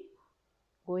be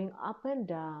going up and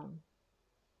down.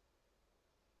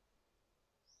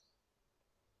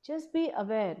 Just be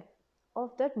aware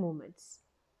of that movements.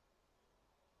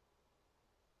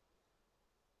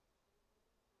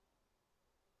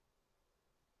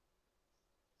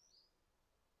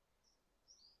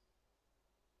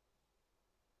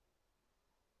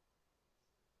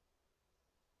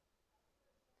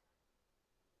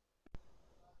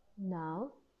 Now,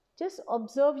 just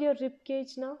observe your rib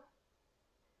cage now.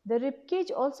 The rib cage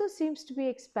also seems to be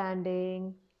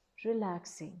expanding,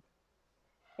 relaxing,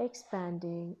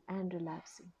 expanding and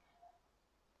relaxing.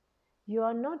 You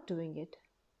are not doing it.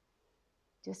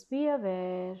 Just be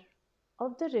aware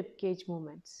of the rib cage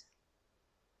movements.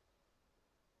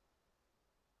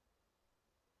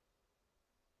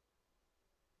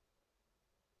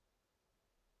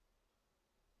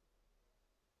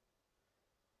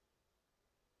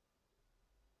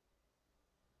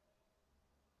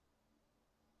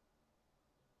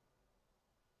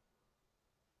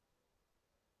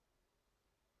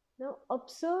 Now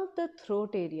observe the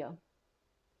throat area.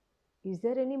 Is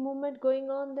there any movement going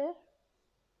on there?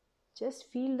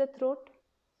 Just feel the throat.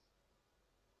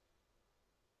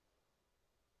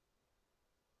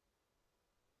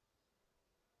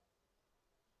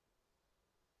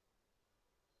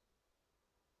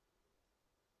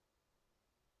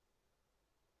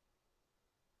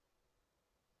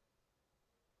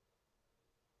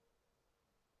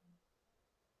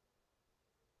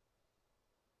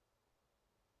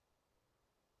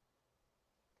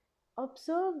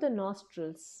 Observe the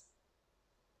nostrils.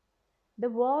 The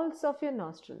walls of your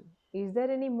nostril. Is there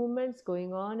any movements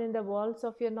going on in the walls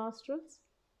of your nostrils?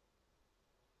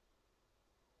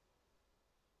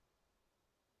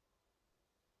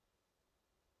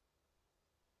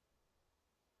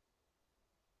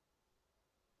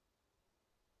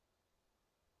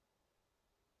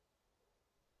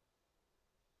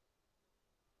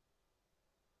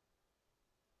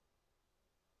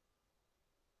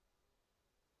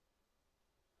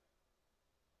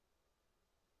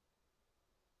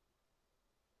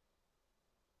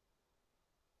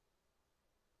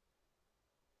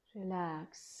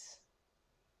 Relax.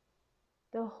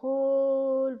 The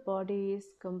whole body is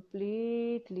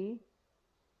completely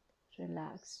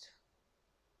relaxed.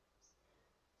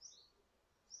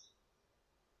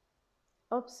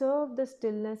 Observe the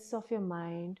stillness of your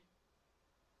mind.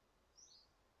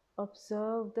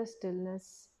 Observe the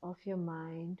stillness of your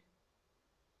mind.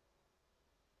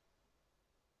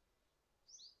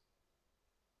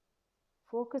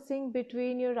 Focusing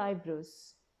between your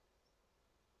eyebrows,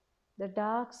 the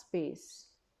dark space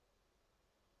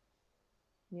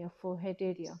in your forehead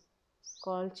area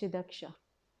called Chidaksha.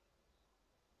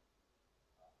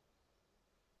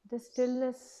 The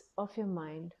stillness of your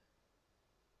mind.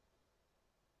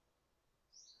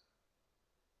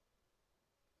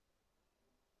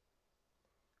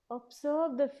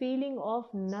 Observe the feeling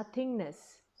of nothingness.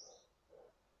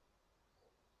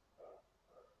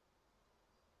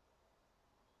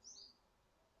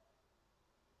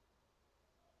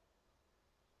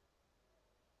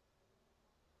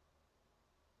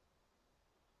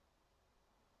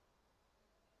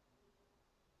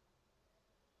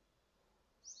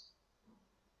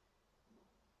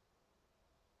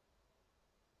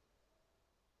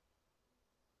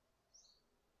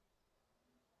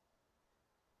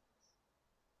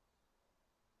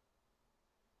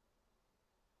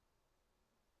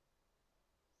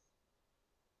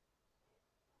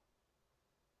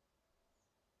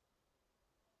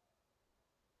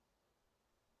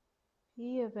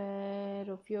 Be aware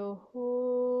of your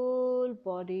whole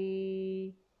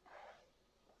body,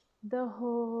 the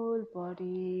whole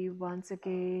body once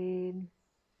again.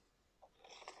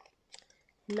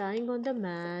 Lying on the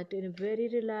mat in a very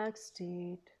relaxed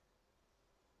state.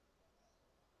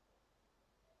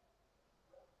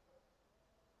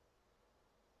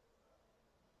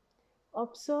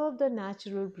 Observe the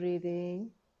natural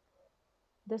breathing,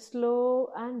 the slow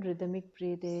and rhythmic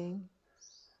breathing.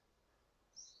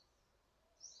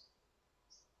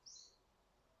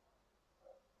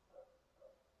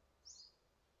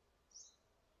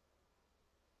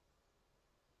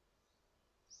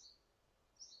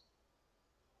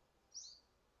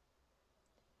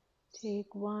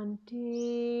 Take one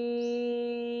deep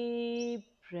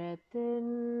breath in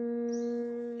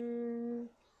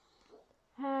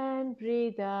and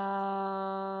breathe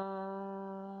out.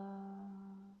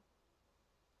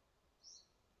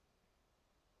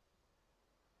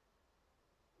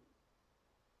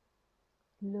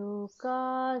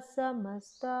 Loka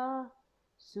samasta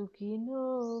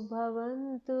sukhino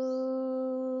bhavantu.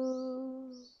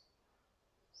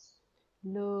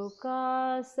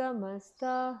 Loka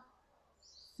samasta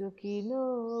sukhino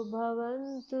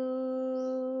bhavantu.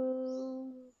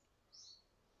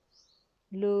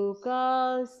 Loka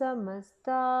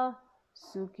samasta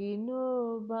sukhino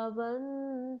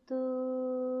bhavantu.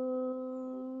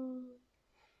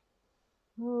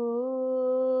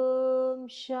 Om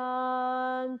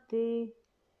Shanti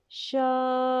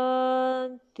Shanti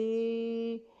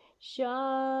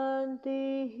Shanti.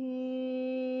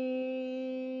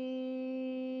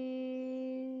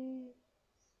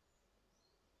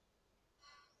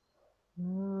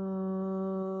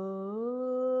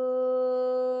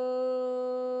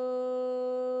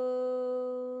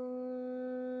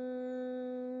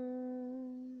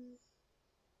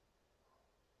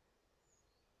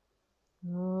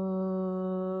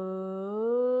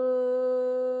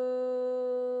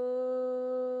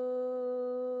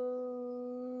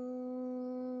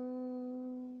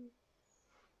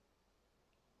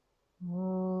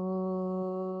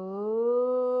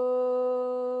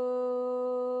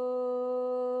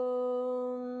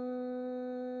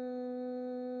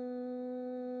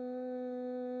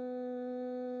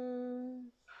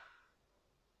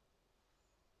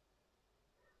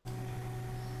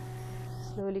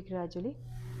 Slowly, gradually,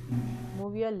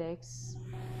 move your legs,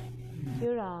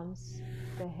 your arms,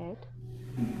 the head,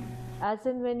 as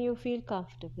and when you feel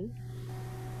comfortable.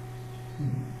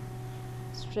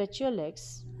 Stretch your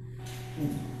legs,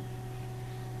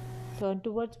 turn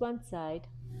towards one side,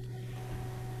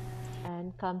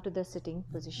 and come to the sitting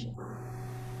position.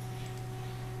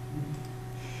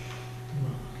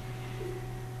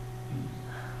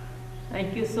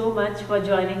 Thank you so much for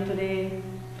joining today,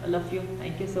 all of you.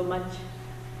 Thank you so much.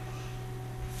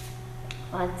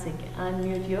 One second,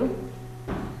 unmute you.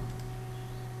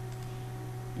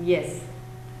 Yes.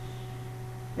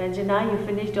 Ranjana, you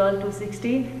finished all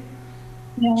 216?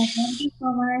 Yeah, thank you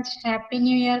so much. Happy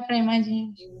New Year,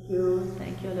 Premaji.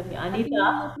 Thank you all of you.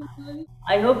 Anita,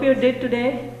 I hope you did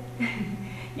today.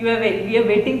 We are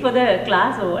waiting for the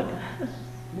class or what?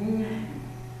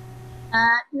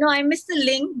 No, I missed the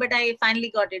link, but I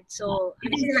finally got it. So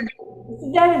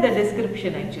It's there in the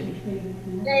description actually.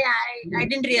 I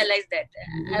didn't realize that.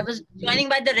 I was joining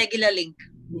by the regular link.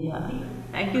 Yeah.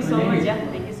 Thank you so much. Yeah.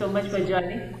 Thank you so much for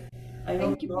joining. I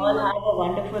hope you all have a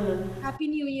wonderful Happy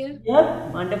New Year.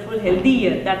 wonderful, healthy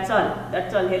year. That's all.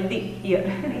 That's all. Healthy year.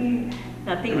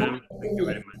 Nothing more. Thank you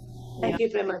very much. Thank you,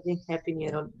 Premaji. Happy New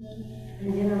Year all.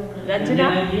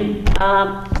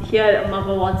 Ranjana, here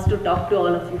Mama wants to talk to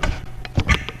all of you.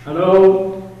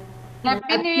 Hello.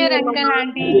 Happy New Year, Uncle Happy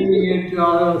Auntie. New Year to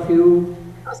all of you.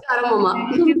 Namaskaram, Mama.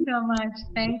 Thank you so much.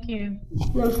 Thank you.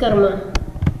 Namaskaram, Ma.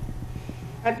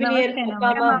 Happy New Year, Namaste,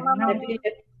 Papa. namaste. Happy New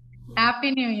Year.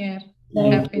 Happy New Year.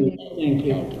 Thank Happy you. New Year. Thank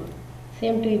you. Thank you.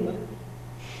 Same to you, Ma.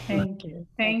 Thank you.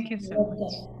 Thank you so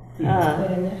much.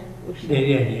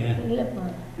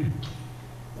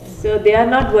 So they are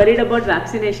not worried about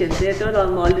vaccinations. They thought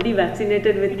I'm already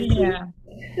vaccinated with. Yeah.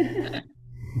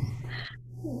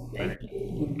 Thank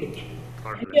you. Okay.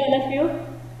 Thank you, all of you.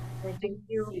 Thank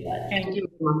you. Thank you,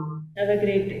 Ma. Have a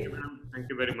great day. Thank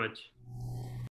you very much.